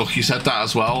 I think Ducky said that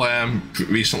as well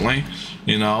recently.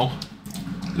 You know,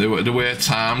 there were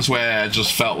times where I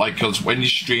just felt like, because when you're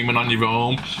streaming on your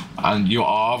own and you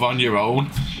are on your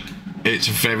own, it's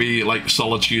a very like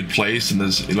solitude place, and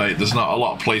there's not a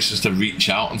lot of places to reach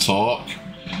out and talk.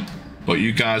 But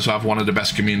you guys have one of the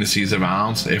best communities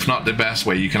around, if not the best,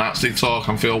 where you can actually talk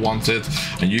and feel wanted.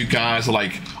 And you guys are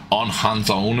like on-hand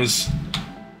owners.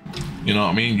 You know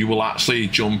what I mean? You will actually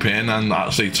jump in and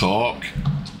actually talk,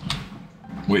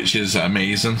 which is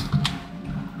amazing.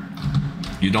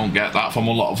 You don't get that from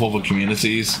a lot of other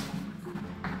communities.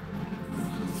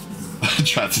 I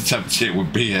tried to tempt it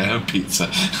with beer and pizza.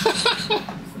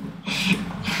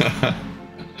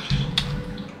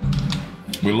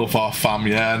 We love our fam,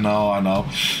 yeah, no, I know.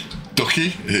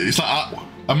 Ducky, it's like,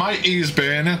 are my ears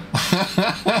burning?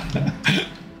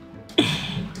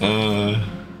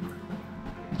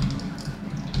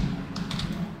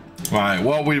 Right,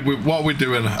 what are we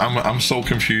doing? I'm so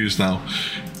confused now.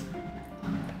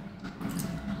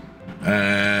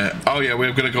 Oh yeah,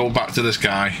 we're gonna go back to this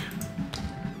guy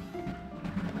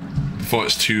before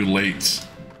it's too late.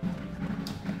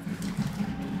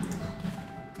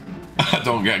 I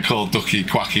don't get called Ducky,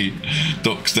 Quacky,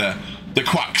 Duckster, the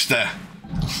Quackster.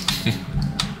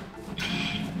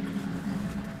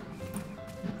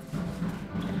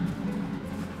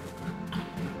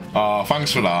 Oh,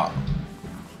 thanks for that.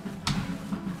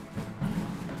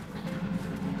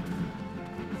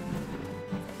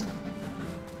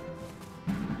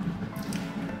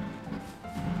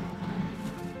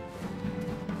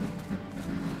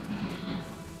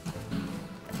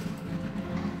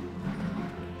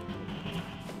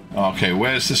 Okay,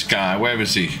 where's this guy? Where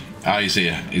is he? Ah, he's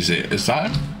here. Is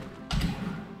that him?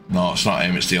 No, it's not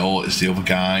him. It's the other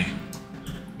guy.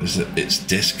 It's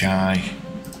this guy.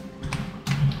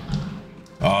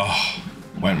 Oh,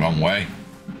 went wrong way.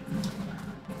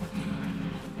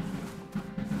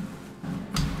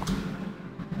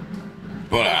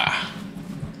 But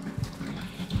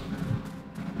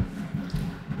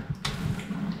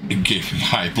it gave me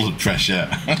high blood pressure.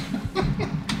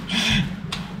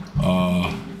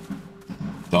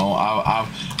 Don't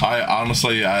I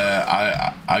honestly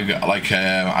I got like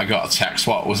I got a text,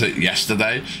 what was it,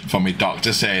 yesterday, from my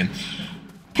doctor saying,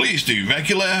 please do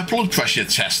regular blood pressure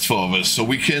tests for us so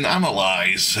we can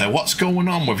analyse what's going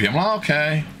on with you. I'm like,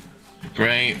 okay,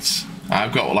 great.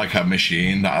 I've got like a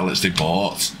machine that I literally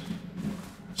bought,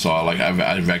 so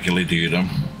I regularly do them.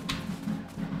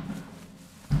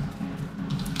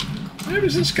 Where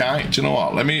is this guy? Do you know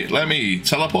what? Let me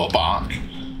teleport back.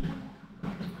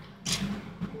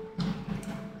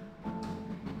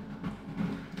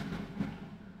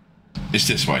 It's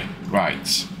this way,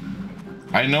 right?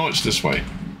 I know it's this way.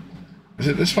 Is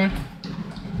it this way?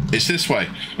 It's this way.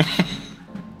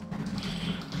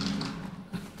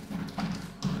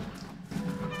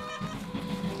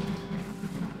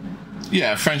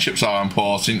 Yeah, friendships are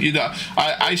important. You know,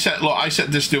 I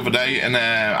said this the other day, and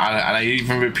I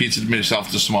even repeated myself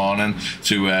this morning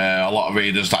to a lot of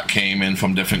readers that came in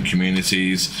from different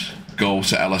communities. Go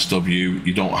to LSW.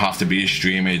 You don't have to be a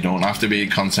streamer. You don't have to be a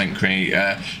content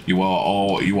creator. You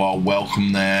are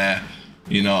welcome there.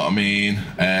 You know what I mean?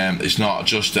 It's not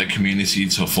just a community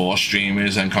for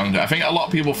streamers and content. I think a lot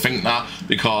of people think that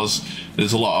because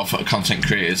there's a lot of content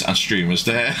creators and streamers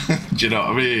there. Do you know what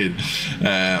I mean?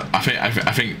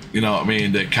 I think you know what I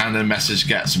mean. The kind of message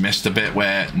gets missed a bit.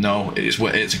 Where no, it's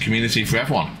a community for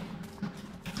everyone.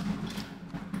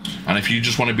 And if you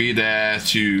just want to be there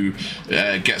to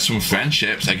get some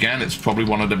friendships, again, it's probably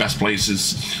one of the best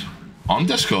places on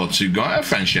Discord to go out a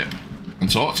friendship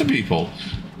and talk to people.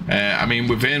 I mean,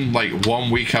 within like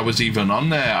 1 week I was even on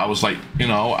there, I was like, you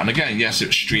know, and again, yes,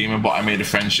 it's streaming, but I made a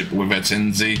friendship with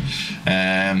Tinsy,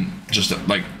 just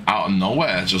like out of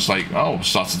nowhere, just like, oh,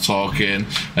 started talking,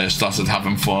 started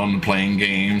having fun, playing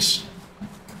games.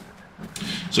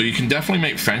 So you can definitely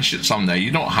make friendships on there. You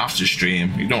don't have to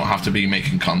stream. You don't have to be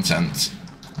making content.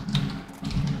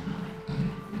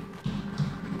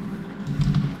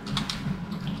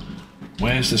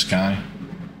 Where's this guy?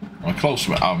 I'm close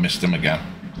to it. I missed him again.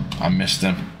 I missed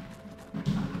him.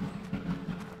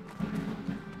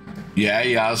 Yeah,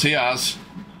 he has.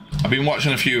 I've been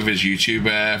watching a few of his YouTube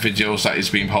videos that he's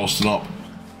been posting up.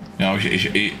 You know,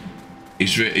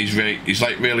 he's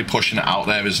like really pushing it out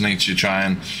there, isn't he, to try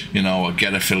and, you know,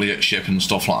 get affiliateship and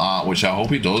stuff like that, which I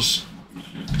hope he does,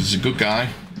 because he's a good guy.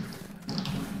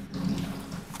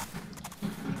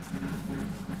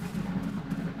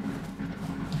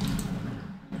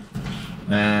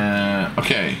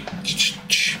 Okay.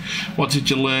 What did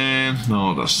you learn?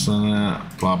 No, that's that.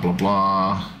 Blah blah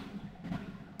blah.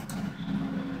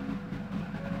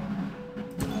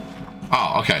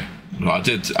 Oh, okay. No, I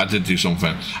did do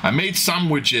something. I made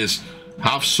sandwiches.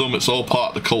 Have some. It's all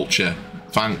part of the culture.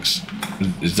 Thanks.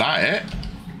 Is that it?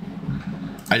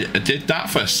 I did that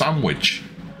for a sandwich.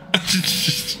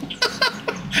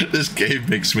 This game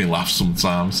makes me laugh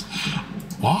sometimes.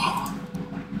 What?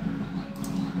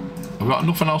 I've got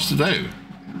nothing else to do.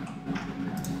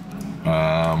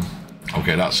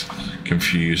 Okay, that's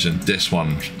confusing. This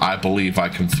one, I believe I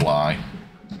can fly.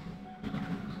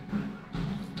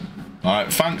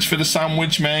 Alright, thanks for the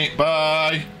sandwich, mate.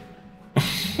 Bye.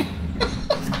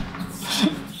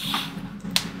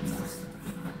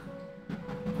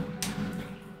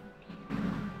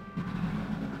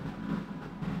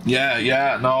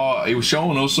 Yeah, no, he was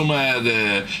showing us some of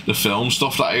the film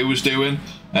stuff that he was doing.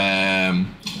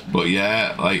 But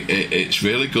yeah, like it's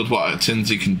really good what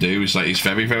Tinsy can do. It's like he's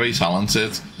very, very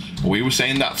talented. We were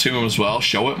saying that to him as well.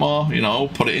 Show it more, you know,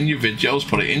 put it in your videos,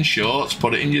 put it in shorts,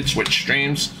 put it in your Twitch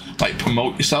streams, like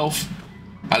promote yourself.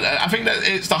 I think that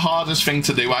it's the hardest thing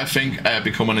to do. I think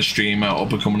becoming a streamer or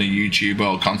becoming a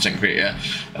YouTuber or content creator,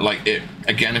 like it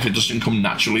again, if it doesn't come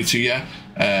naturally to you,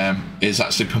 is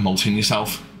actually promoting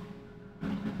yourself.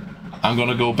 I'm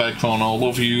gonna go bed, Chrono.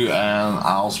 Love you, and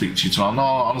I'll speak to you tomorrow. No,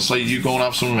 honestly, you go and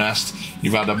have some rest.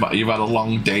 You've had a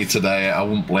long day today. I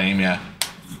won't blame you.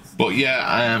 But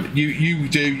yeah,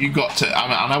 you got to.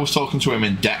 And I was talking to him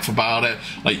in depth about it.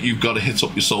 Like, you've got to hit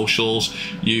up your socials.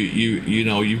 You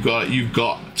know, you've got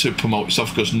to promote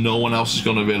yourself, because no one else is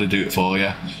going to really do it for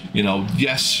you. You know,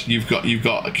 yes, you've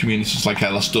got communities like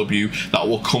LSW that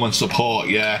will come and support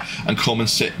you and come and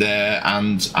sit there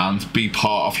and be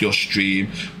part of your stream,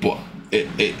 but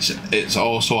it's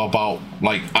also about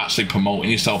like actually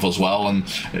promoting yourself as well, and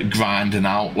grinding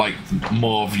out like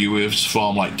more viewers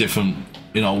from like different,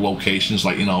 you know, locations.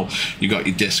 Like, you know, you got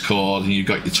your Discord, and you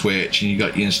got your Twitch, and you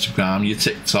got your Instagram, your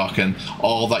TikTok, and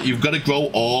all that. You've got to grow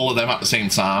all of them at the same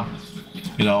time.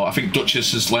 You know, I think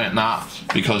Duchess has learnt that,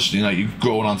 because, you know, you're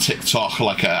growing on TikTok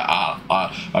like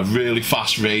a really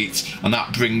fast rate, and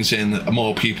that brings in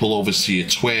more people over to your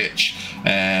Twitch.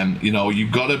 You know,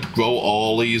 you've got to grow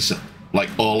all these like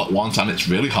all at once, and it's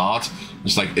really hard.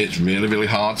 It's like, it's really, really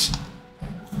hard.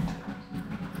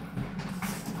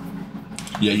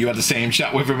 Yeah, you had the same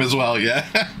chat with him as well, yeah.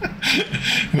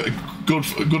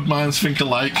 Good minds think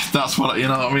alike. That's what, you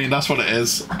know what I mean? That's what it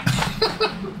is.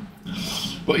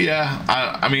 But yeah,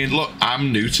 I mean, look,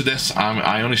 I'm new to this.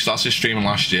 I only started streaming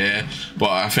last year, but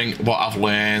I think what I've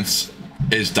learned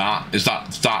is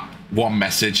that one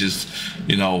message is,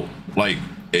 you know, like,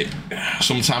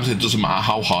 sometimes it doesn't matter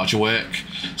how hard you work.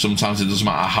 Sometimes it doesn't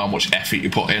matter how much effort you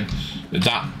put in.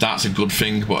 That's a good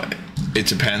thing, but it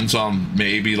depends on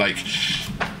maybe like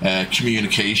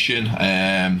communication,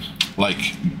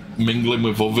 like mingling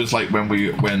with others. Like when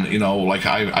you know, like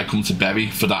I come to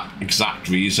Berry for that exact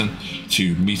reason,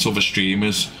 to meet other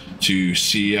streamers, to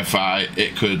see if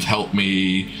it could help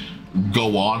me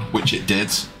go on, which it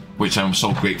did, which I'm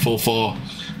so grateful for.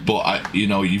 But you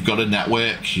know, you've got to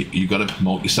network, you've got to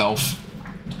promote yourself.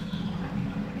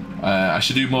 I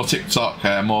should do more TikTok,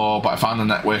 but I found the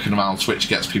networking around Twitch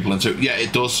gets people into it. Yeah,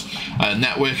 it does.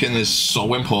 Networking is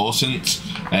so important.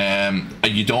 And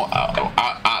you don't,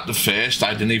 at the first,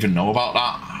 I didn't even know about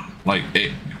that. Like,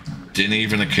 it didn't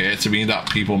even occur to me that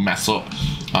people met up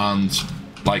and,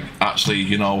 like, actually,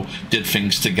 you know, did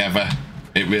things together.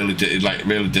 It really did, like,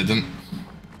 really didn't.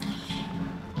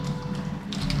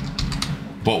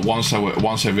 But once I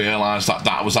realised that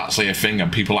that was actually a thing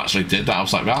and people actually did that, I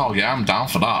was like, well, yeah, I'm down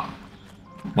for that.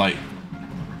 Like,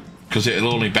 because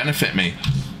it'll only benefit me.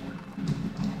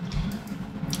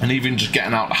 And even just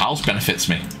getting out of the house benefits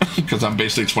me. Because I'm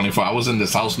basically 24 hours in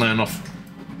this house now enough.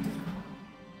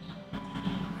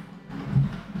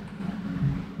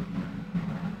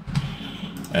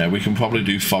 We can probably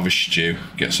do forest stew,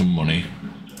 get some money.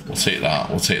 We'll take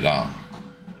that, we'll take that.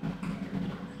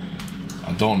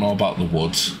 I don't know about the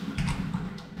woods.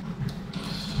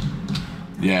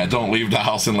 Yeah, don't leave the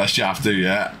house unless you have to.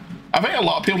 Yeah, I think a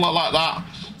lot of people are like that.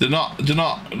 They're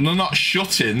not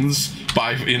shut-ins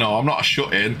by, you know, I'm not a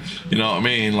shut-in, you know what I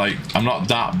mean? Like, I'm not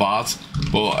that bad,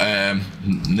 but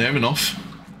near enough.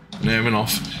 near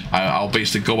enough. I'll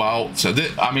basically go out. So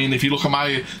I mean, if you look at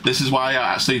my, this is why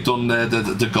I actually done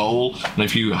the goal. And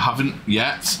if you haven't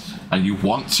yet and you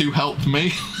want to help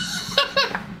me,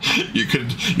 you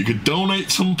could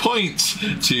donate some points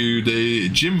to the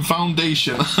Gym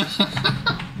Foundation.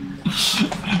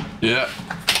 Yeah.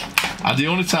 And the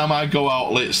only time I go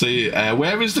out, literally,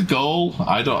 where is the goal?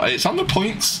 I don't. It's on the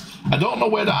points. I don't know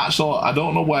where the actual. I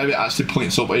don't know where it actually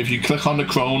points up. But if you click on the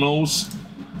chronos,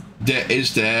 there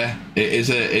is there. It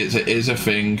is a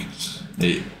thing.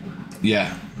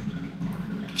 Yeah.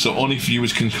 So only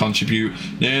viewers can contribute.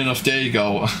 Near enough. There you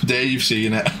go. There you've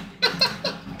seen it.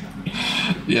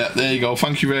 Yeah. There you go.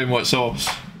 Thank you very much. So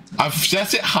I've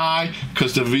set it high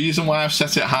because the reason why I've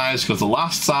set it high is because the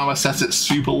last time I set it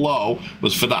super low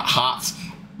was for that hat,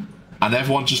 and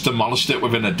everyone just demolished it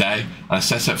within a day. And I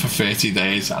set it for 30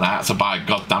 days, and I had to buy a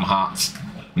goddamn hat,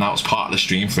 and that was part of the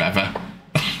stream forever.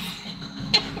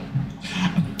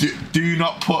 do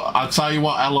not put, I'll tell you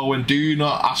what, Elo, and do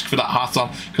not ask for that hat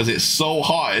on because it's so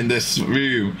hot in this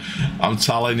room. I'm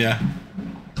telling you.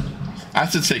 I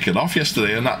had to take it off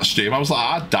yesterday in that stream. I was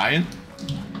like, I'm dying.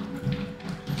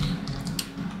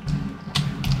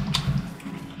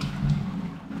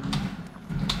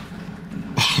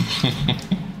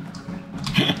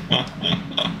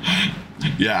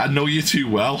 Yeah, I know you too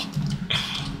well.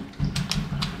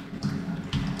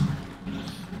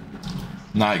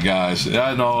 Night, guys.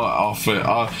 Yeah, no, off it.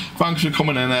 Thanks for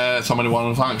coming in, somebody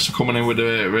one. Thanks for coming in with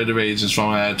the raises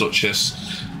from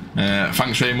Duchess.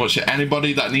 Thanks very much to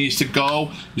anybody that needs to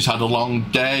go. Just had a long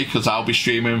day because I'll be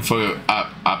streaming for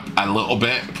a little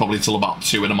bit, probably till about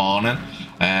 2 in the morning.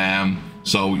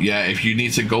 So yeah, if you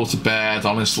need to go to bed,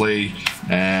 honestly,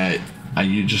 and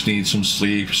you just need some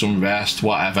sleep, some rest,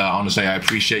 whatever, honestly, I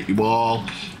appreciate you all.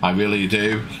 I really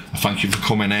do. Thank you for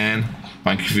coming in.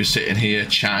 Thank you for sitting here,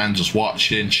 chatting, just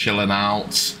watching, chilling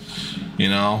out. You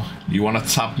know, you want to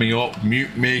tab me up,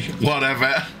 mute me,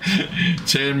 whatever,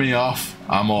 turn me off,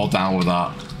 I'm all down with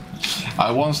that.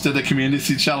 I once did a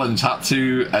community challenge, had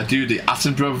to do the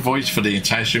Attenborough voice for the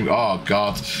entire stream. Oh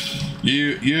God,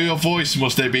 your voice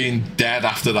must have been dead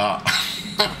after that.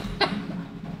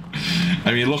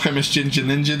 I mean, look at Miss Ginger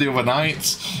Ninja the other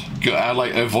night.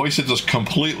 Like, her voice had just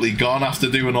completely gone after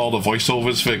doing all the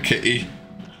voiceovers for Kitty.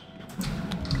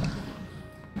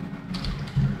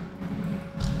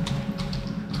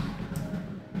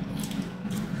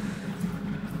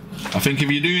 I think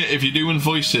if you're doing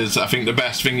voices, I think the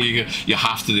best thing you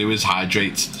have to do is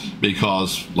hydrate,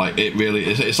 because like it really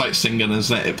is, it's like singing,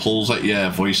 isn't it? It pulls at your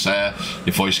voice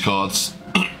cords.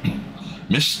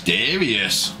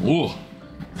 Mysterious. Ooh.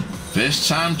 First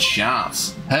time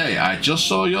chat. Hey, I just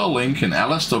saw your link in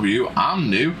LSW. I'm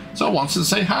new, so I wanted to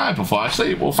say hi before I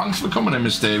sleep. Well, thanks for coming in,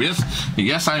 Mysterious.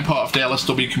 Yes, I'm part of the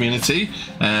LSW community.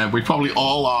 We probably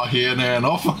all are here near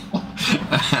enough.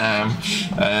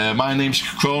 My name's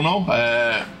Chrono.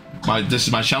 This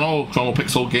is my channel, Chrono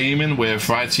Pixel Gaming. We're a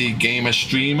variety gamer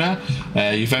streamer.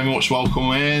 You're very much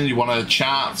welcome in. You want to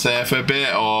chat for a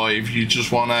bit, or if you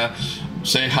just want to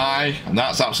say hi, and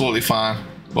that's absolutely fine.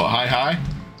 But hi.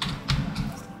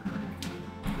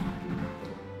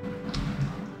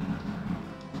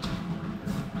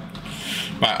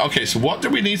 Right, okay, so what do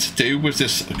we need to do with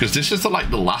this? Because this is the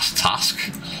last task,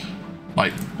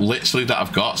 like literally, that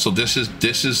I've got. So this is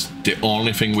the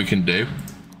only thing we can do,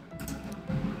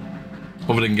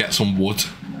 other than get some wood.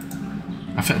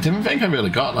 I didn't think I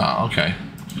really got that. Okay,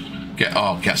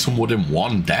 get some wood in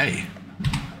one day.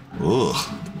 Ugh,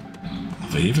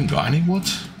 have I even got any wood?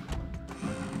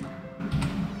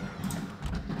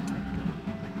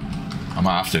 I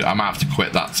might have to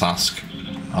quit that task.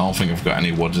 I don't think I've got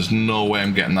any wood. There's no way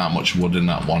I'm getting that much wood in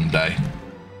that one day.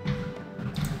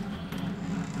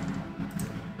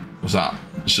 Was that?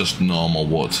 It's just normal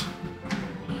wood.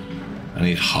 I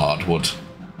need hardwood.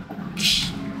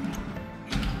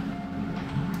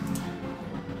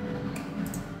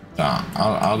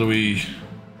 How do we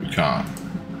can't.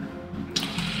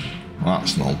 Well,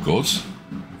 that's no good.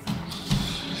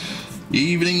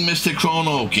 Evening, Mr.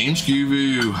 Chrono, Games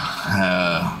Guru.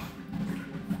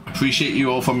 Appreciate you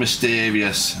all for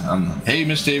Mysterious. And hey,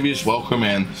 Mysterious, welcome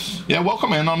in. Yeah,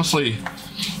 welcome in, honestly.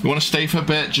 You want to stay for a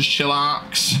bit, just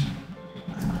chillax.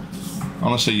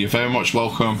 Honestly, you're very much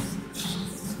welcome.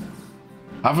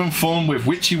 Having fun with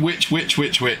witchy witch.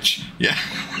 Yeah.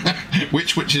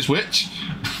 which is which.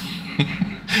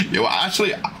 Yeah, well,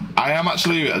 actually, I am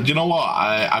actually, do you know what?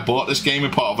 I bought this game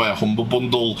in part of a Humble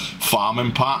Bundle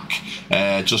farming pack,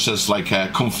 just as like a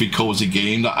comfy, cozy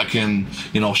game that I can,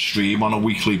 stream on a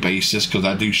weekly basis, because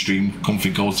I do stream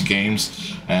comfy, cozy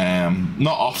games.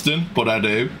 Not often, but I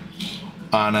do.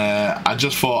 and I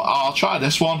just thought, oh, I'll try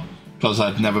this one because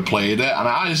I'd never played it,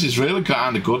 and this is really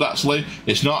kind of good actually.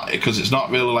 It's not because it's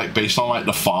not really like based on like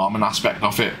the farming aspect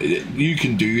of it. You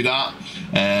can do that,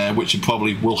 which you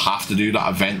probably will have to do that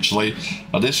eventually.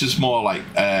 But this is more like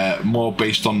more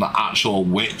based on the actual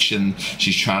witch, and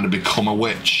she's trying to become a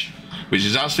witch, which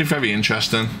is actually very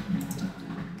interesting.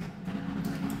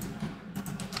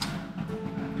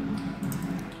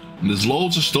 And there's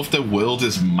loads of stuff. The world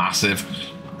is massive.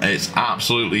 It's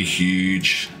absolutely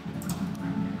huge.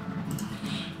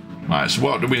 Right, so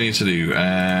what do we need to do?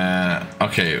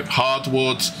 Okay,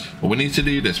 hardwood. Well, we need to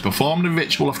do this. Perform the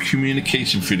ritual of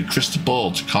communication through the crystal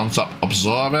ball to contact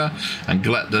observer and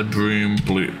collect the broom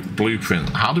blueprint.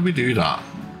 How do we do that?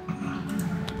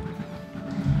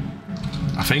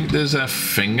 I think there's a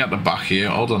thing at the back here.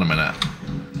 Hold on a minute.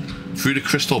 Through the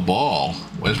crystal ball.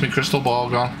 Where's my crystal ball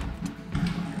gone?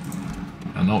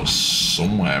 I know it's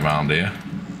somewhere around here.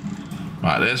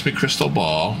 Right, there's my crystal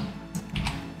ball.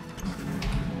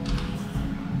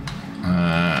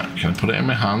 Can I put it in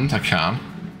my hand? I can.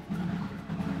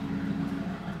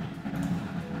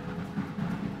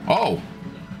 Oh!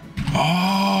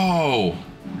 Oh!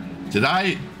 Did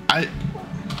I...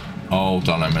 Hold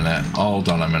on a minute. Hold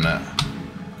on a minute.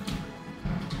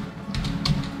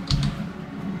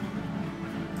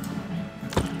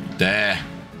 There.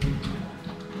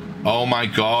 Oh my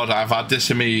god, I've had this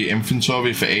in my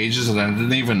inventory for ages and I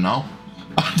didn't even know.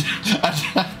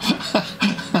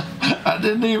 I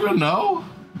didn't even know.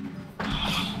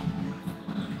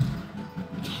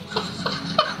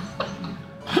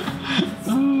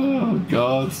 Oh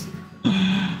god.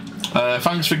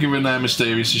 Thanks for giving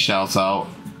Mysterious a shout out.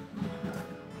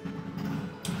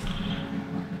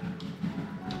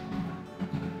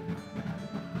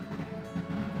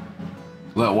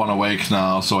 Little one awake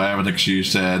now, so I have an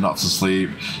excuse not to sleep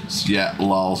yet,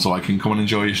 lol, so I can come and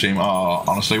enjoy your stream. Oh,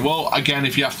 honestly, well, again,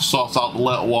 if you have to sort out the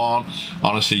little one,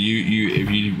 honestly,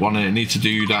 if you need to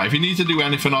do that, if you need to do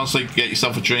anything, honestly, get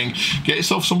yourself a drink, get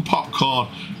yourself some popcorn,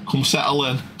 come settle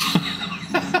in.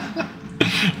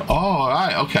 Oh,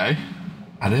 right, okay.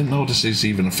 I didn't know this is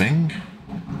even a thing.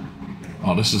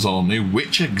 Oh, this is all new.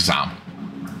 Witch exam.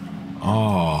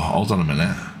 Oh, hold on a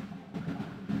minute.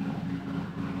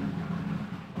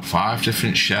 5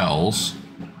 different shells.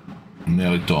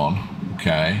 Nearly done.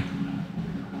 Okay.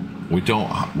 We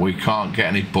can't get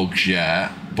any bugs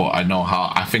yet, but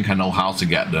I think I know how to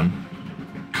get them.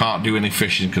 Can't do any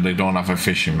fishing because they don't have a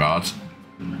fishing rod.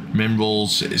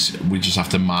 Minerals, we just have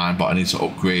to mine, but I need to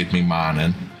upgrade me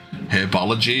mining.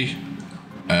 Herbology.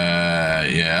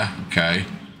 Yeah, okay.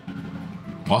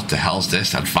 What the hell's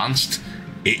this? Advanced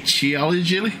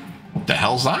Ichthyology? What the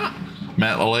hell's that?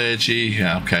 Metallurgy,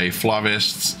 yeah, okay,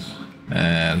 florists,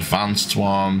 advanced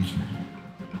one.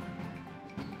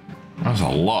 There's a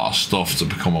lot of stuff to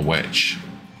become a witch.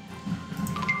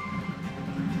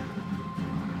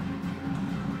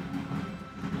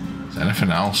 Is there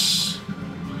anything else?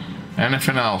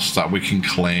 Anything else that we can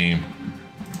claim?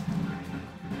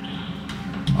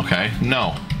 Okay,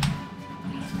 no.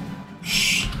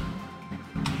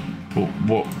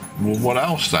 What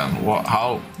else then?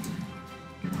 How?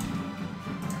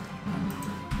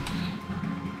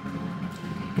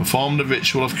 Perform the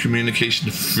ritual of communication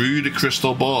through the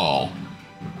crystal ball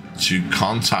to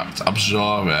contact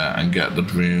observer and get the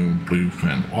broom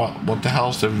blueprint. What the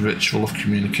hell's the ritual of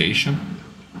communication?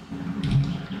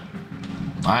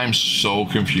 I'm so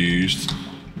confused.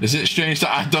 Is it strange that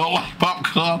I don't like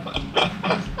popcorn?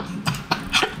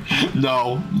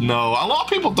 No. A lot of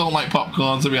people don't like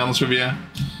popcorn, to be honest with you.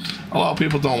 A lot of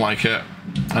people don't like it.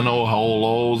 I know how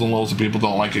loads and loads of people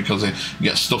don't like it because it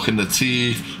gets stuck in the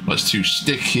teeth, or it's too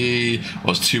sticky,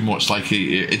 or it's too much like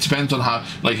it depends on how,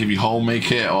 like if you home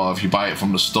make it or if you buy it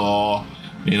from the store,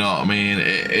 you know what I mean?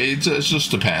 It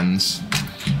just depends.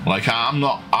 Like I'm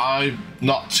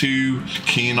not too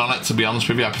keen on it, to be honest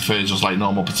with you. I prefer just like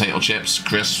normal potato chips,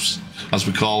 crisps, as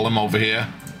we call them over here.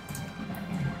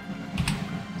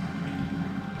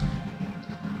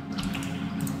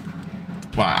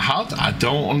 Right, I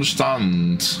don't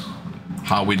understand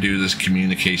how we do this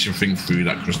communication thing through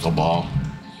that crystal ball.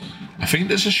 I think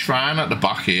there's a shrine at the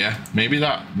back here. Maybe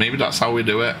that's how we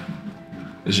do it.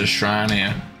 There's a shrine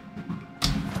here.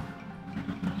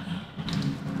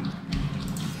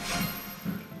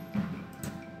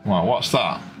 Wow, what's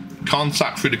that?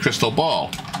 Contact through the crystal ball.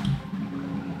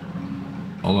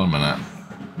 Hold on a minute.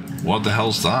 What the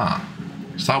hell's that?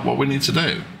 Is that what we need to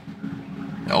do?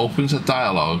 It opens a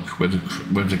dialogue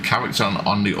with the character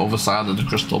on the other side of the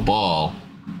crystal ball.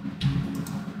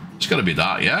 It's gotta be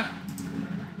that, yeah?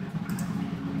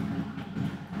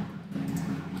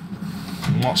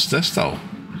 What's this though?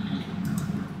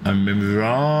 A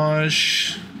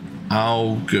mirage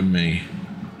alchemy.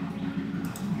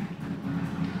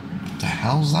 What the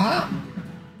hell's that?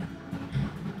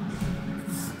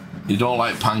 You don't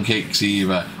like pancakes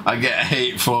either. I get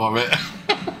hate for it.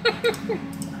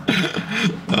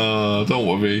 Don't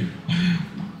worry.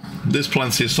 There's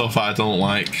plenty of stuff I don't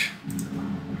like.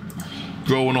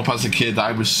 Growing up as a kid,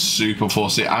 I was super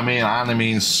fussy. I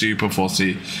mean super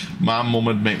fussy. My mum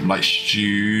would make like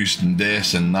stews and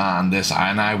this and that and this,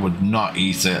 and I would not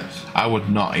eat it. I would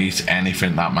not eat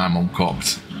anything that my mum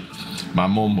cooked. My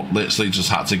mum literally just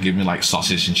had to give me like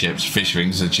sausage and chips, fish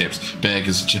rings and chips,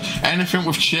 burgers and chips, anything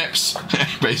with chips,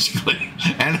 basically.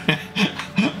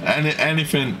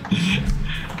 Anything.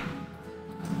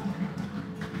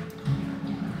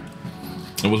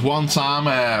 There was one time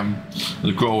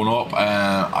growing up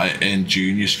in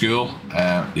junior school.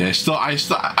 I'm still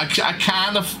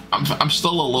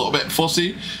a little bit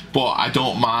fussy, but I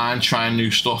don't mind trying new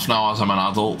stuff now as I'm an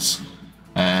adult.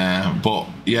 But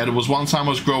yeah, there was one time I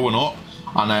was growing up,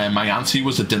 and my auntie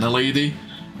was a dinner lady,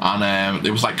 and it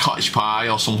was like cottage pie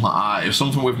or something like that. It was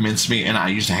something with mincemeat in it. I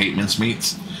used to hate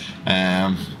mincemeat.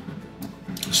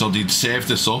 So they'd serve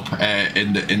this up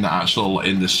in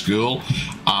the school,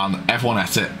 and everyone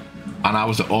ate it, and I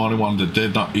was the only one that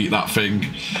did not eat that thing.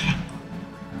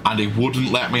 And they wouldn't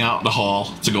let me out the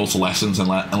hall to go to lessons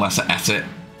unless I ate it.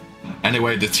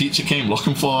 Anyway, the teacher came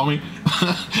looking for me,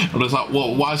 and I was like,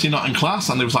 "Well, why is he not in class?"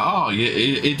 And they was like, "Oh,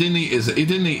 he didn't eat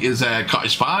his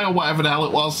cottage pie or whatever the hell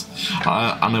it was."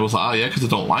 And they was like, "Oh yeah, because I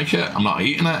don't like it. I'm not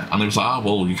eating it." And they was like, "Oh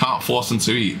well, you can't force him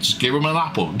to eat. Just give him an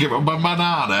apple, give him a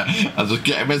banana, and just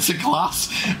get him into class."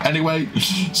 Anyway,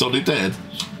 so they did.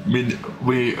 Me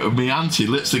auntie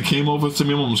literally came over to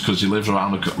my mum's because she lived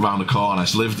around the corner.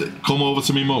 She come over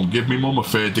to my mum, give me mum a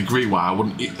third degree why I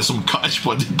wouldn't eat some cottage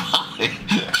pudding pie,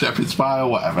 shepherd's pie or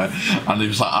whatever. And he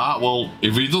was like, well,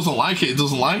 if he doesn't like it, he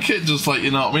doesn't like it. Just like,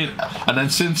 you know what I mean? And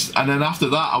then after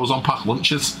that, I was on packed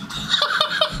lunches.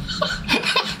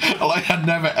 Like I'd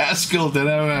never ate a school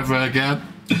dinner ever again.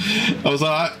 I was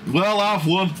like, well, I've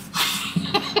won.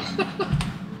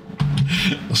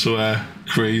 I swear,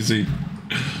 crazy.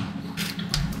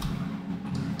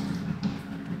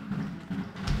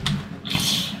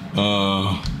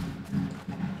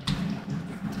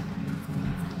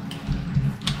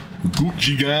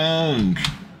 Gucci gang.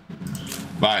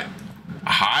 Right.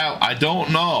 I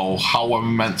don't know how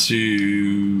I'm meant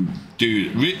to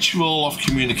do ritual of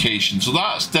communication. So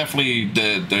that's definitely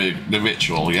the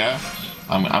ritual, yeah.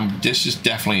 This is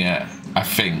definitely it. I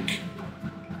think.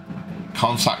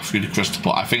 Contact through the crystal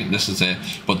ball. I think this is it.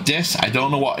 But this, I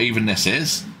don't know what even this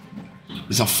is.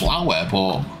 It's a flower,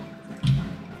 but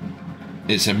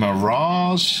it's a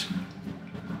mirage.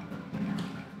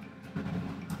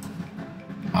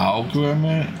 Algorithm.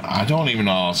 I don't even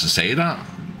know how to say that.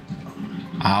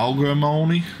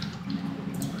 Algrimony.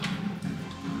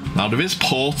 Now there is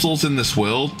portals in this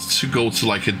world to go to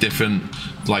like a different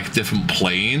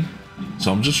plane.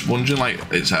 So I'm just wondering, like,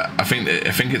 I think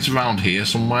it's around here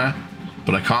somewhere,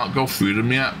 but I can't go through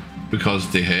them yet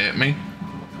because they hurt me.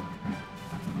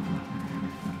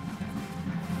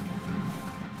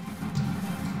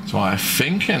 So I'm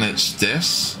thinking it's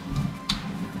this.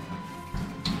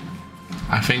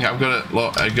 I think I've got to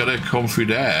look. I got to come through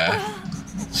there.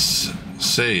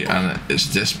 See, and it's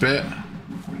this bit,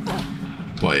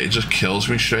 but it just kills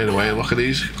me straight away. Look at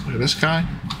these. Look at this guy.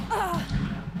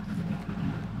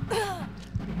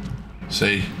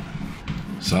 See,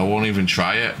 so I won't even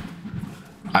try it.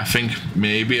 I think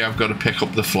maybe I've got to pick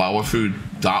up the flower food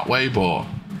that way, but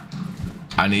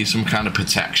I need some kind of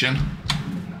protection.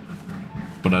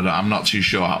 But I'm not too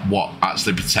sure what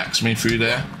actually protects me through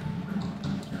there.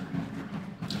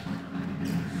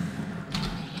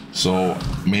 So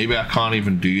maybe I can't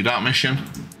even do that mission.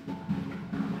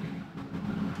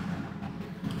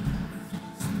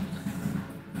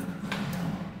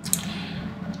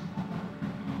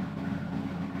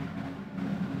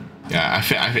 Yeah, I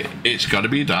think it's got to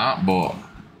be that, but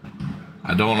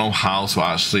I don't know how to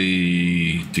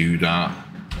actually do that.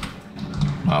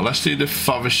 Now let's do the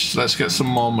forest. Let's get some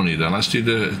more money then. Let's do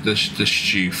the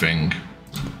stew thing.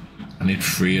 I need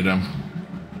 3 of them.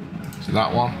 Is it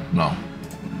that one? No.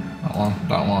 That one,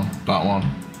 that one, that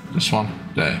one. This one.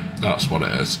 There. That's what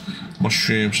it is.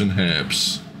 Mushrooms and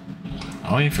herbs.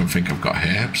 I don't even think I've got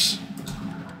herbs.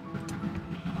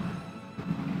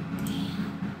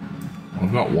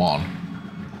 I've got 1.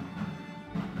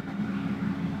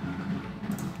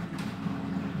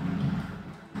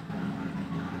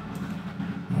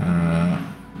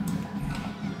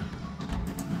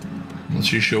 Not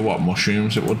too sure what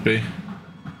mushrooms it would be.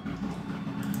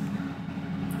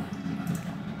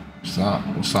 What's that?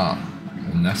 What's that?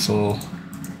 A nettle.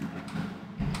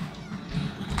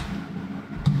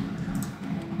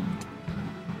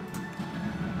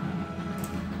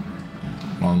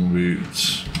 Long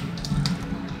route.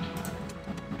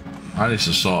 I need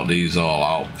to sort these all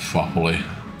out properly.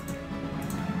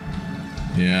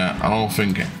 Yeah, I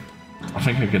think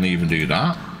I can even do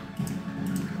that.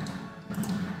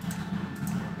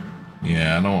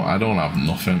 Yeah, I don't have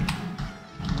nothing.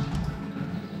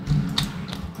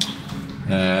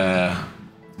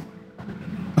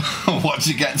 What's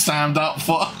he getting timed out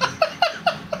for?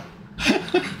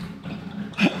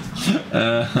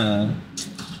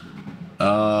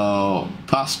 Oh,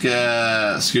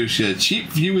 Pascal, Scotia, cheap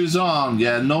viewers on.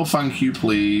 Yeah, no thank you,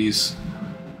 please.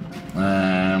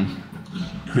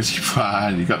 Chrissy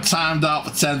Pride, you got timed out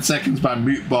for 10 seconds by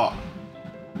Mutebot.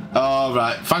 All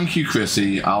right, thank you,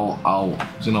 Chrissy. I'll.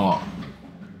 Do you know what?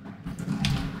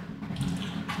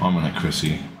 1 minute,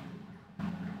 Chrissy.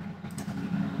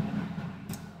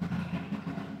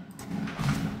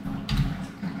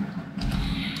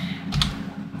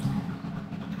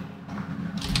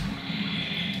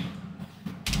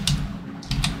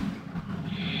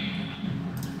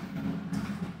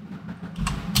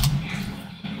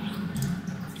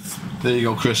 There you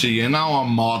go, Chrissy. You're now on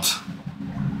mod.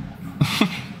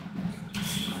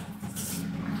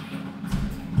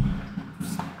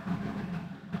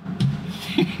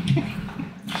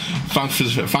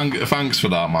 Thanks for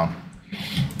that, man.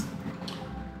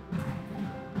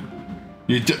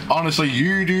 Honestly,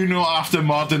 you do not have to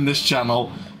mod in this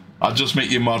channel. I'll just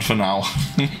make you mod for now.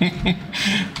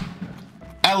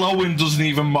 Owen doesn't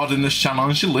even mod in this channel,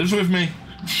 and she lives with me.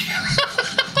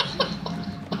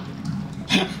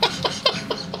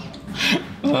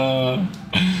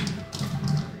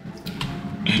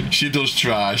 She does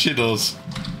try. She does.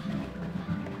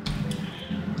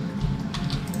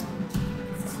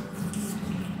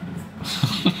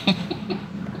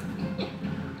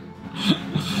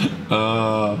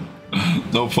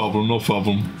 No problem, no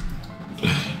problem.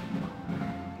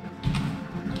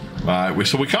 Right,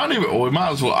 so we can't even. We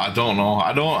might as well. I don't know.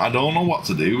 I don't know what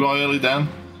to do really then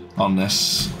on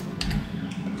this.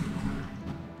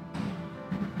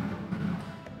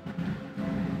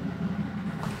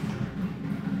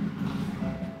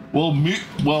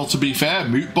 Well, to be fair,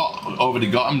 Mootbot already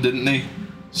got him, didn't he?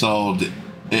 So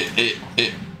it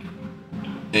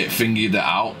fingered it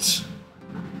out.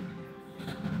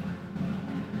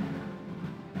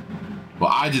 But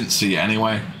I didn't see it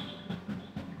anyway.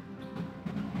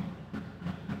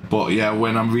 But yeah,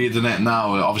 when I'm reading it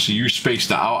now, obviously you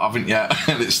spaced it out, haven't you?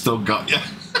 And it still got you.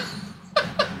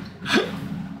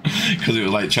 Because it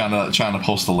was like trying to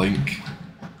post a link.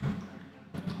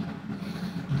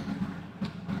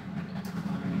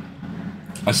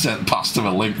 I sent Pastor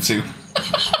a link to.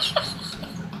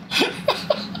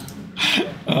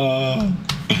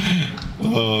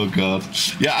 Oh god.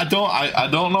 Yeah, I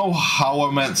don't know how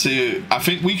I'm meant to. I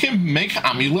think we can make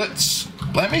amulets.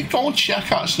 Let me go and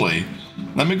check actually.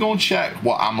 Let me go and check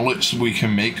what amulets we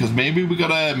can make, because maybe we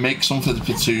gotta make something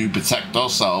to protect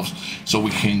ourselves so we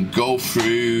can go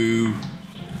through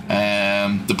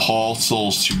the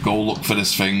portals to go look for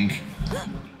this thing.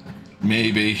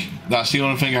 Maybe. That's the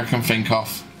only thing I can think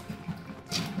of.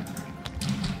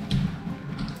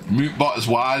 Mootbot is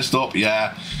wised up,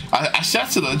 yeah. I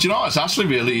set it up. Do you know, it's actually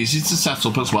really easy to set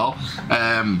up as well.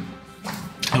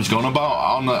 I was going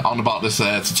on about this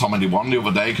to Tom and One the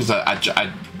other day, because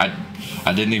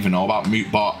I didn't even know about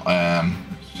Mootbot,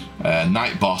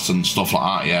 Nightbot and stuff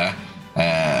like that, yeah.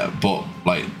 But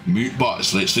like Mootbot,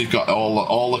 it's literally got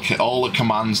all the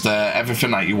commands there,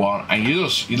 everything that you want, and you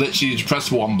literally just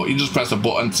press one, but you just press a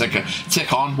button,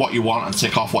 tick on what you want and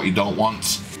tick off what you don't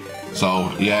want.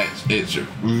 So yeah, it's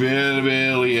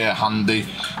really handy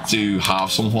to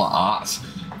have something like that.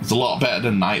 It's a lot better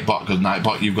than Nightbot, because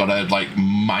Nightbot you've got to like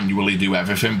manually do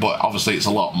everything, but obviously it's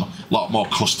a lot more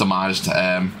customized.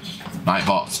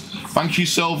 Nightbot. Thank you,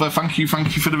 Silver. Thank you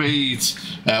for the raid.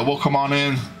 Welcome on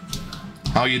in.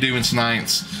 How are you doing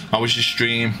tonight? How was your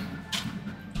stream?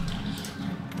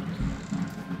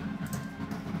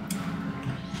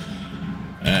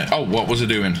 Oh, what was I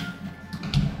doing?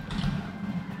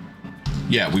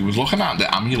 Yeah, we was looking at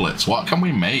the amulets. What can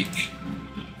we make?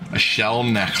 A shell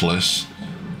necklace,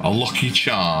 a lucky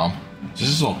charm. This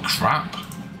is all crap.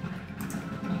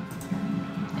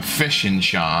 A fishing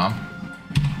charm.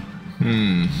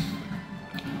 Can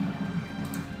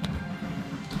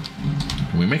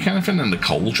we make anything in the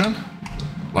cauldron?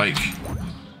 Like,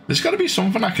 there's got to be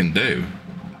something I can do.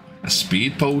 A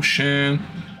speed potion.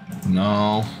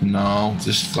 No.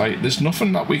 Just like, there's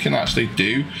nothing that we can actually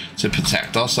do to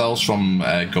protect ourselves from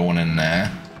going in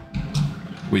there.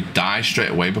 we'd die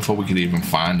straight away before we could even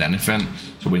find anything.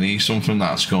 So we need something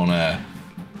that's gonna,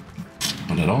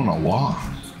 but I don't know what.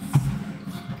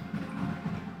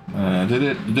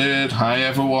 Did hi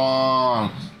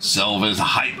everyone. Silver's the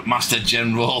hype master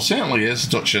general. Certainly is,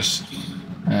 Duchess.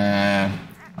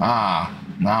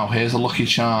 Now here's a lucky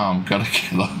charm. Gotta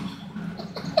kill her.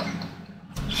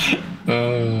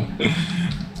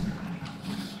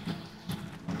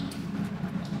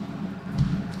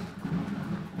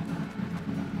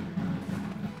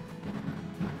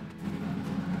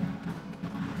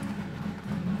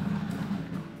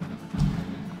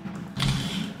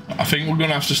 I think we're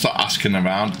gonna have to start asking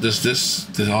around.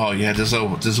 Oh yeah, there's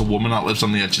a woman that lives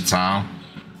on the edge of town.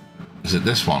 Is it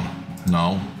this one?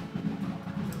 No.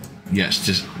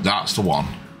 Yes, that's the one.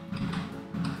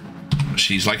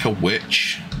 She's like a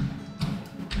witch.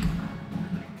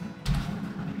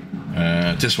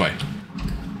 This way.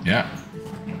 Yeah.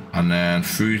 And then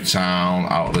through town,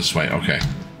 out this way. Okay.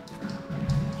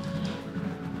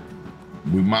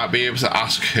 We might be able to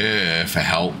ask her for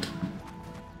help.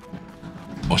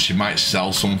 Or she might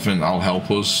sell something that'll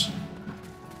help us.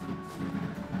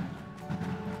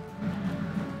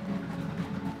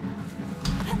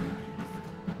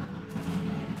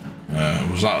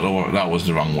 That was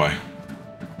the wrong way.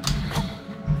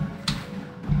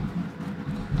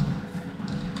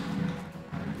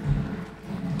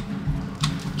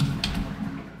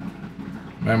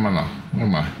 Where am I now? Where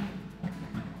am I?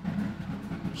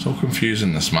 So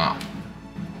confusing, this map.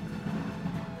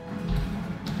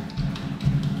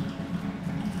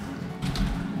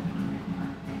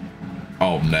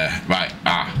 Oh, there. Right.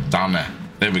 Down there.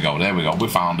 There we go. There we go. We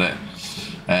found it.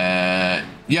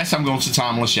 Yes, I'm going to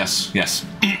Timeless. Yes.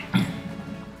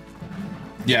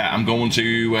 Yeah, I'm going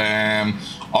to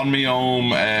on my own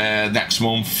next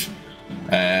month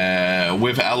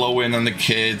with Eloin and the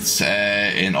kids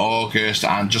in August,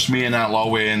 and just me and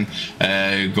Eloin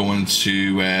going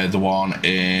to the one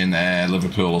in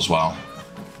Liverpool as well.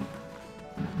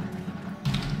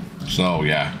 So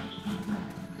yeah.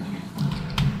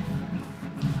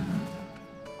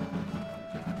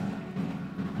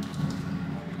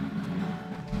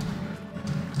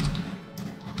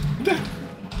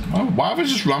 Why have I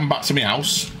just run back to my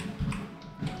house?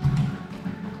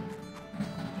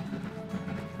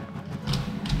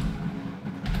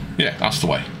 Yeah, that's the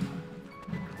way.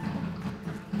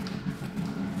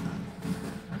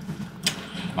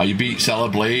 Oh, you beat Cellar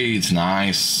Blades.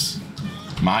 Nice.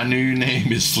 My new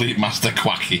name is Sleepmaster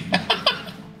Quacky.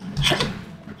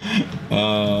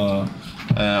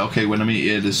 Okay, when I meet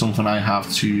you, there's something I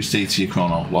have to say to you,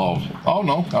 Chrono. Oh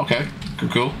no. Okay.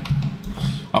 Cool.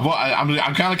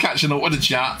 I'm kind of catching up with the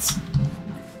chat.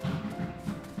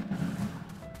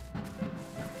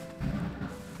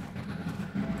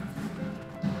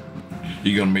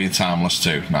 You're gonna be Timeless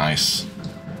too. Nice.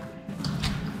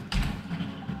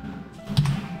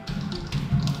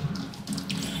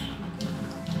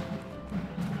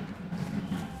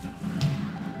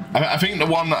 I think the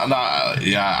one that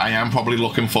yeah, I am probably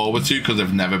looking forward to, because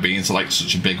I've never been to like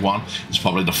such a big one, is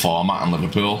probably the format in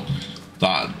Liverpool.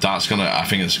 That's gonna, I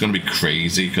think it's gonna be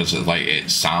crazy, because like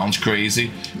it sounds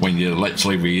crazy when you're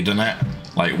literally reading it,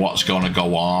 like what's gonna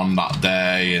go on that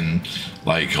day, and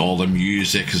like all the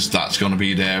music, because that's gonna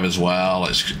be there as well.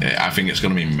 I think it's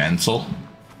gonna be mental.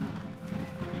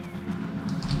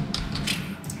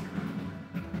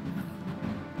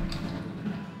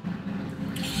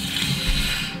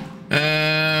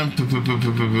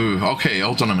 Okay,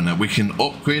 hold on a minute. We can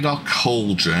upgrade our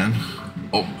cauldron,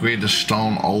 upgrade the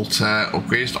stone altar,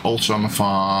 upgrade the altar on the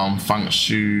farm, thanks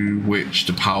to which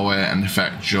the power and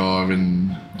effect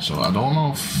during. So I don't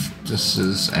know if this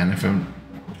is anything.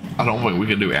 I don't think we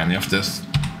can do any of this.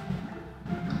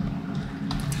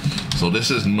 So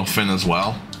this is nothing as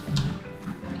well.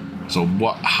 So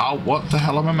what the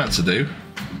hell am I meant to do?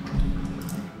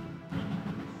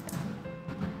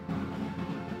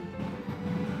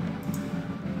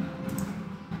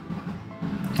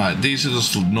 Right, these are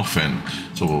just nothing.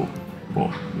 So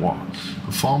what?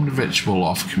 Perform the ritual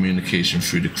of communication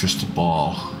through the crystal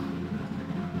ball.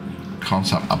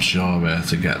 Contact Absorber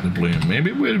to get the bloom.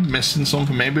 Maybe we're missing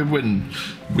something. Maybe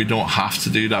we don't have to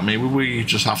do that. Maybe we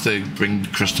just have to bring the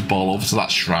crystal ball over to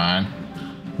that shrine.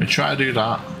 We try to do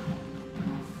that.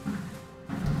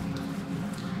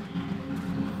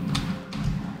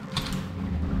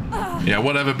 Yeah,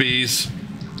 whatever, bees.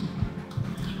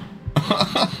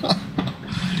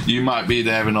 You might be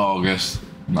there in August.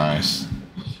 Nice.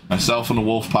 Myself and the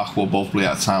wolf pack will both be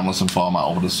at Timeless and format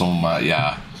over the summer.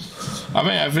 Yeah,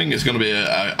 I think it's going to be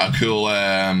a cool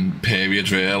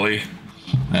period, really.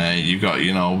 You've got,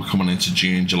 you know, coming into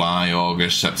June, July,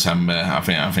 August, September. I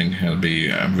think it'll be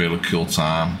a really cool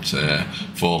time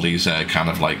for all these kind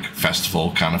of like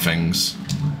festival kind of things.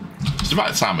 It's the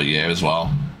right time of year as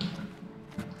well.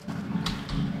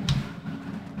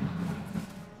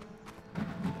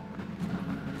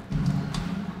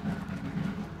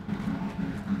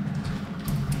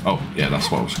 Oh, yeah,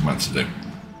 that's what I was meant to do.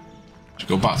 Just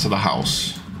go back to the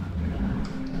house.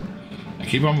 I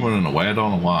keep on running away, I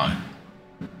don't know why.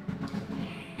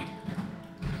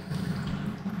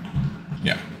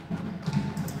 Yeah.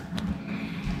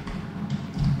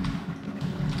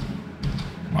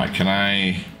 Right, can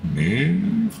I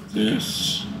move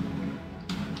this?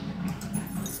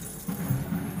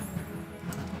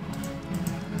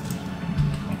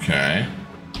 Okay.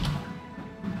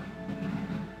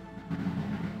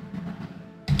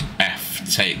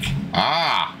 Take.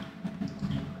 Ah!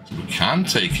 So we can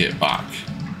take it back.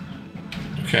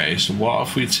 Okay, so what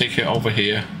if we take it over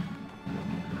here?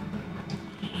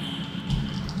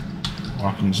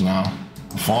 What happens now?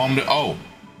 Formed it. Oh!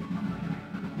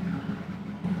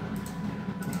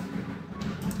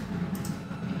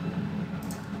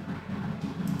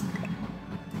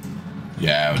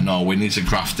 Yeah, no, we need to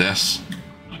craft this.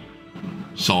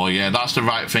 So yeah, that's the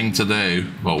right thing to do,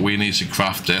 but we need to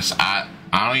craft this.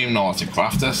 I don't even know how to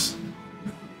craft this.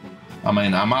 I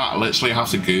mean, I might literally have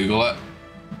to Google it,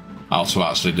 how to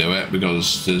actually do it,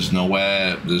 because there's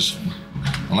nowhere,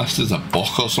 unless there's a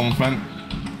book or something.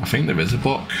 I think there is a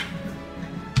book.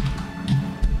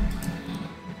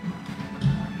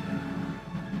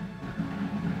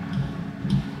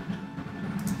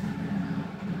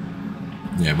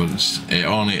 Yeah, but it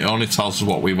only tells us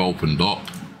what we've opened up.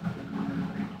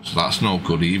 So that's no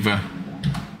good either.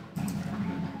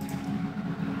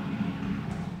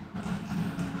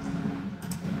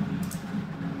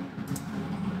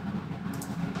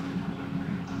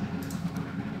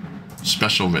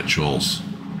 Special rituals.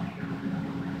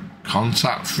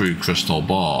 Contact through crystal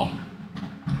ball.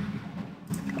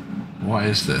 What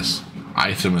is this?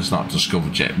 Item is not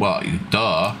discovered yet. Well,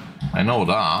 duh. I know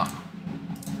that.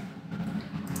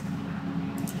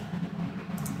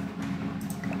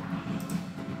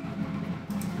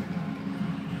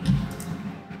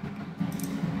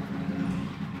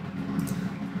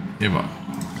 Yeah, but...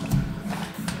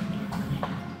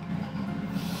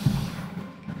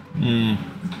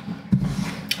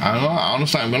 I don't know,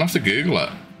 honestly, I'm gonna have to Google it.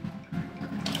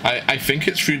 I think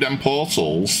it's through them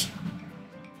portals,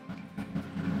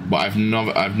 but I've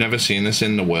never seen this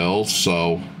in the world,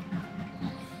 so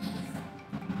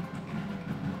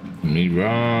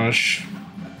Mirage.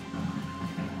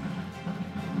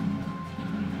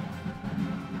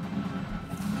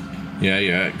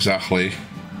 Yeah, exactly.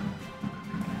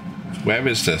 Where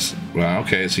is this? Well,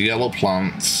 okay, it's a yellow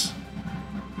plant.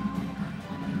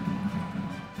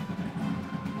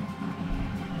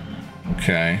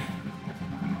 Okay.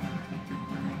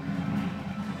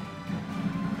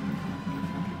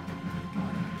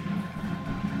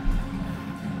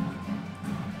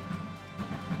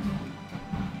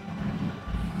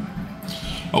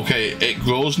 Okay, it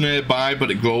grows nearby, but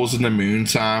it grows in the moon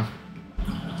time.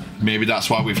 Maybe that's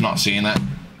why we've not seen it.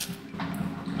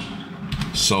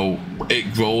 So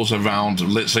it grows around,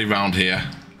 literally around here.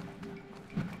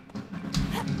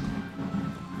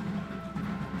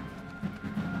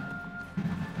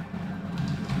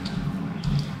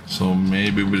 So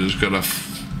maybe we just gotta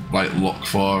like look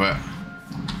for it.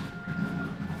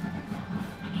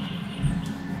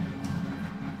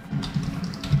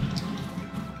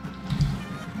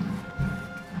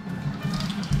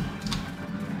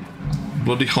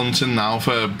 Bloody hunting now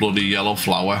for a bloody yellow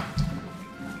flower.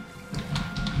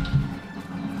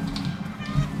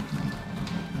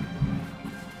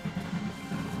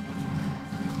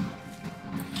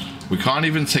 We can't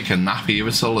even take a nap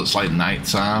either till it's like night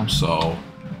time, so...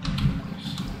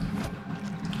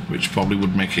 Which probably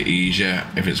would make it easier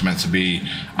if it's meant to be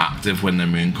active when the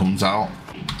moon comes out.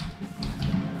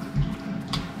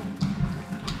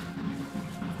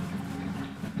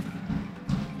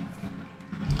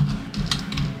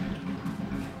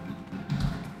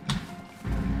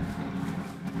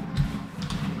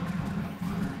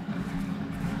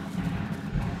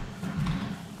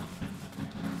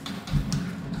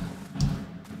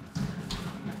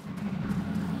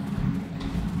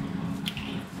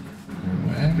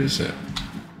 Is it?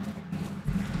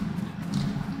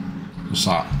 What's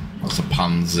that? That's a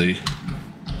pansy.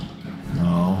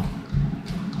 No.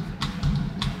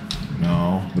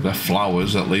 No. But they're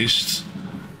flowers at least.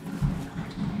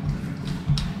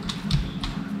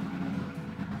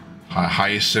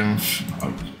 Hyacinth.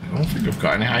 I don't think I've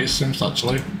got any hyacinths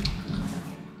actually.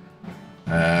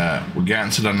 We're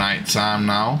getting to the night time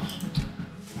now.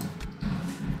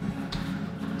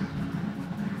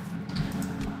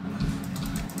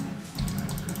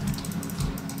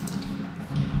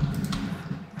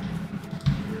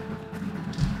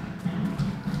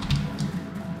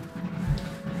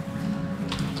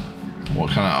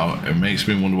 What kind of, it makes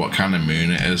me wonder what kind of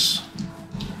moon it is.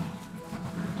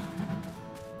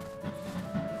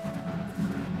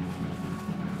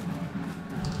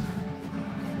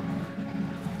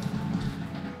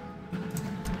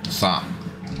 What's that?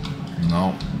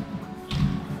 No.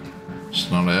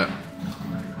 It's not it.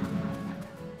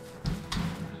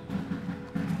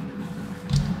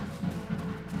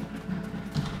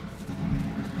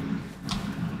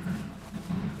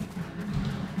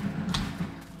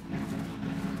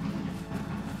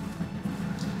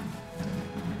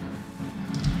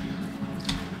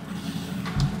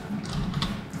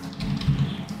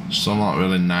 Still not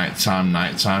really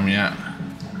nighttime yet.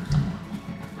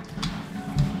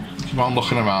 Keep on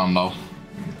looking around though.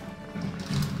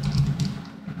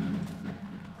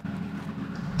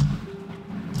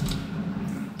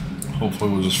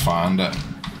 Hopefully we'll just find it.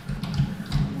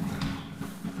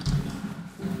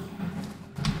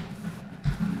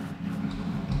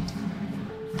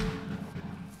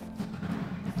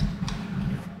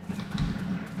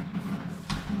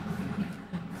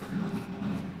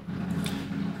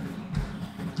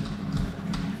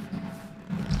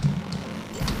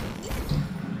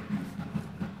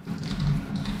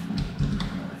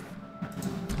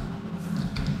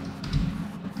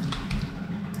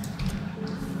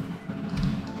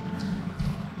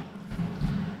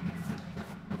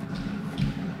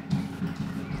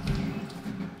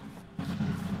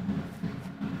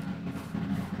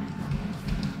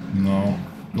 No,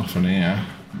 nothing here.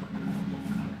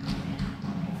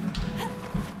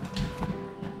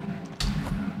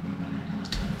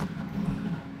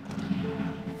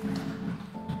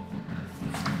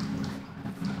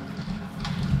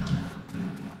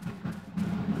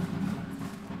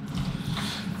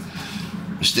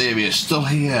 Mysterious, still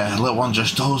here. Little one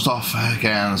just dozed off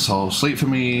again, so sleep for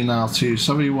me now too.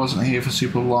 Sorry he wasn't here for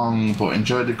super long, but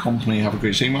enjoyed the company. Have a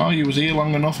great sleep. Oh, you was here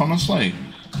long enough, honestly.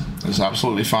 It's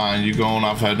absolutely fine. You go and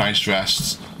have a nice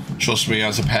rest. Trust me,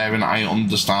 as a parent, I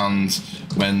understand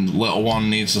when little one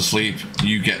needs to sleep,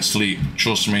 you get sleep.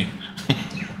 Trust me.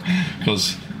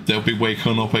 Because they'll be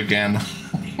waking up again.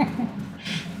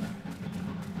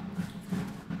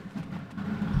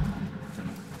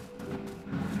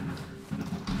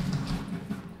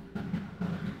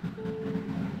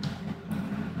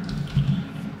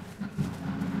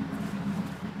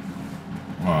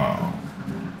 Wow.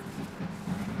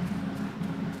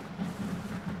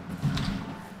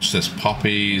 There's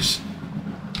poppies,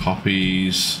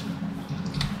 poppies,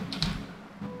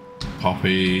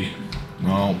 poppy,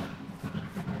 no.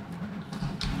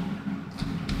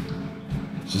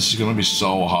 This is going to be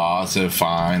so hard to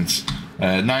find.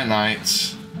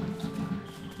 Night.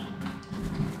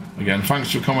 Again,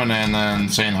 thanks for coming in and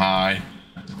saying hi,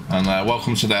 and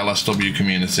welcome to the LSW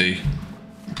community.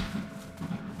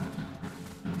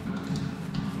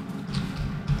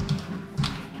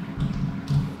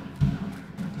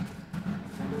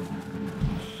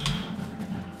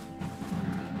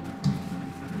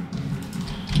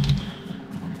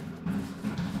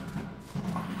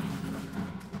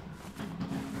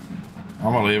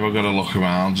 I believe I've got to look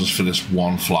around just for this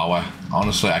one flower.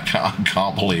 Honestly, I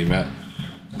can't believe it.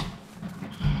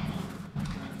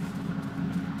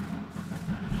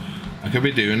 I could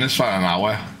be doing this for an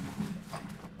hour.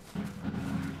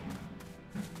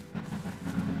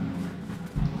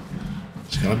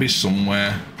 It's gotta be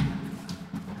somewhere.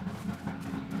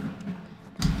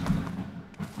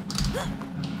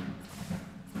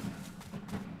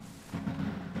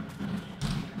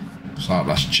 So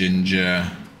that's ginger.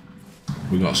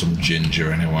 We got some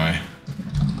ginger anyway.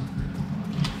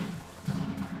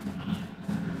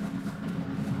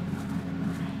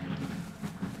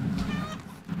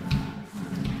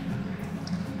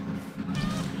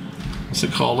 What's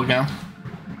it called again?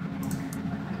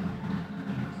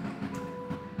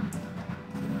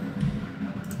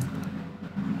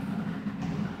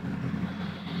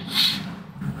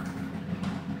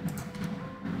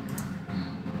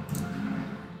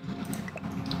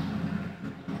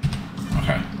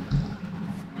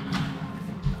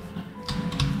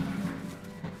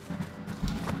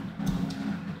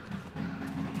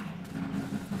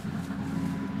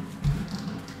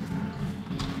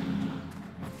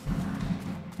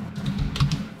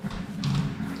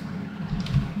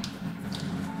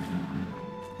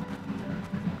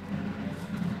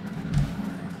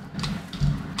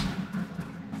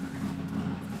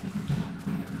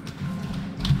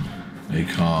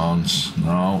 Acorns.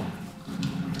 No.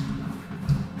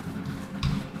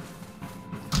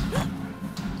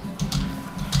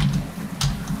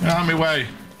 Get out of my way.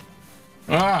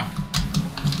 Ah!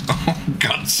 Oh,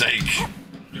 God's sake.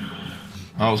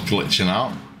 I was glitching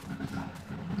out.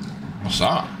 What's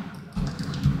that?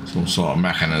 Some sort of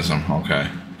mechanism. Okay.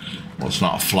 Well, it's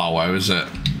not a flower, is it?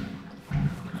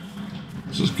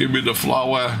 Just give me the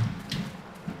flower.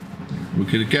 We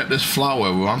could get this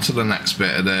flower. We're on to the next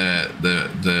bit of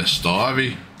the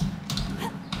story.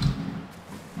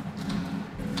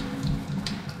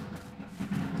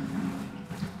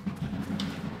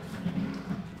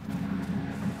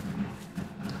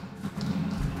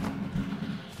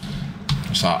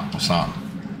 What's that? What's that?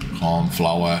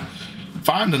 Cornflower.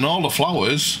 Finding all the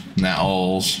flowers,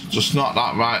 nettles, just not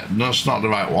that right. That's not the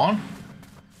right one.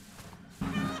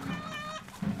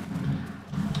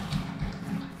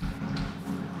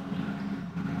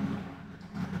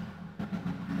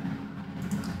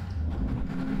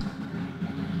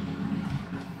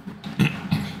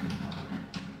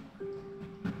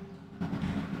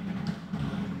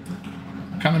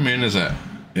 What kind of moon is it?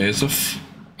 It's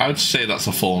I would say that's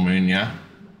a full moon, yeah.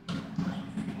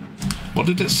 What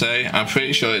did it say? I'm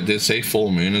pretty sure it did say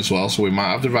full moon as well, so we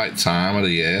might have the right time of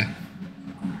the year.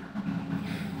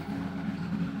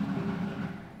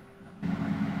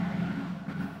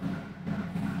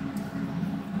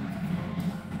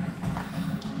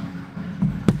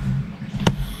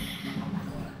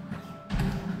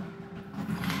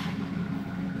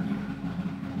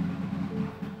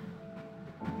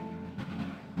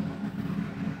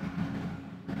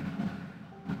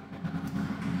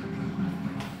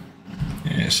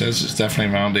 It says it's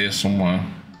definitely around here somewhere.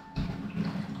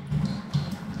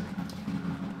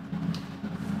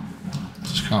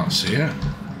 Just can't see it.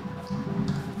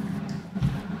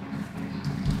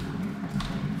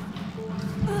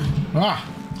 Ah!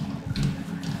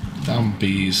 Damn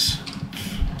bees.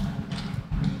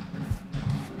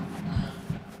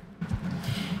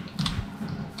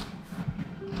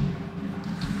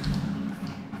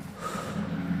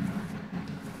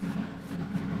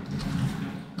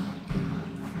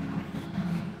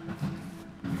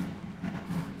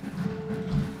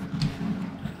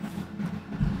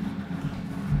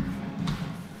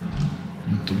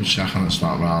 Double checking it's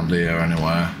not around here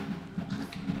anywhere.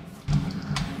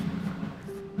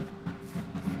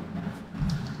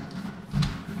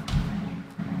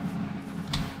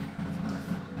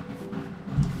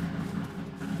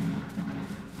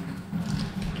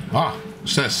 Ah,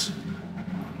 what's this?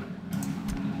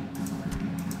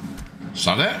 Is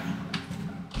that it?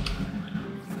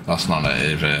 That's not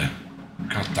it either.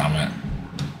 God damn it.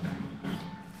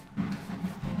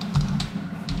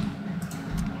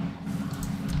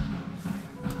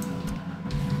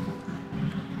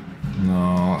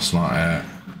 No, that's not it.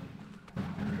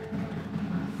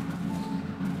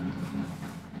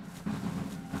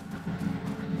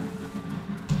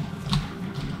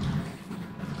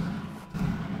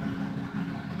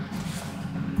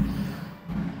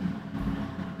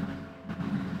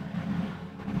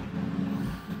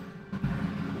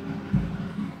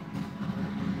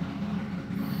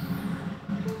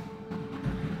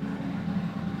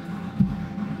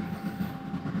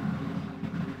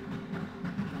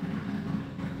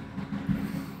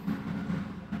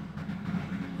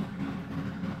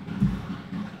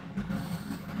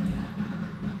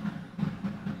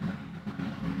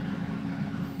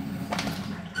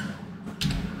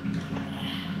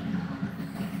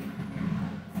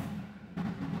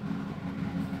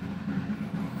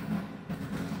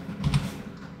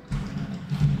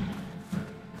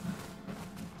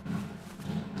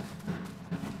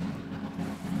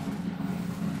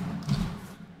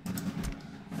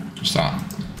 What's that?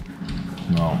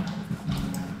 No.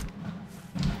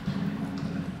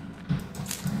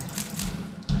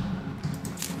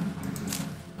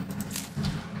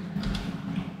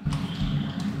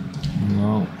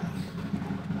 No.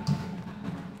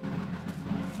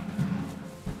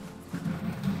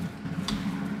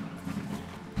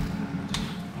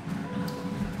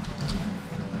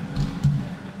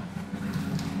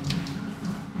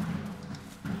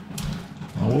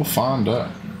 I will find it.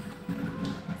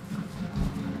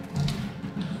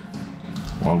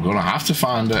 Well, I'm gonna have to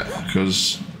find it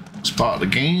because it's part of the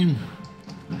game.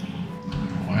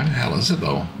 Where the hell is it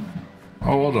though? Oh,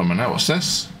 hold on a minute, what's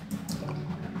this?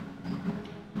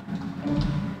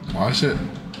 Why is it?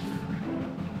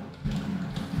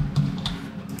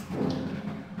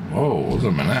 Whoa, hold on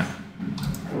a minute.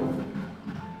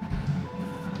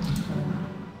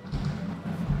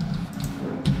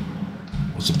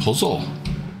 What's a puzzle?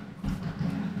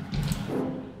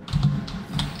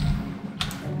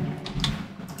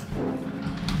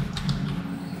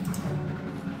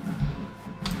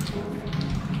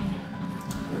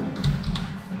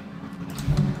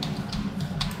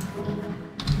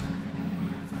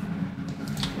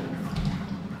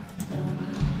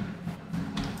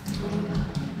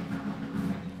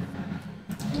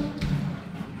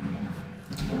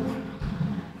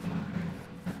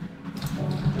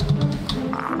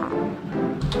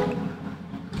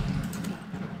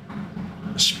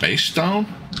 base stone.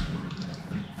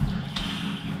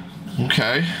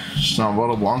 Okay, it's not what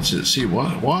I wanted. See,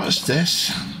 what is this?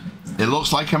 It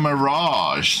looks like a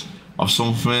mirage of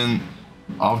something,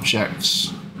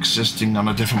 objects existing on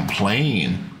a different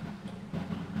plane.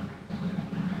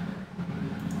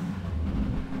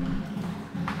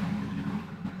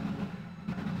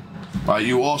 Right,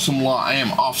 you awesome lot. I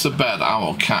am off to bed. I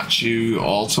will catch you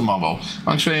all tomorrow.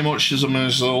 Thanks very much, Shizzle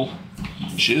Mizzle.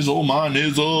 Shizzle my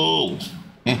nizzle.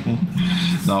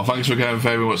 No, thanks for getting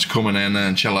very much coming in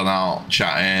and chilling out,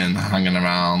 chatting, hanging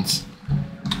around.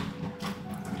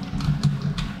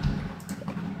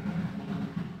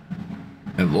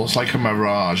 It looks like a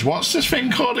mirage. What's this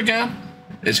thing called again?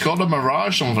 It's called a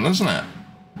mirage something, isn't it?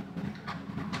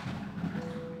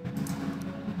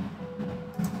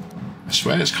 I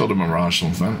swear it's called a mirage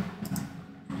something.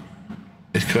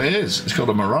 It is. It's called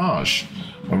a mirage.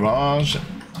 Mirage.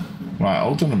 Right,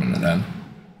 hold on a minute then.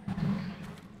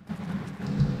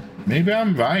 Maybe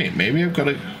I'm right. Maybe I've got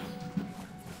to...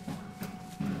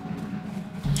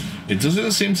 It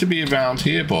doesn't seem to be around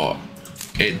here, but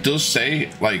it does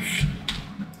say, like...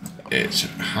 It's...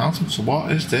 How to... So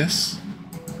what is this?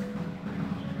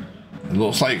 It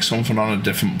looks like something on a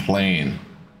different plane.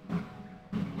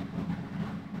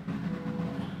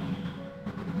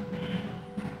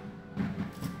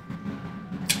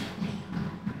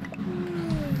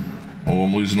 Oh,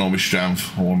 I'm losing all my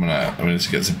strength. 1 minute. I need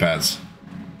to get to bed.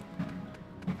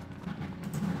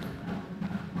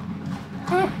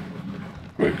 Ah.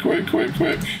 Quick, quick, quick,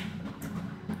 quick.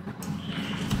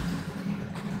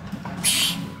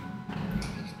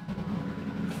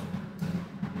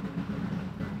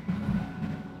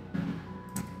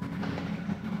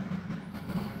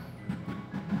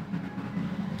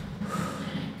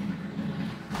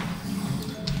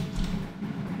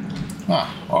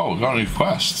 Ah, oh, we got a new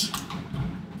quest.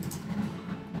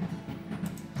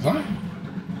 Is that?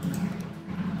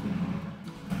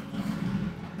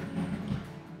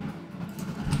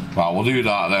 Well, we'll do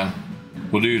that then.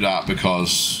 We'll do that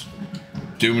because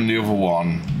doing the other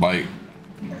one, like,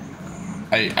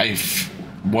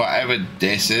 whatever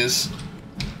this is,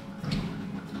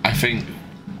 I think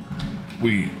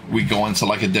we go into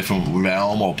like a different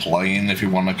realm or plane, if you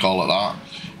want to call it that.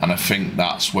 And I think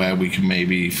that's where we can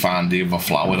maybe find the other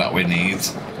flower that we need.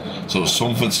 So it's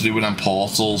something to do with them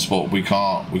portals, but we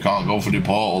can't go through the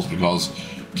portals because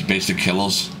it's basically kill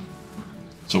us.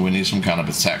 So we need some kind of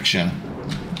protection.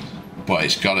 But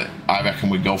it's got it. I reckon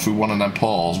we go through one of them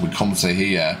portals, we come to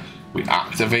here, we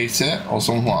activate it or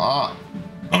something like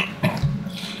that.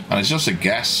 And it's just a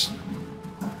guess.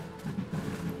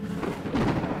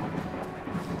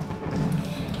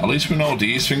 At least we know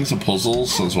these things are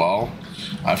puzzles as well.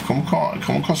 I've come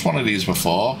across one of these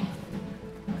before,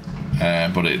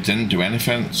 but it didn't do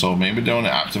anything, so maybe they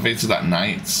only activated at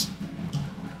night.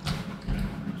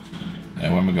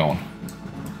 Where am I going?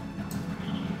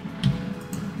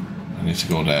 I need to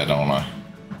go there, don't I?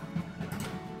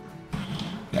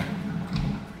 Yeah.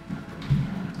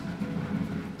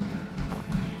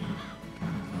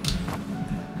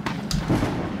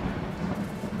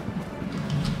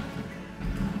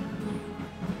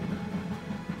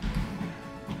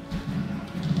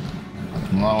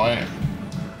 No way.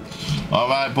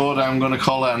 Alright, bud, I'm going to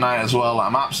call it a night as well.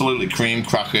 I'm absolutely cream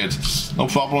crackered. No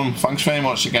problem. Thanks very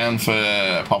much again for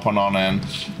popping on in,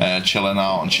 chilling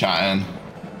out and chatting.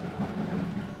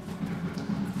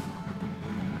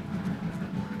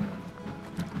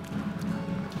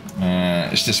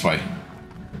 It's this way.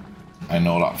 I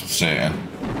know that for certain.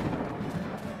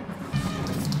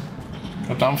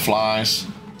 Goddamn flies.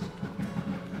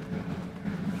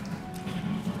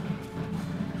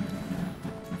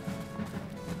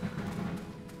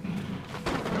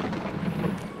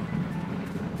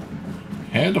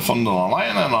 Hear the thunder and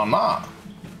lightning on that.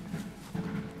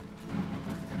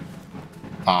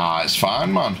 Ah, it's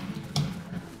fine, man.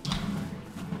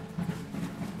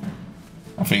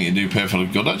 I think you do perfectly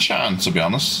good at chatting, to be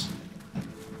honest.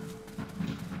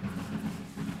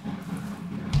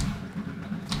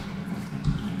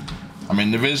 I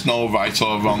mean, there is no right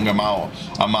or wrong amount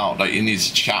that you need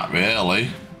to chat, really.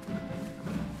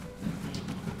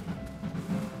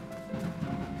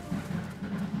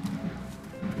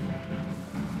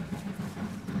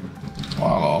 Well,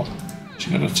 hello. She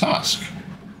got a task.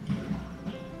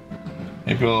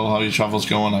 Abrill, how your travels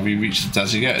going? Have you reached the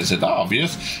desert yet? Is it that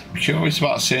obvious? I'm curious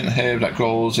about a certain herb that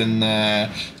grows in there.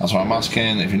 That's what I'm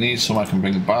asking. If you need some, I can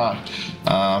bring it back.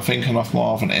 I'm thinking of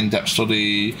more of an in-depth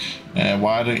study.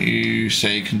 Why don't you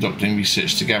say conducting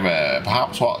research together?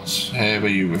 Perhaps what herb are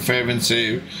you referring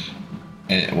to?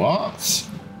 What?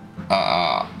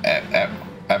 I've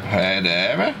heard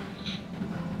herb?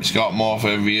 It's got more of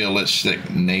a realistic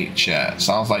nature.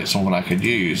 Sounds like something I could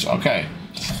use. Okay.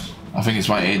 I think it's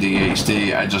my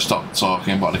ADHD. I just stopped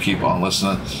talking, but I keep on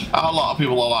listening. A lot of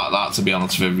people are like that, to be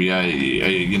honest with you.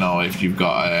 You know, if you've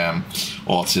got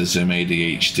autism,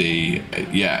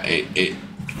 ADHD, yeah,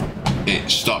 it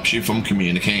stops you from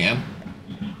communicating.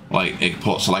 Like, it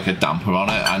puts like a damper on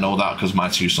it. I know that because my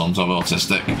 2 sons are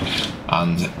autistic,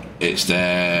 and it's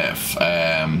their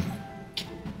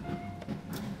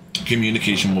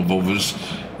communication with others.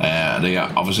 They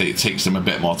obviously, it takes them a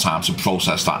bit more time to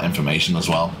process that information as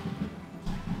well.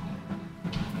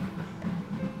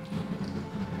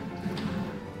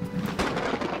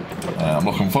 I'm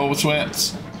looking forward to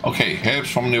it. Okay,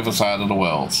 herbs from the other side of the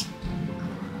world.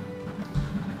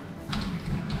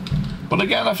 But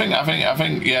again, I think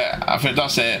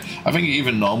that's it. I think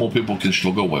even normal people can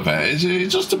struggle with it. It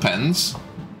just depends.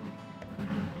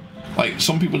 Like,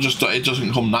 some people just, it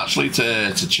doesn't come naturally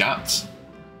to chat.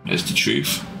 It's the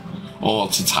truth. Or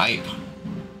to type.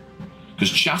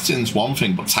 Because chatting's one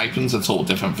thing, but typing's a total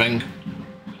different thing.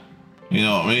 You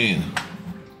know what I mean?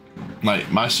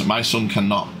 Like, my son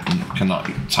cannot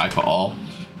type at all,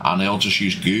 and he'll just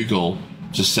use Google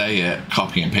to say it,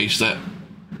 copy and paste it,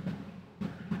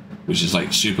 which is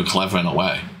like super clever in a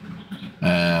way,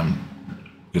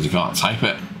 because he can't type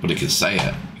it, but he can say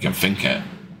it, he can think it.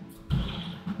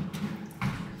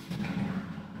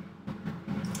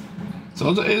 So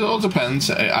it all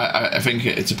depends. I think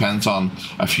it depends on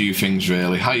a few things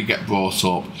really. How you get brought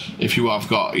up. If you have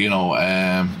got, you know,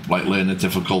 like learning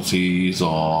difficulties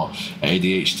or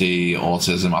ADHD,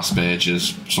 autism,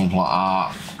 Asperger's, something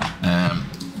like that.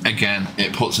 Again,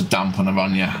 it puts a dampener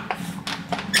on you.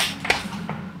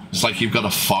 It's like you've got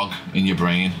a fog in your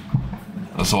brain.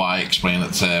 That's how I explain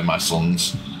it to my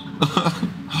sons.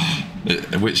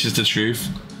 Which is the truth.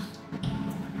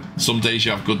 Some days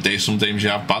you have good days, some days you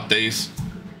have bad days.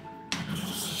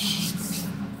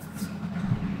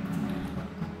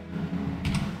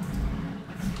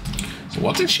 So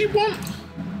what did she want?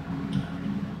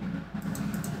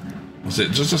 Was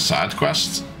it just a side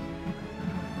quest?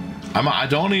 I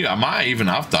might even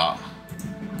have that.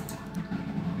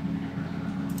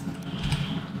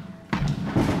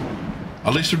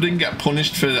 At least we didn't get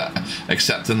punished for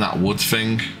accepting that wood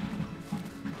thing.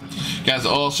 Guys,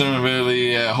 awesome. I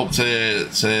really hope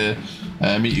to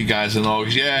meet you guys in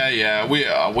August. Yeah,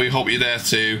 we hope you're there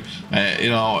too. You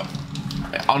know,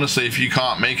 honestly, if you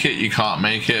can't make it, you can't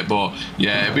make it. But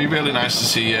yeah, it'd be really nice to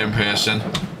see you in person.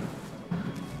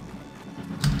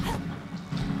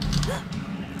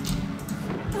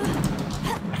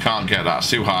 I can't get that.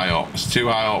 It's too high up. It's too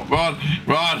high up. Run,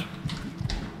 run.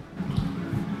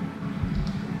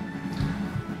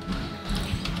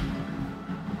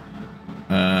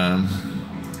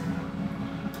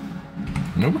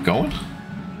 Where we're going?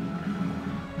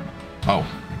 Oh,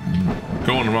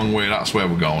 going the wrong way. That's where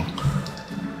we're going.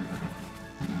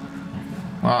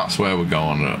 That's where we're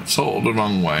going. Total the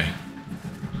wrong way.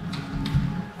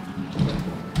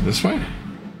 This way?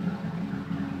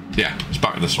 Yeah, it's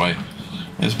back this way.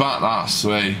 It's back that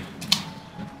way.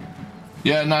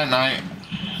 Yeah, night night.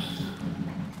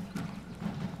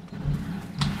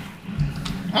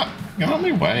 Ah, get on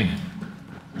my way.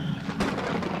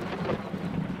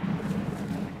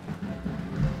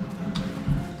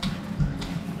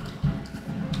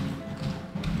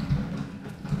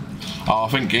 Oh, I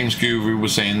think Games Guru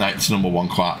was saying that's #1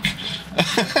 quack.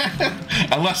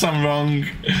 Unless I'm wrong.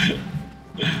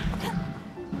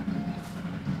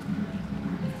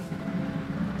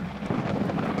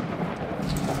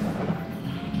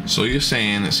 So you're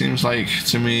saying, it seems like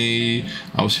to me,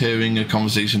 I was hearing a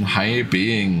conversation with higher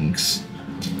beings.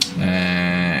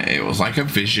 It was like a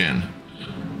vision.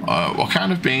 What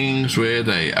kind of beings were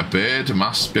they? A bird, a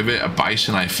mass spirit, a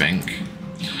bison, I think.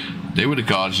 They were the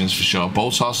guardians for sure.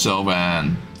 Boltar, Silver,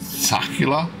 and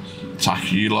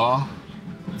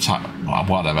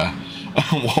whatever.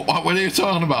 What were they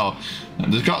talking about?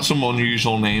 They've got some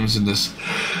unusual names in this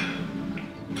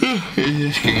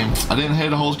game. I didn't hear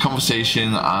the whole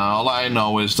conversation. All I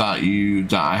know is that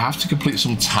I have to complete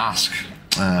some task.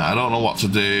 I don't know what to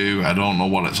do. I don't know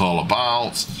what it's all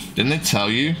about. Didn't they tell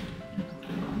you?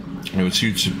 They were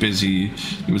too busy.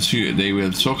 They were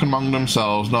talking among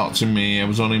themselves, not to me. I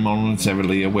was only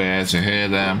momentarily aware to hear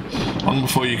them. Long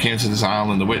before you came to this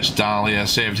island, the witch Dahlia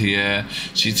saved here.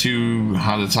 She too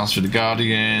had a task for the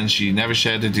Guardian. She never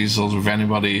shared the details with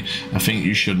anybody. I think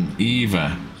you shouldn't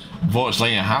either.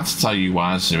 Unfortunately, I had to tell you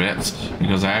wise spirits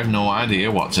because I have no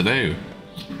idea what to do.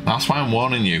 That's why I'm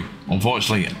warning you.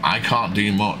 Unfortunately, I can't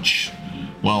do much.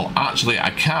 Well, actually, I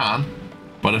can.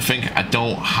 But I think I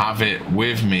don't have it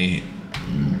with me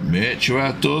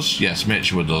Mertua does? Yes,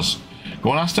 Mertua does.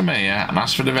 Go and ask the mayor and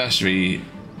ask for the vestry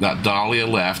that Dahlia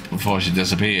left before she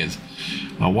disappeared.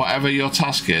 Now, whatever your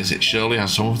task is, it surely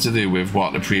has something to do with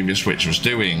what the previous witch was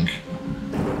doing.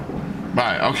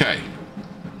 Right, okay.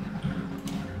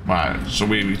 Right, so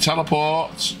we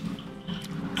teleport,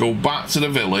 go back to the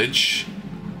village,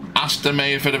 ask the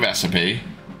mayor for the recipe.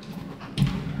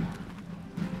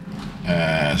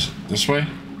 This way?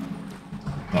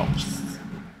 No,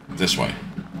 this way.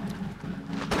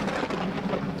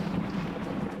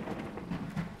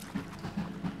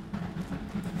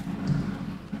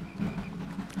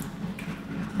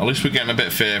 At least we're getting a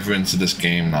bit further into this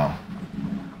game now.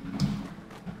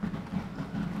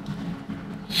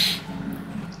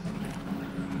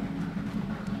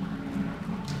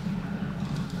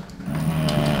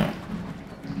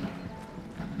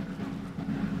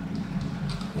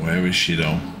 Where is she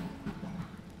though?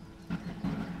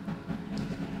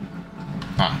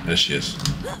 Ah, there she is.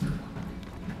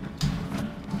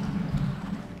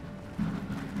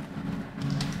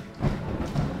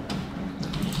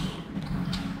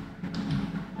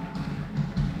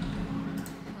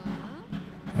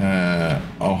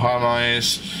 Oh, how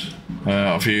nice.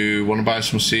 If you want to buy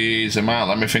some seeds, they might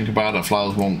let me think about it.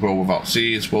 Flowers won't grow without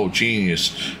seeds. Well,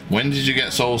 genius. When did you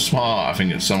get so smart? I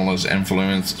think it's someone's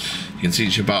influence. You can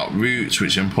teach about roots,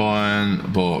 which is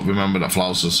important, but remember that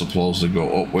flowers are supposed to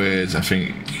grow upwards.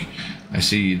 I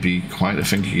see you'd be quite a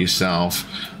thinker yourself.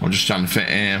 I'm just trying to fit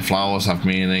in. Flowers have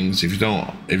meanings. If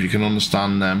you can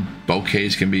understand them,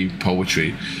 bouquets can be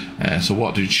poetry. So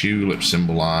what do tulips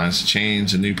symbolize?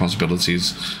 Change and new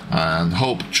possibilities, and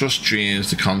hope, trust,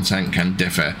 dreams. The content can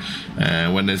differ.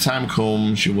 When the time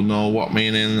comes, you will know what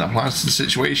meaning applies to the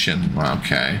situation.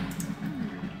 Okay.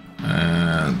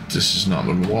 This is not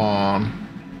the one.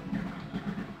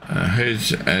 Heard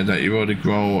that you already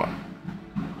grow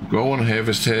and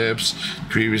harvest herbs.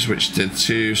 Previous witch did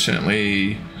too.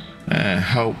 Certainly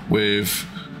help with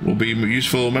will be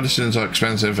useful. Medicines are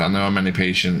expensive and there are many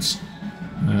patients.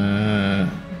 Yeah,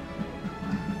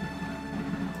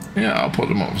 I'll put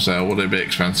them up for sale. Will they be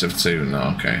expensive too?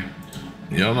 No, okay.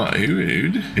 You're not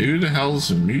who the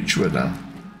hell's Mutua then?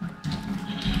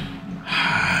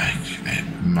 It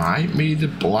might be the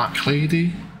black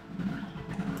lady.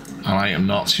 I am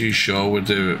not too sure with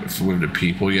the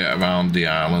people yet around the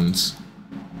islands.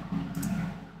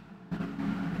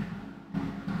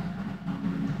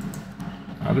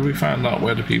 How do we find out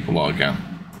where the people are again?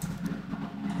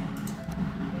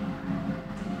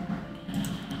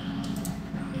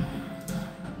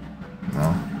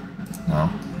 No.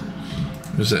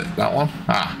 Is it that one?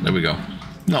 Ah, there we go.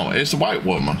 No, it's the white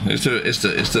woman. It's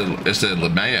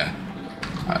the mayor.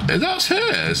 That's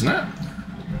her, isn't it?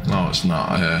 No, it's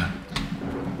not her.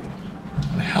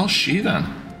 What the hell's she then?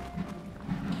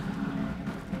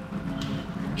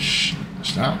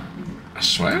 It's not. I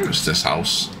swear it's this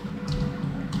house.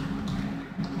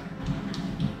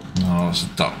 No, it's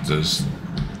the doctor's.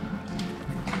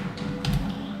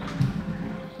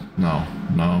 No.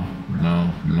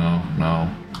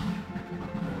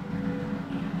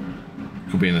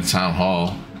 Could be in the town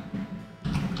hall.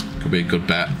 Could be a good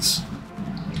bet.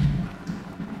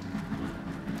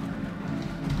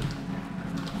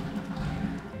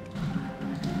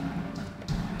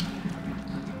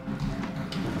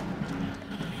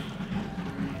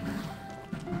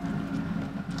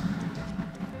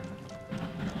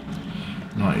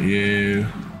 Not you.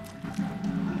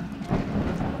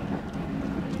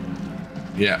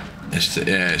 Yeah, it's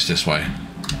this way.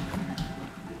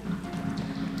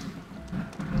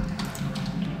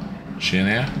 She in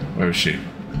here? Where is she?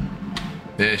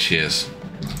 There she is.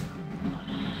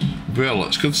 Abrill,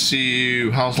 it's good to see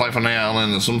you. How's life on the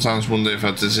island? I sometimes wonder if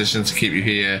our decision to keep you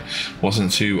here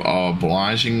wasn't too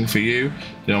obliging for you.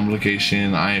 The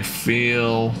obligation I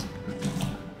feel.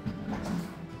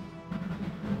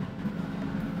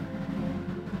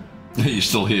 You're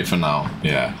still here for now,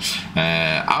 yeah.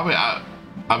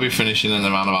 I'll be finishing in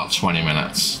around about 20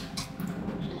 minutes.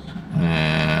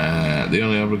 The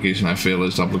only obligation I feel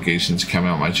is the obligation to carry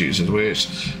out my duties as a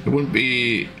witch. It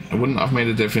wouldn't have made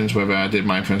a difference whether I did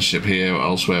my apprenticeship here or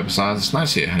elsewhere. Besides, it's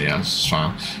nice here. Yeah, it's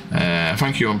fine.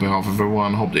 Thank you on behalf of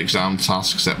everyone. Hope the exam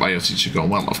tasks set by your teacher go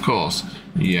well. Of course.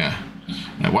 Yeah.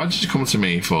 Why did you come to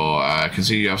me for? I can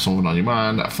see you have something on your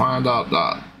mind. I found out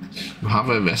that you have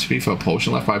a recipe for a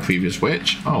potion left by a previous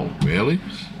witch. Oh, really?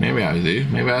 Maybe I do,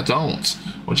 maybe I don't.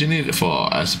 What do you need it for?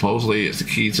 Supposedly it's the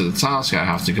key to the task I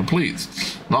have to complete.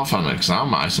 Not for an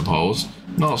exam, I suppose.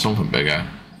 No, something bigger.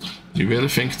 Do you really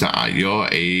think that at your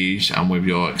age and with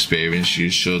your experience you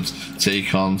should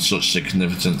take on such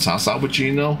significant tasks,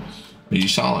 Albertino? You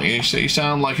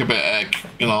sound like a bit,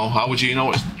 you know, how would you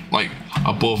know it's like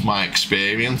above my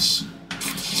experience?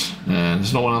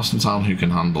 There's no one else in town who can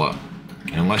handle it.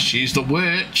 Unless she's the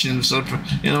witch in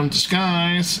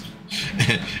disguise.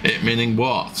 It meaning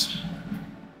what?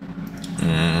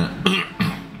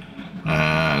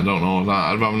 I don't know that.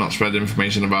 I'd rather not spread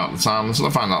information about the town until I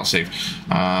find out safe.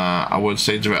 I would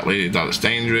say directly that it's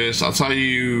dangerous. I'll tell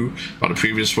you about the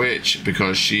previous witch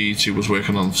because she too was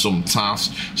working on some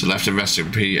task. She left the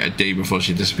recipe a day before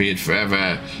she disappeared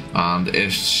forever, and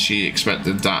if she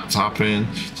expected that to happen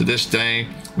to this day,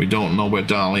 we don't know where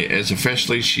Dahlia is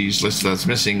officially. She's listed as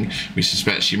missing. We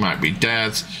suspect she might be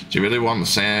dead. Do you really want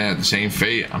to say the same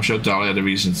fate? I'm sure Dahlia had a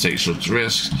reason to take such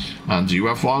risks. And do you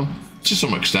have one? To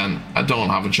some extent. I don't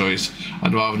have a choice.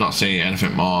 I'd rather not say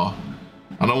anything more.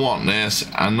 I don't want this.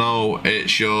 I know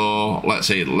it's your, let's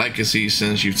say, legacy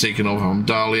since you've taken over from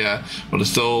Dahlia, but I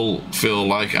still feel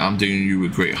like I'm doing you a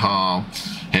great harm.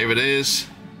 Here it is.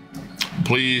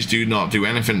 Please do not do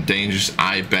anything dangerous,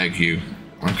 I beg you.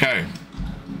 Okay.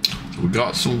 We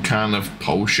got some kind of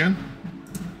potion.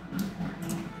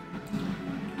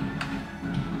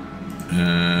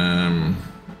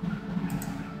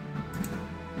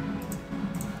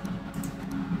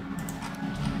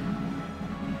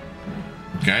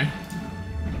 Okay.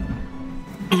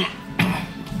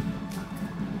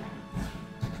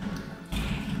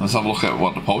 Let's have a look at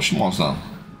what the potion was then.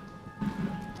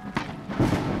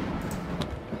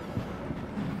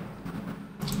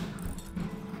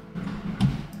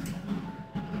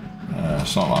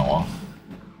 It's not that one.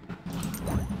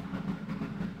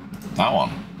 That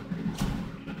one.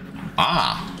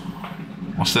 Ah!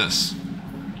 What's this?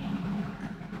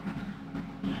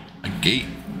 A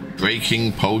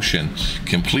gate-breaking potion.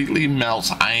 Completely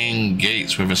melts iron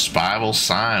gates with a spiral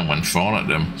sign when thrown at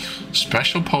them.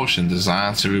 Special potion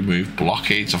designed to remove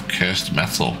blockades of cursed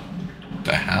metal.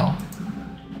 The hell?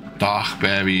 Dark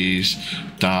berries,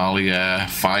 Dahlia,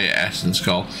 fire essence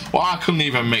gold. Well, I couldn't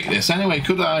even make this anyway,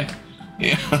 could I?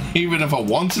 Yeah, even if I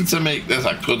wanted to make this,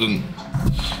 I couldn't.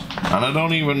 And I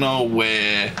don't even know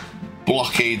where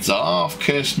blockades are of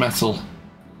cursed metal.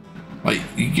 Like,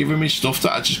 you're giving me stuff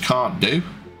that I just can't do.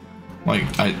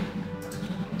 Like,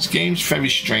 this game's very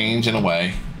strange in a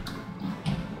way.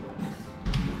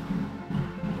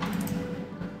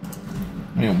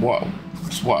 I mean, what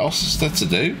else is there to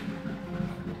do?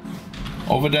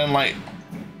 Other than, like...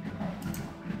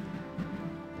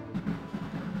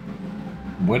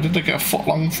 Where did they get a foot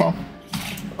long from?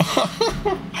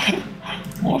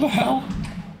 What the hell?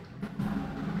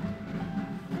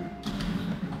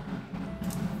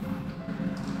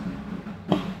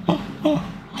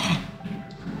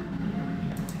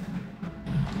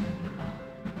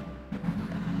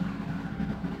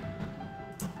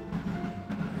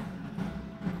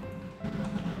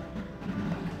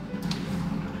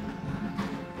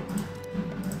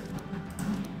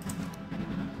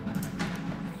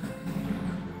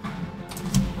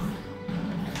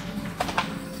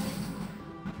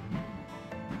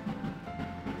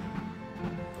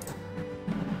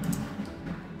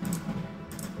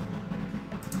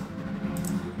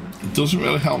 Doesn't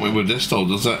really help me with this though,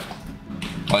 does it?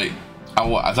 Like,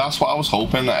 that's what I was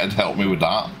hoping that it'd help me with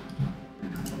that.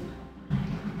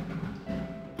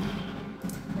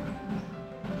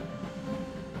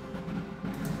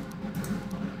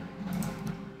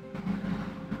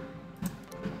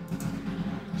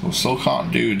 So I still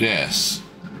can't do this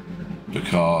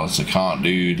because I can't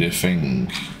do the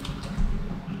thing.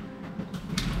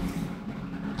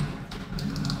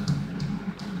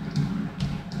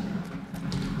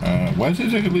 Where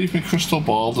did they leave my crystal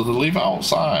ball? Did they leave it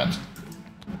outside?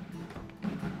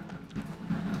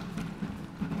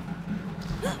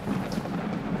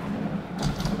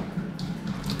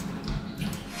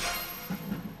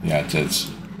 Yeah, it did.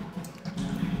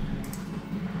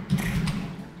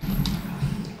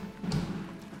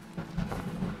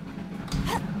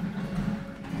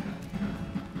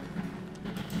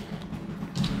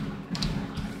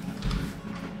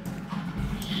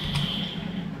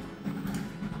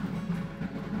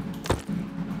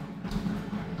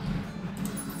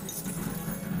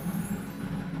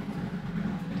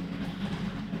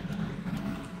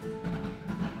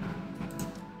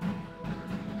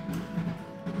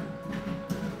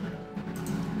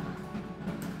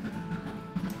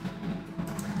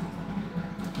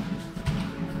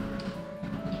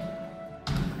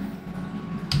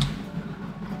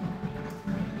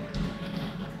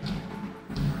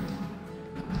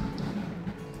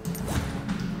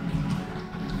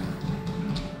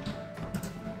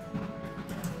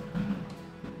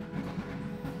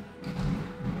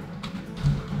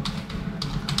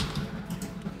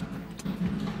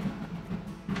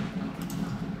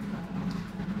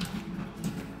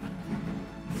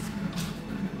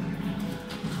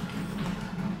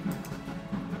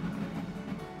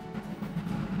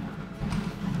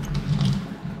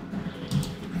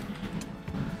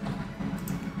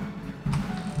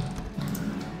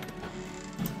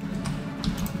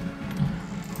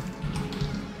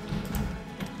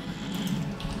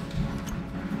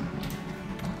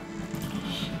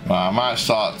 Well, I might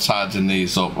start tidying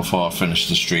these up before I finish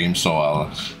the stream, so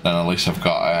then at least I've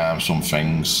got some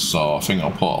things. So I think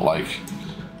I'll put like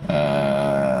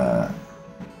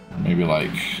maybe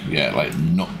like, yeah, like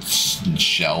nuts and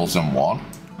shells in one.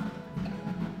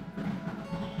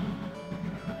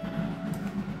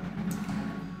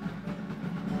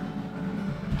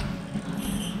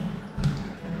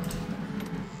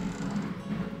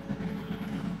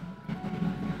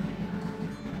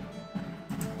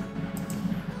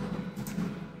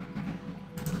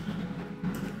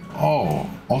 Oh,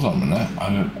 hold on a minute.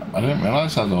 I didn't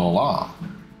realise I had all that.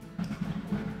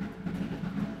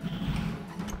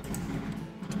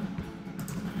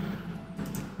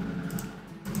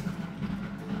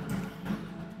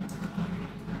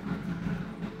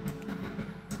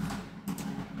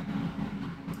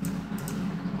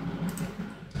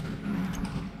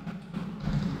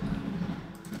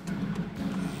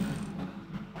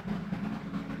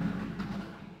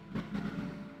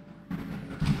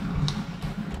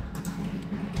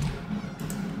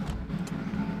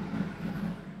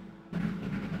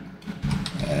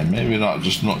 Maybe not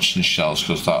just nuts and shells,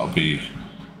 because that'll be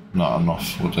not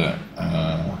enough, would it?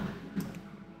 Oh,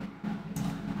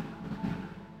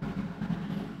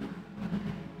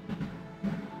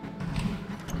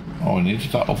 I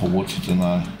needed that other wood, didn't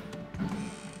I?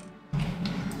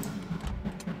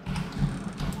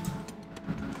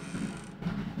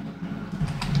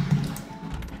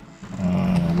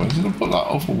 Where did I put that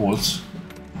other wood?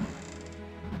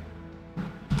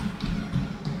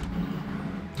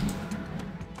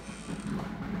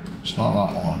 It's not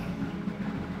that one.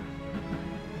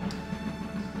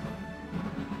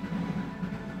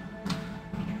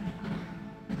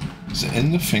 Is it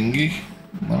in the thingy?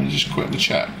 Let me just quickly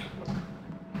check.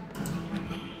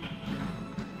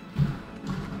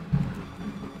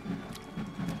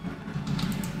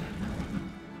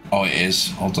 Oh, it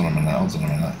is. Hold on a minute, hold on a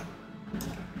minute.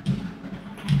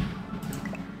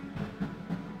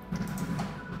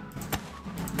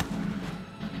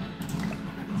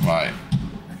 Right.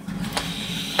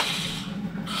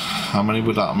 How many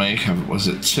would that make? Was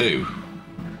it 2?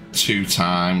 2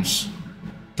 times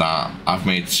that. I've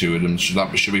made 2 of them.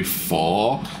 That should be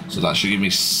 4. So that should give me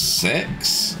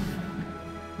 6.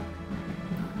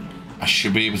 I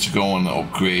should be able to go and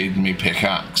upgrade my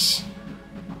pickaxe,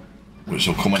 which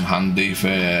will come in handy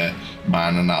for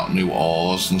mining out new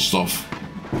ores and stuff.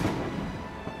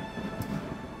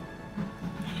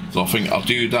 So I think I'll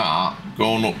do that,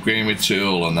 go and upgrade my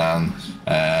tool, and then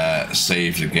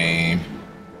save the game.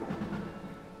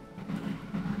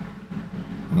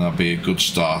 And that'll be a good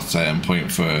start point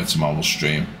for tomorrow's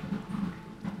stream.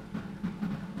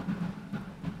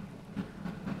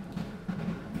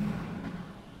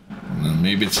 And then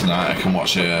maybe tonight I can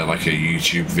watch like a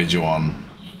YouTube video on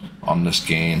this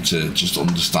game to just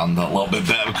understand that a little bit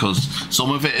better, because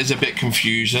some of it is a bit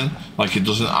confusing. Like, it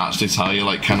doesn't actually tell you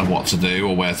like kind of what to do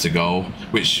or where to go,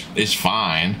 which is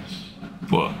fine,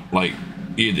 but like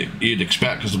you'd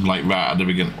expect, because I'm like right at the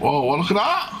beginning. Oh, well, look at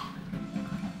that!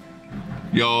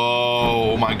 Yo,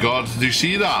 oh my god, did you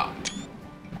see that?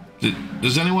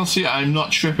 Does anyone see it? I'm not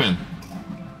tripping.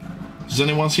 Does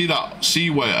anyone see that sea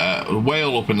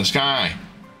whale up in the sky?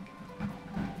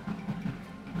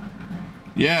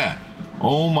 Yeah.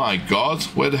 Oh my god,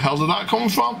 where the hell did that come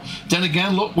from? Then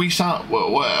again, look,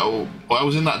 I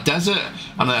was in that desert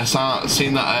and I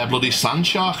seen that bloody sand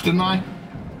shark, didn't I?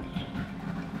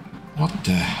 What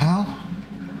the hell?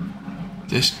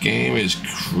 This game is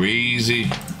crazy.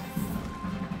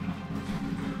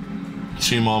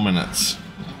 2 more minutes.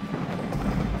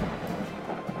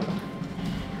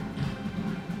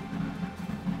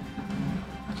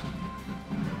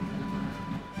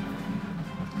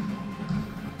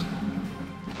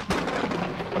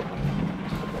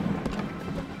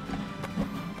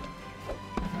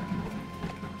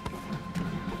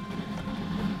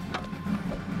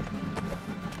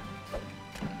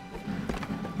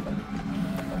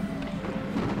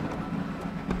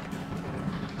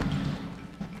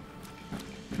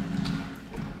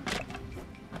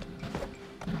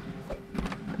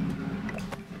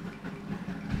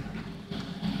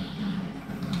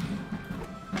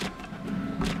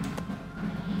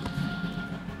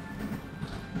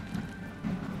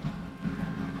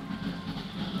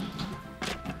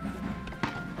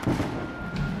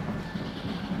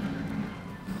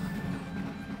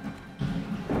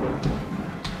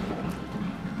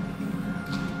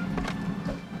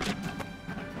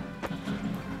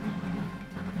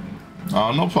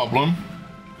 Oh, no problem.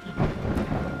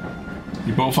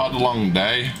 You both had a long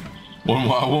day. I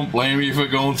won't blame you for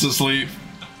going to sleep.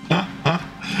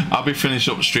 I'll be finished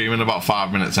up streaming in about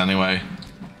 5 minutes anyway.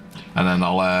 and then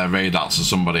I'll raid out to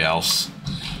somebody else.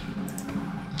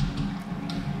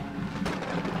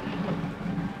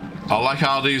 I like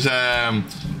how these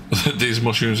these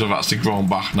mushrooms have actually grown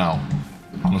back now.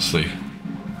 Honestly,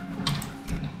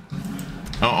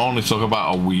 it only took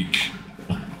about a week.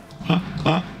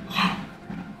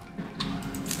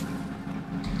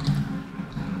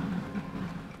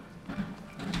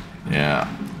 Yeah,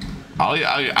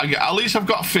 at least I've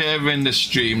got favour in this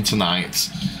stream tonight.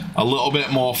 A little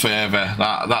bit more favour.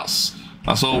 That's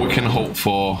all we can hope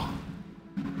for.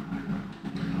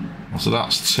 So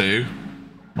that's 2.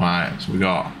 Right, so we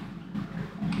got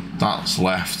that's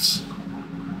left.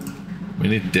 We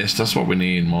need this. That's what we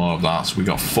need, more of that. So we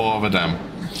got 4 of them.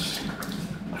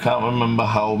 I can't remember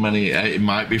how many. It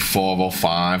might be 4 or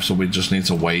 5. So we just need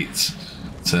to wait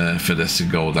for this to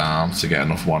go down to get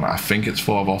enough one. I think it's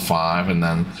 4 or 5, and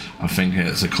then I think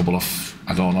it's a couple of.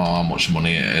 I don't know how much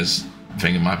money it is. I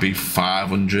think it might be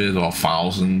 500 or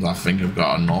 1,000. I think I've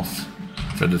got enough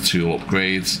for the 2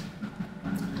 upgrades.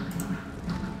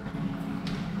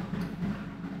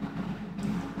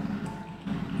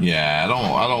 Yeah,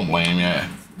 I don't blame you. I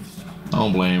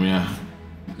don't blame you.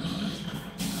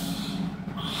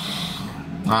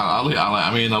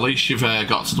 I mean, at least you've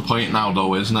got to the point now,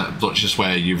 though, isn't it, Duchess,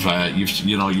 where you've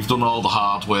done all the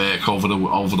hard work over the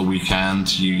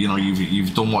weekend.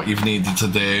 You've done what you've needed to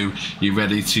do. You're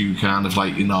ready to kind of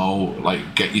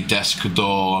get your desk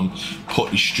done, put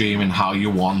your stream in how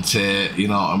you want it. You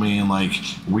know what I mean? Like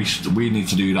we need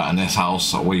to do that in this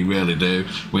house. We really do.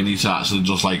 We need to actually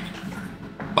just like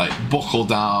buckle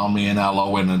down, me and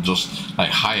Elo, and just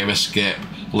hire a skip,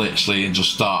 literally, and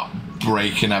just start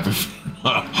breaking everything.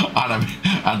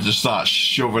 and just start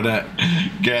shoving it,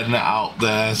 getting it out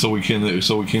there, so we can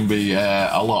be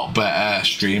a lot better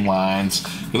streamlined.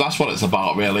 But that's what it's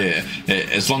about, really.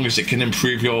 As long as it can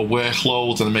improve your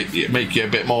workload and make you a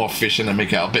bit more efficient and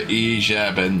make it a bit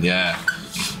easier, then yeah,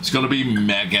 it's gonna be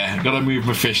mega. Gotta move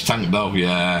my fish tank though.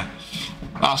 Yeah,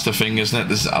 that's the thing, isn't it?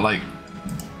 This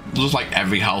just like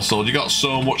every household, you got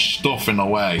so much stuff in the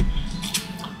way.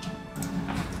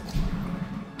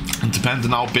 And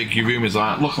depending on how big your room is,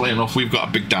 luckily enough, we've got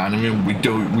a big dining room. We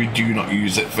do not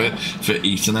use it for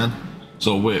eating in,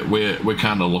 so we're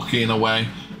kind of lucky in a way.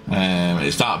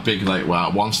 It's that big.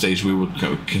 At one stage we were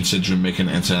considering making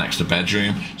it into an extra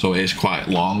bedroom, so it is quite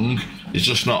long. It's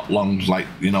just not long,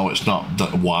 it's not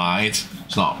that wide.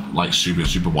 It's not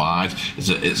super wide.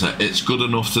 It's good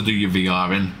enough to do your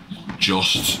VR in,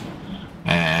 just.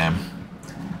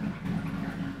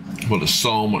 But there's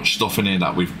so much stuff in here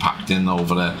that we've packed in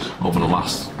over the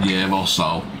last year or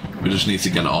so. We just need to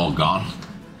get it all gone.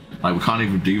 We can't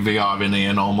even do VR in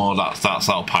here no more. That's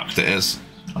how packed it is.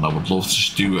 And I would love to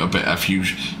just do a few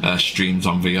streams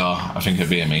on VR. I think it'd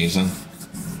be amazing.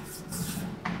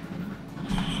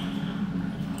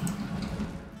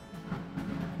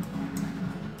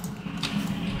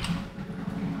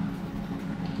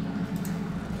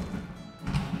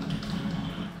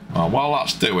 While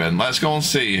that's doing, let's go and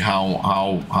see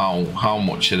how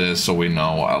much it is, so we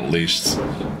know at least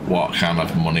what kind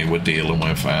of money we're dealing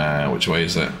with. Which way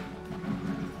is it?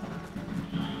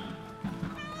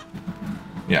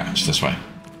 Yeah, it's this way.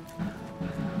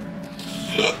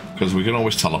 Because we can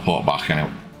always teleport back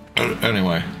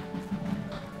anyway.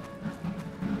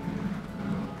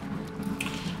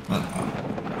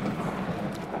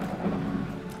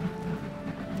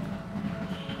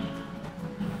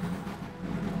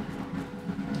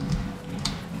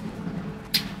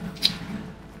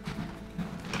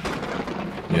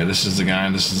 Yeah, this is the guy,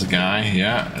 and this is the guy.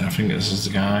 Yeah, I think this is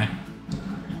the guy.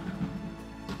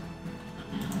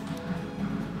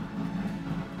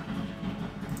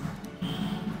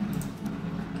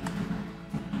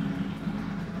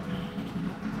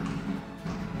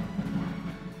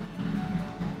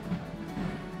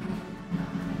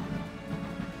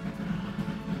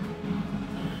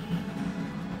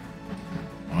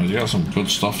 Oh, he's got some good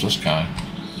stuff, this guy.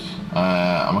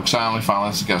 I'm excited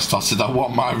finally to get started. I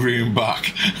want my room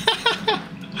back.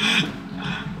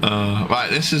 Right,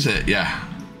 this is it. Yeah,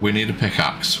 we need a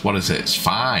pickaxe. What is it? It's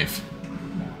 5.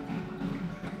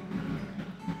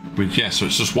 Yeah, so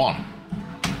it's just 1.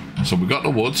 So we've got the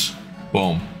woods.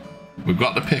 Boom. We've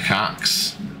got the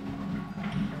pickaxe.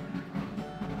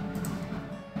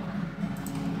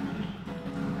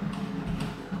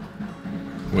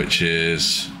 Which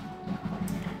is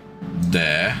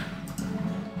there.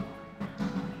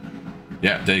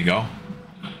 Yeah, there you go.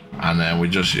 And then we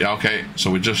just, yeah, okay,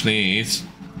 so we just need,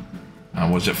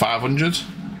 and was it 500?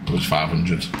 It was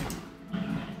 500.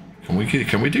 Can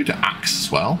we do the axe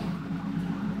as well?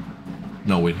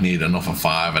 No, we'd need enough of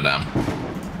 5 of them.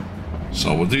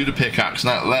 So we'll do the pickaxe.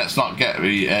 Now, let's not get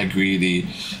greedy.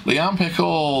 Leanne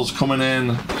Pickles coming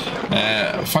in.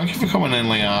 Thank you for coming in,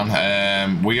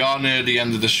 Leanne. We are near the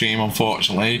end of the stream,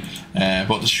 unfortunately,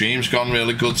 but the stream's gone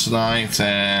really good tonight.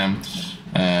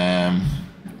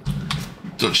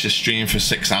 Dutch's stream for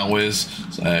 6 hours.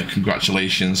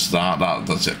 Congratulations to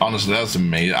that's it. Honestly, that's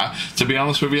amazing. To be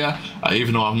honest with you,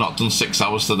 even though I've not done 6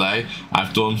 hours today,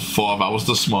 I've done 4 hours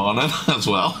this morning as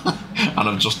well. And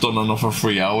I've just done another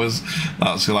 3 hours.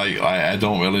 That's like, I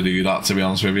don't really do that, to be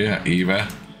honest with you, either.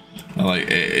 Like,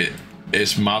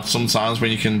 it's mad sometimes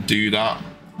when you can do that.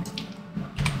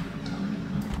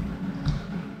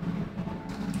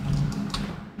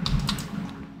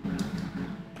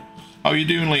 How are you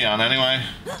doing, Leanne, anyway?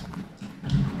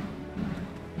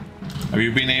 Have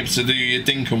you been able to do your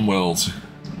Dinkum World?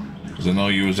 Because I know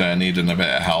you was needing a bit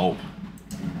of help.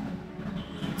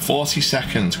 40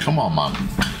 seconds, come on, man.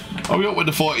 Hurry up with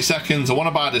the 40 seconds. I want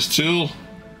to buy this tool.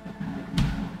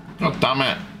 God damn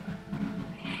it.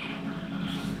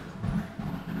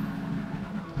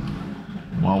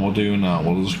 While we're doing that,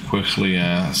 we'll just quickly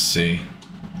see.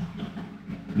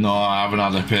 No, I haven't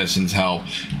had a person's help.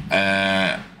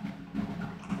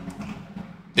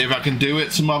 If I can do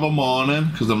it tomorrow morning,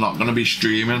 because I'm not going to be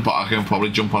streaming, but I can probably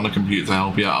jump on the computer to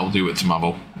help you, I'll do it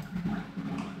tomorrow.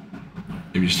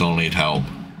 If you still need help.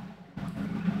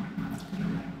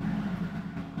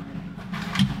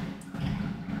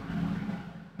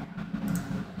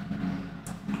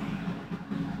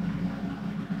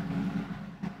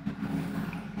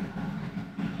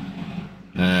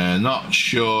 Not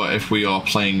sure if we are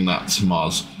playing that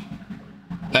tomorrow.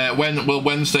 Well,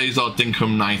 Wednesdays are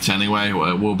Dinkum night anyway.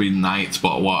 It will be night,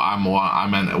 but what I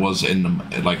meant it was in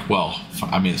the, like, well,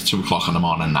 I mean it's 2 o'clock in the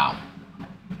morning now.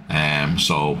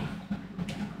 So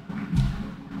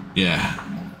yeah,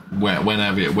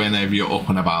 whenever you're up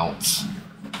and about. So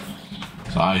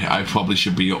I probably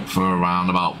should be up for around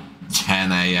about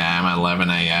 10 AM, 11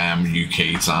 AM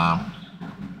UK time.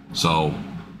 So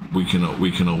we can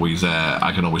always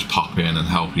I can always pop in and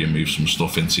help you move some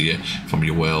stuff into you from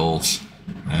your worlds.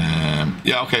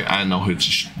 Yeah, okay, I know who to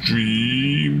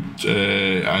stream.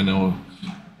 I know.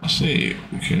 Let's see,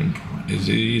 we can. Is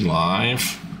he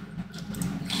live?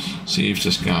 See if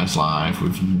this guy's live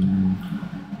with.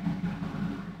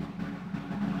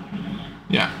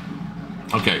 Yeah.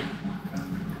 Okay.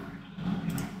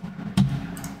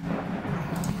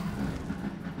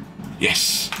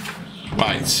 Yes.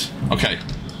 Right. Okay.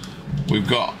 We've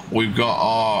got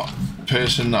our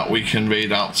person that we can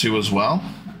raid out to as well.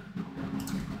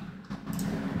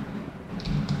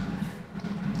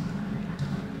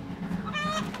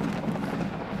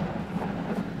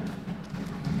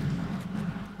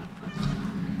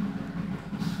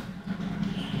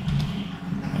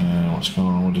 What's going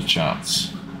on with the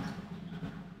chats?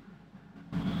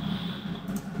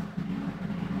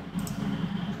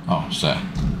 Oh, it's there.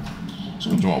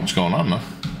 So I wonder what's going on now.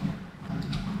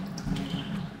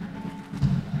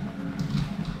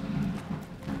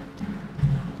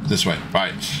 This way.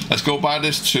 Right. Let's go buy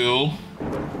this tool.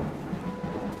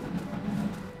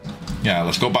 Yeah,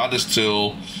 let's go buy this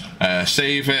tool.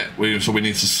 Save it. So we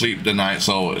need to sleep the night,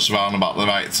 so it's around about the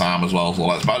right time as well. So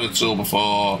let's buy the tool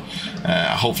before.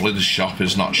 Hopefully the shop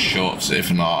is not shut.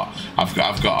 If not, I've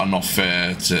got enough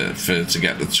to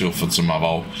get the tool for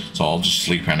tomorrow. So I'll just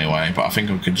sleep anyway. But I think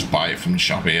I can just buy it from the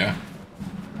shop here.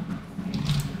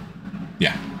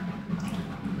 Yeah.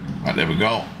 Right, there we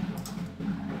go.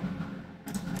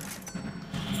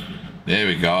 There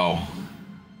we go.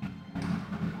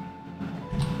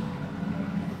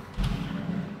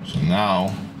 So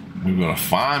now we've got a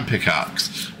fine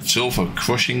pickaxe. A tool for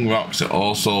crushing rocks. It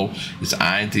also is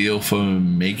ideal for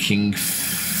making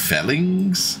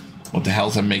fellings. What the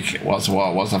hell's a make? What's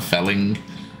a felling?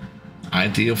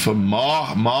 Ideal for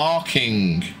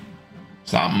marking.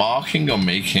 Is that marking or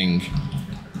making?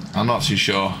 I'm not too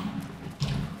sure.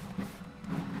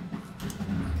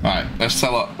 Right, let's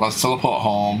teleport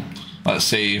home. Let's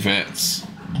save it.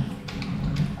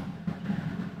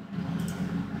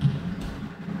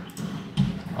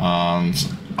 And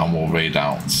we'll raid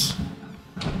out.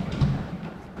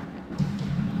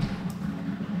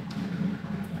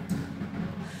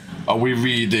 Are we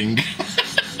reading?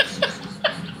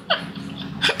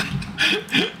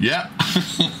 Yeah.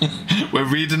 We're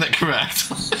reading it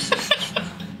correct.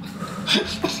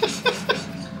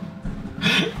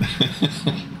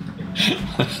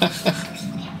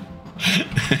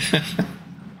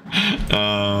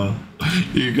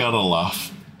 You gotta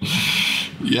laugh.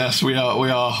 Yes, we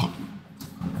are.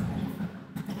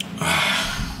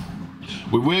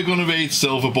 We were going to raid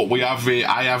Silver, but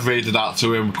I have raided out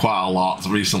to him quite a lot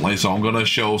recently, so I'm going to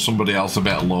show somebody else a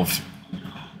bit of love.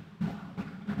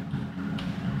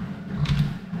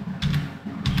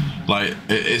 Like,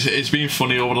 it's been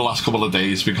funny over the last couple of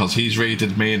days because he's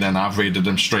raided me and then I've raided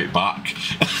him straight back.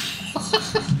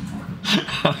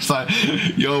 I was like,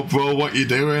 yo, bro, what you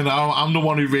doing? I'm the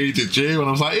one who raided you. And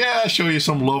I was like, yeah, show you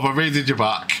some love. I raided you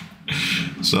back.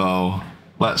 So,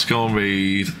 let's go and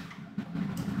read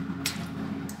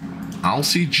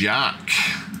Alcy Jack.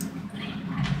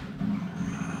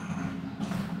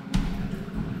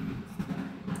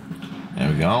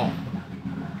 There we go.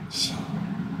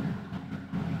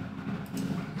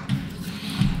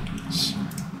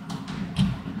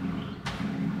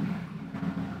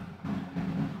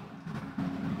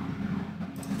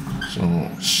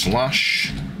 So,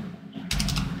 slash.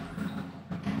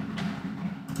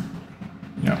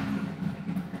 Yeah.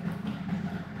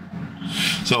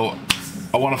 So,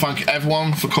 I want to thank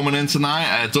everyone for coming in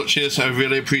tonight. Duchess, I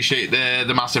really appreciate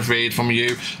the massive raid from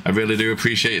you. I really do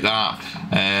appreciate that.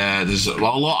 There's a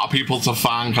lot of people to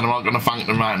thank, and I'm not going to thank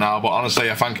them right now, but honestly,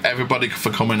 I thank everybody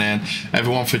for coming in,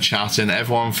 everyone for chatting,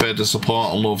 everyone for the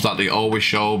support and love that they always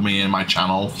show me in my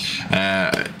channel.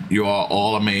 You are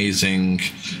all amazing.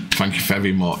 Thank you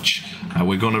very much.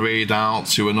 We're going to raid out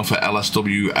to another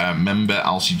LSW member,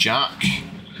 Alcy Jack.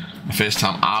 The first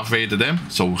time I've raided him.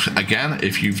 So again,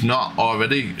 if you've not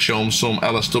already shown some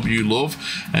LSW love,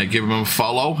 give him a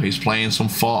follow. He's playing some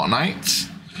Fortnite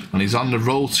and he's on the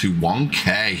road to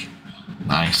 1K.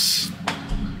 Nice.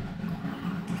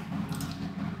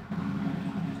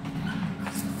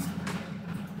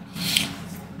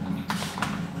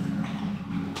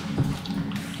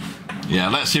 Yeah,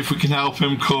 let's see if we can help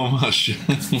him come.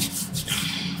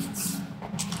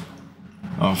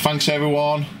 Oh, thanks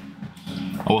everyone.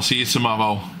 I will see you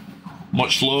tomorrow.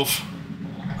 Much love.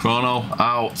 Chrono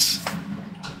out. This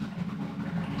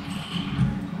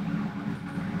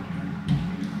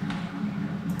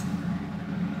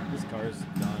car's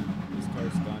done. This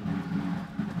car's done.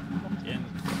 In.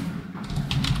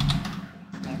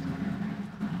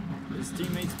 His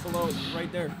teammates below,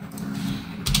 right there.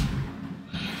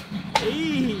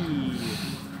 Hey!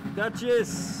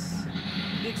 Duchess!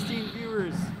 16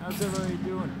 viewers. How's everybody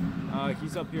doing?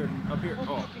 He's up here. Up here.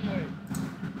 Oh.